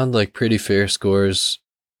sound like pretty fair scores,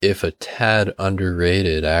 if a tad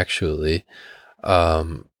underrated, actually.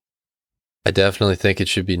 I definitely think it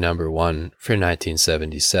should be number 1 for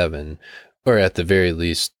 1977, or at the very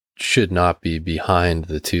least should not be behind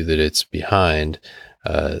the two that it's behind.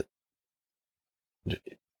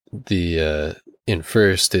 In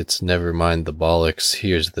first, it's Never Mind the Bollocks,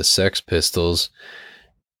 Here's the Sex Pistols,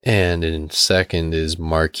 and in second is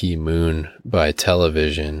Marquee Moon by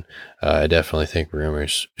Television. I definitely think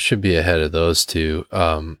Rumors should be ahead of those two.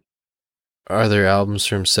 Are there albums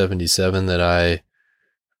from 77 that I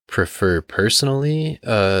prefer personally,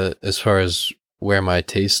 as far as where my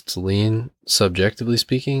tastes lean, subjectively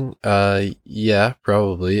speaking? Yeah,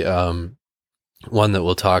 probably. One that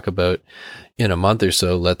we'll talk about in a month or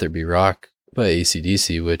so, Let There Be Rock by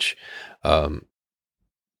AC/DC, which I'm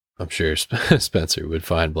sure Spencer would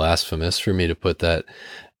find blasphemous for me to put that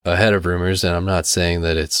ahead of Rumors, and I'm not saying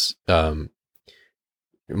that it's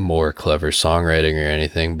more clever songwriting or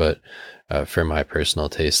anything, but for my personal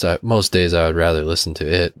taste, most days I would rather listen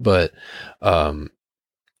to it. But and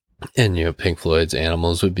Pink Floyd's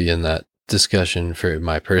Animals would be in that discussion for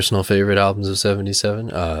my personal favorite albums of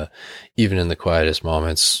 77. Even in the Quietest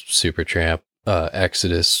Moments, Supertramp,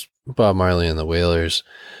 Exodus, Bob Marley and the Wailers,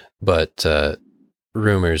 but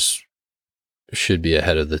Rumors should be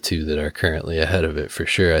ahead of the two that are currently ahead of it for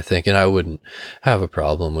sure, I think, and I wouldn't have a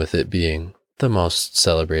problem with it being the most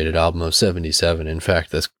celebrated album of 77. In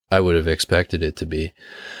fact, I would have expected it to be.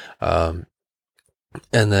 And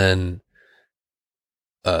then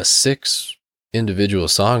 6 individual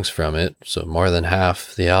songs from it, so more than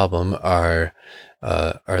half the album, are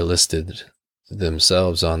listed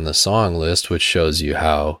themselves on the song list, which shows you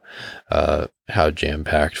how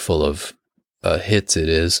jam-packed full of hits it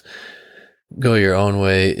is. Go Your Own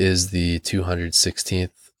Way is the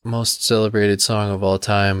 216th most celebrated song of all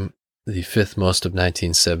time, the fifth most of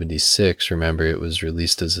 1976. Remember, it was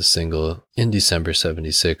released as a single in December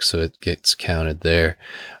 76, so it gets counted there.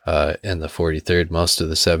 And the 43rd most of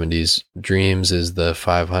the 70s. Dreams is the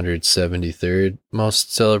 573rd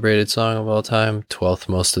most celebrated song of all time, 12th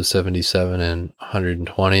most of 77, and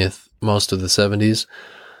 120th most of the 70s.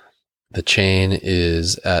 The Chain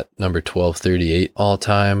is at number 1238 all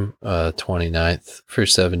time, 29th for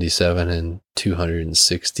 77 and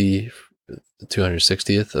 260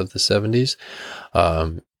 260th of the 70s.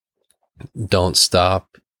 Don't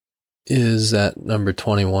Stop is at number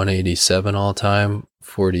 2187 all time,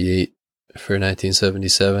 48 for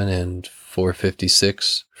 1977 and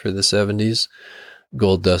 456 for the 70s.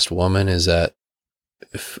 Gold Dust Woman is at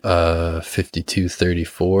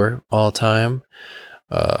 5234 all time,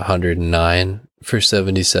 109 for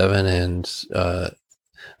 77 and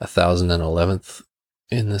 1011th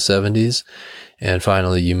in the 70s. And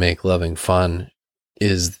finally, You Make Loving Fun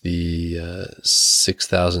is the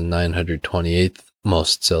 6,928th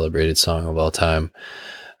most celebrated song of all time,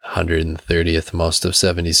 130th most of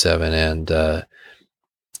 77, and the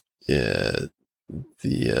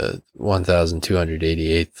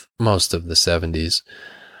 1,288th most of the 70s.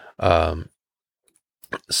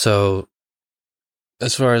 So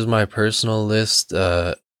as far as my personal list,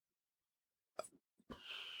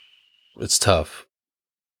 it's tough,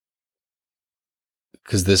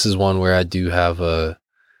 because this is one where I do have a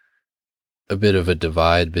bit of a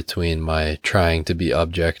divide between my trying to be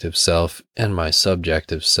objective self and my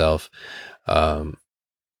subjective self. But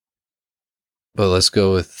let's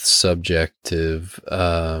go with subjective.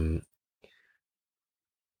 I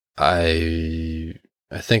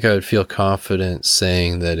think I would feel confident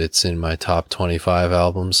saying that it's in my top 25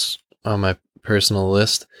 albums on my personal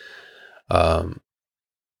list,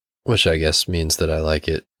 which I guess means that I like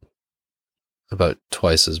it about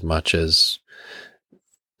twice as much as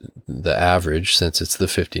the average, since it's the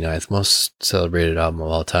 59th most celebrated album of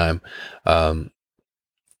all time.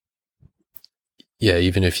 Yeah,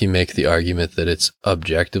 even if you make the argument that it's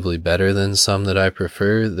objectively better than some that I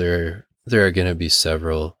prefer, there are going to be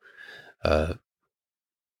several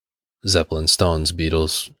Zeppelin, Stones,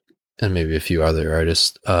 Beatles, and maybe a few other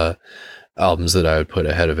artists albums that I would put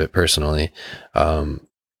ahead of it personally,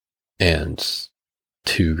 and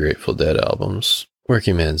two Grateful Dead albums,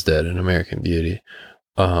 Working Man's Dead and American Beauty.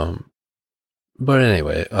 But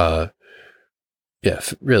anyway, yeah,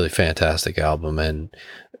 really fantastic album, and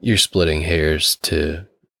you're splitting hairs to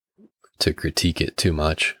critique it too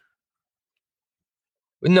much.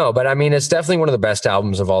 No, but I mean, it's definitely one of the best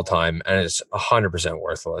albums of all time, and it's 100%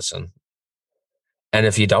 worth a listen. And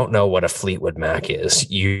if you don't know what a Fleetwood Mac is,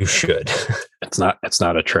 you should. It's not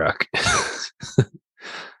a truck.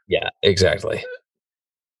 Yeah, exactly.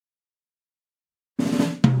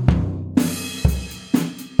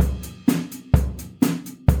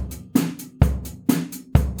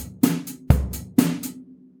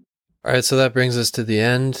 All right, so that brings us to the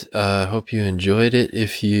end. Hope you enjoyed it.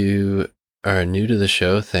 If you are new to the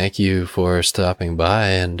show, thank you for stopping by,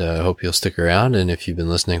 and hope you'll stick around. And if you've been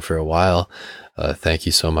listening for a while, thank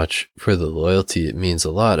you so much for the loyalty. It means a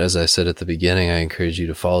lot. As I said at the beginning, I encourage you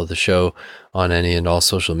to follow the show on any and all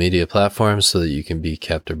social media platforms so that you can be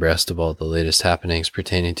kept abreast of all the latest happenings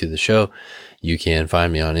pertaining to the show. You can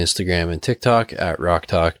find me on Instagram and TikTok at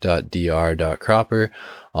rocktalk.dr.cropper,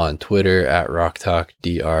 on Twitter at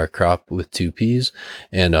rocktalkdrcrop with 2 P's,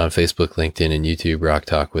 and on Facebook, LinkedIn, and YouTube, Rock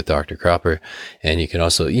Talk with Dr. Cropper. And you can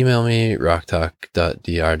also email me,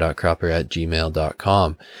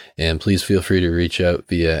 rocktalk.dr.cropper@gmail.com. And please feel free to reach out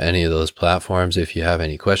via any of those platforms if you have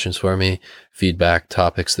any questions for me, feedback,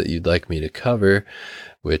 topics that you'd like me to cover,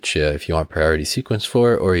 which if you want priority sequence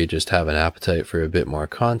for, or you just have an appetite for a bit more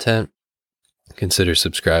content, consider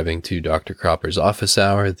subscribing to Dr. Cropper's Office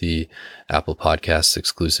Hour, the Apple Podcasts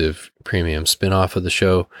exclusive premium spinoff of the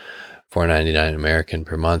show. $4.99 American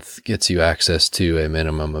per month gets you access to a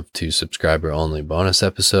minimum of 2 subscriber-only bonus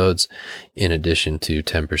episodes, in addition to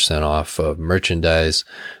 10% off of merchandise,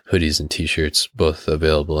 hoodies and t-shirts, both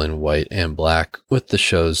available in white and black, with the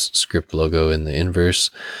show's script logo in the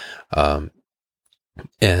inverse. And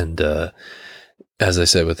as I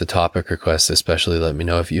said with the topic requests, especially let me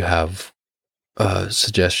know if you have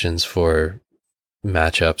suggestions for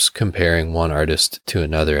matchups comparing one artist to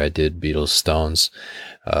another. I did Beatles, Stones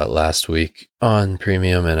last week on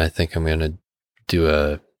Premium, and I think I'm going to do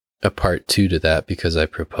a part 2 to that, because I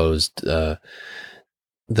proposed that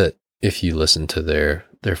if you listen to their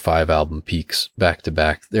 5 album peaks back to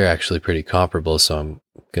back, they're actually pretty comparable. So I'm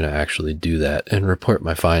going to actually do that and report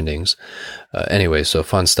my findings. Anyway, so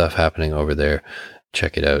fun stuff happening over there.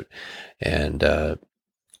 Check it out. And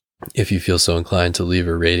If you feel so inclined to leave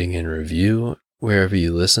a rating and review wherever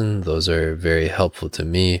you listen, those are very helpful to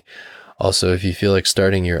me. Also, if you feel like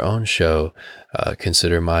starting your own show,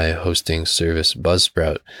 consider my hosting service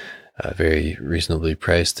Buzzsprout. Very reasonably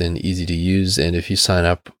priced and easy to use. And if you sign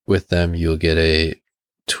up with them, you'll get a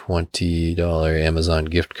 $20 Amazon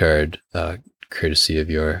gift card, courtesy of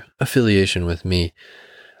your affiliation with me.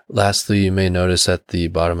 Lastly, you may notice at the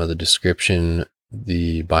bottom of the description,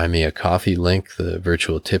 the Buy Me a Coffee link, the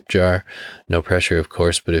virtual tip jar. No pressure, of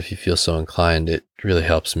course, but if you feel so inclined, it really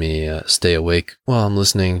helps me stay awake while I'm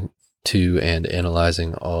listening to and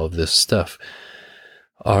analyzing all of this stuff.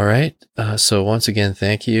 All right. So once again,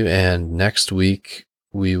 thank you. And next week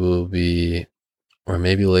we will be, or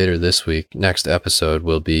maybe later this week, next episode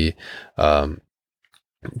will be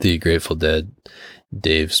the Grateful Dead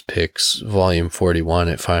Dave's Picks Volume 41.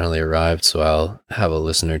 It finally arrived, so I'll have a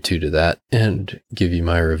listen or two to that and give you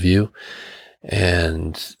my review.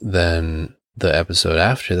 And then the episode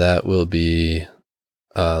after that will be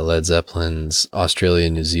Led Zeppelin's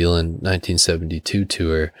Australia-New Zealand 1972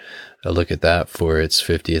 tour. A look at that for its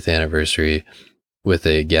 50th anniversary with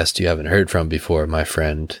a guest you haven't heard from before, my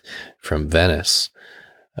friend from Venice.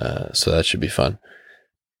 So that should be fun.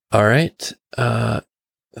 All right.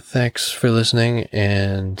 Thanks for listening,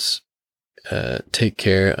 and take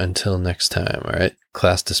care until next time. All right.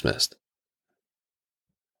 Class dismissed.